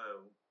right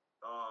now.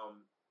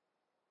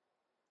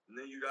 And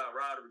then you got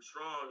Roderick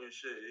Strong and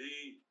shit.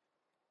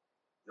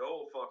 The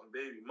old fucking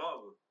baby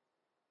mother.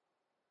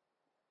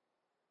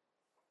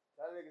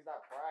 That nigga's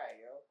not crying,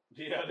 yo.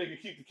 Yeah, nigga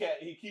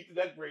he keep the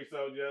neck brace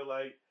on, yo.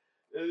 Like,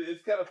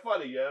 it's kind of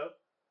funny, yo.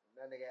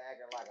 That nigga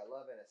acting like a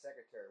love and a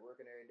secretary,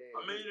 working every day.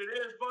 I mean, it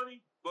is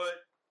funny,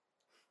 but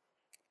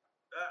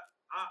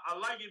I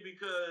like it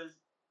because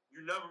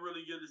you never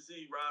really get to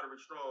see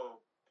Roderick Strong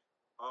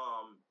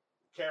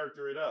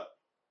character it up.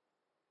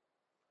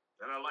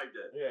 And I like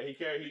that. Yeah, he's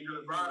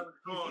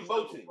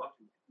emoting.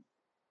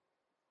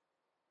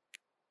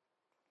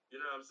 You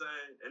know what I'm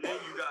saying? And then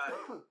you got,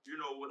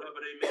 whatever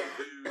they may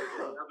do,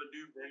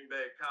 bring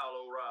back Kyle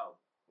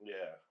O'Reilly.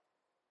 Yeah.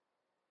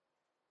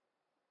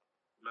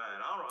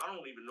 Man, I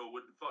don't even know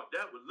what the fuck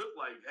that would look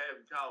like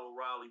having Kyle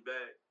O'Reilly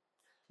back.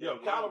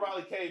 Yo, Kyle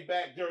O'Reilly came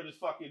back during this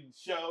fucking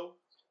show.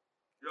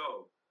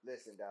 Yo.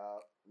 Listen,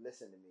 dog.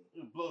 Listen to me.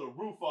 You blow the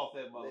roof off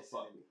that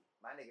motherfucker. Listen to me.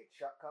 My nigga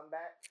Chuck come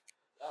back.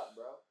 Up,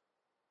 bro.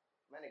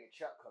 My nigga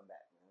Chuck come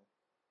back, man.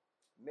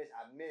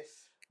 I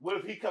miss. What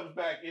if he comes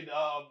back in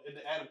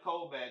the Adam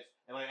Cole match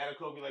and like Adam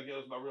Cole be like, yo,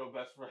 it's my real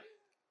best friend?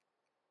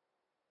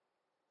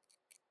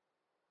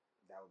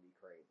 That would be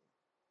crazy.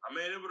 I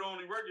mean, it would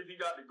only work if he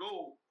got the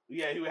gold.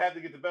 Yeah, he would have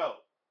to get the belt.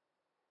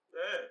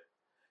 Yeah.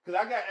 Because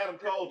I got Adam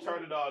Cole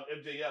turning on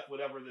MJF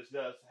whenever this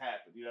does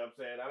happen. You know what I'm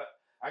saying?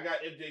 I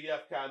got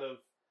MJF kind of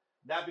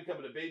not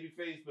becoming a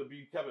babyface, but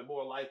becoming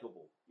more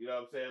likable. You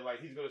know what I'm saying? Like,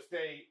 he's going to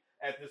stay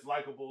at this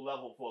likable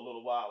level for a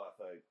little while, I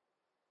think.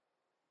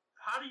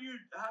 How do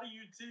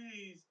you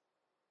tease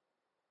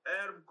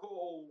Adam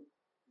Cole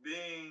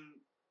being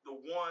the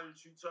one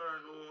to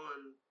turn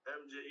on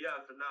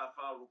MJF and not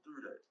follow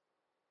through that?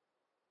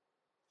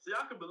 See,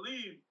 I can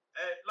believe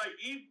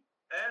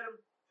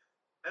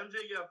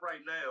MJF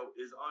right now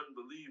is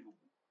unbelievable,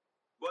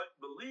 but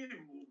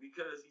believable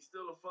because he's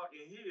still a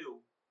fucking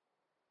heel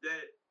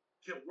that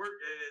can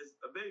work as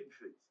a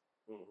babyface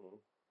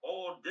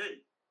all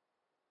day,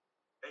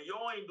 and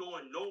y'all ain't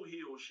doing no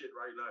heel shit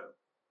right now.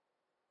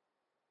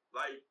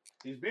 Like,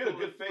 he's being a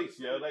good face,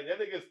 yo. Like, that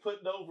nigga's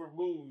putting over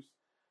moves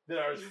that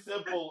are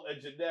simple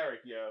and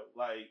generic, yo.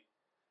 Like,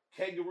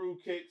 kangaroo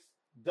kicks,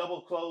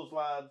 double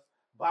clotheslines,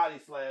 body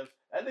slams.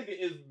 That nigga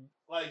is,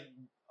 like,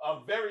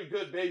 a very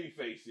good baby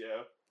face,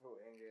 yo. Oh,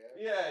 MJF?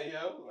 Yeah,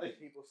 yo. Like,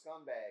 people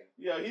scumbag.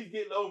 Yeah, he's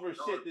getting over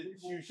shit that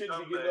you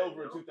shouldn't be getting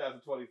over in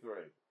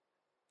 2023.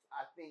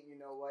 I think, you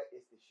know what?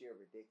 It's the sheer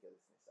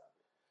ridiculousness of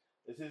it.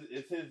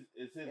 It's his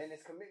and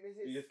his commitment.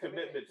 His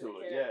commitment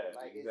to it. Yeah,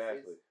 like,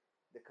 exactly. It's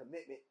the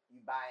commitment, you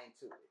buy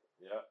into it.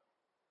 Yeah.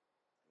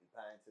 You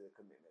buy into the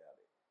commitment of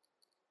it.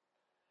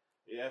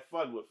 Yeah, have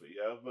fun with it,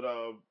 yeah. But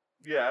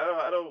yeah,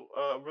 I don't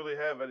really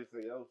have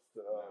anything else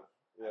to.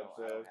 You know what I'm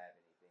saying? I don't have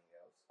anything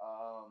else.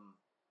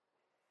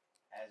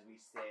 As we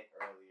said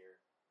earlier,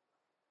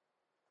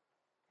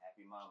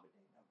 Happy Mamba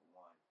Day #1.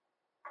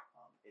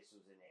 This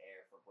was in the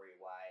air for Bray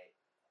Wyatt.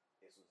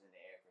 This was in the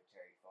air for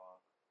Terry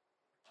Funk.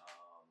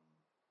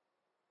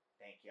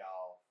 Thank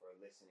y'all for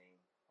listening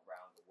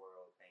around the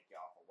world. Thank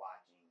y'all for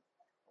watching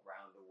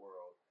around the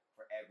world.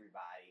 For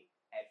everybody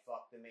at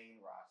Fuck the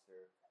Main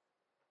Roster,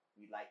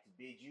 we'd like to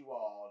bid you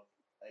all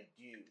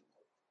adieu.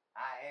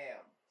 I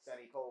am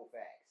Sonny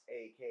Colfax,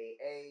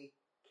 a.k.a.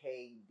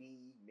 KB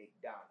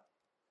McDonald.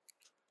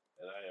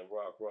 And I am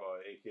Rock Raw,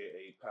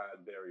 a.k.a.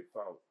 Pineberry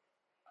Funk.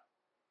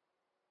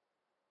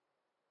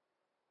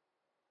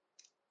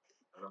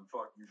 And I'm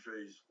Fuck You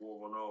Face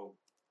 410,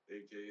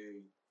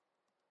 a.k.a.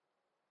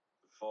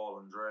 The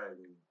Fallen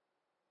Dragon,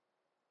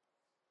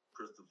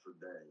 Christopher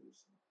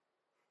Danielson.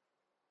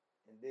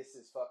 And this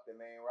is Fuck the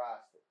Main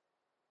Roster.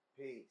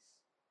 Peace.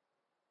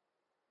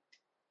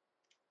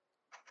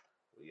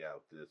 We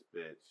out this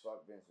bitch.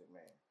 Fuck Vince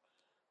McMahon.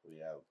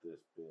 We out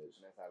this bitch.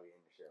 And that's how we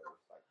end the show.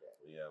 Just like that.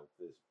 We out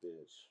this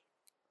bitch.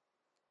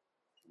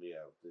 We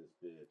out this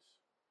bitch.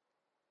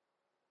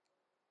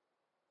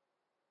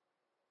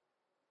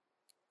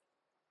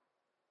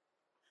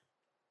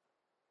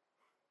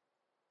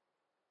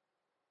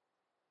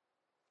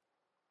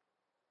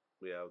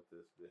 We out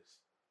this bitch.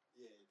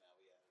 Yeah, nah,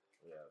 we out of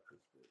there. We out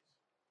this bitch.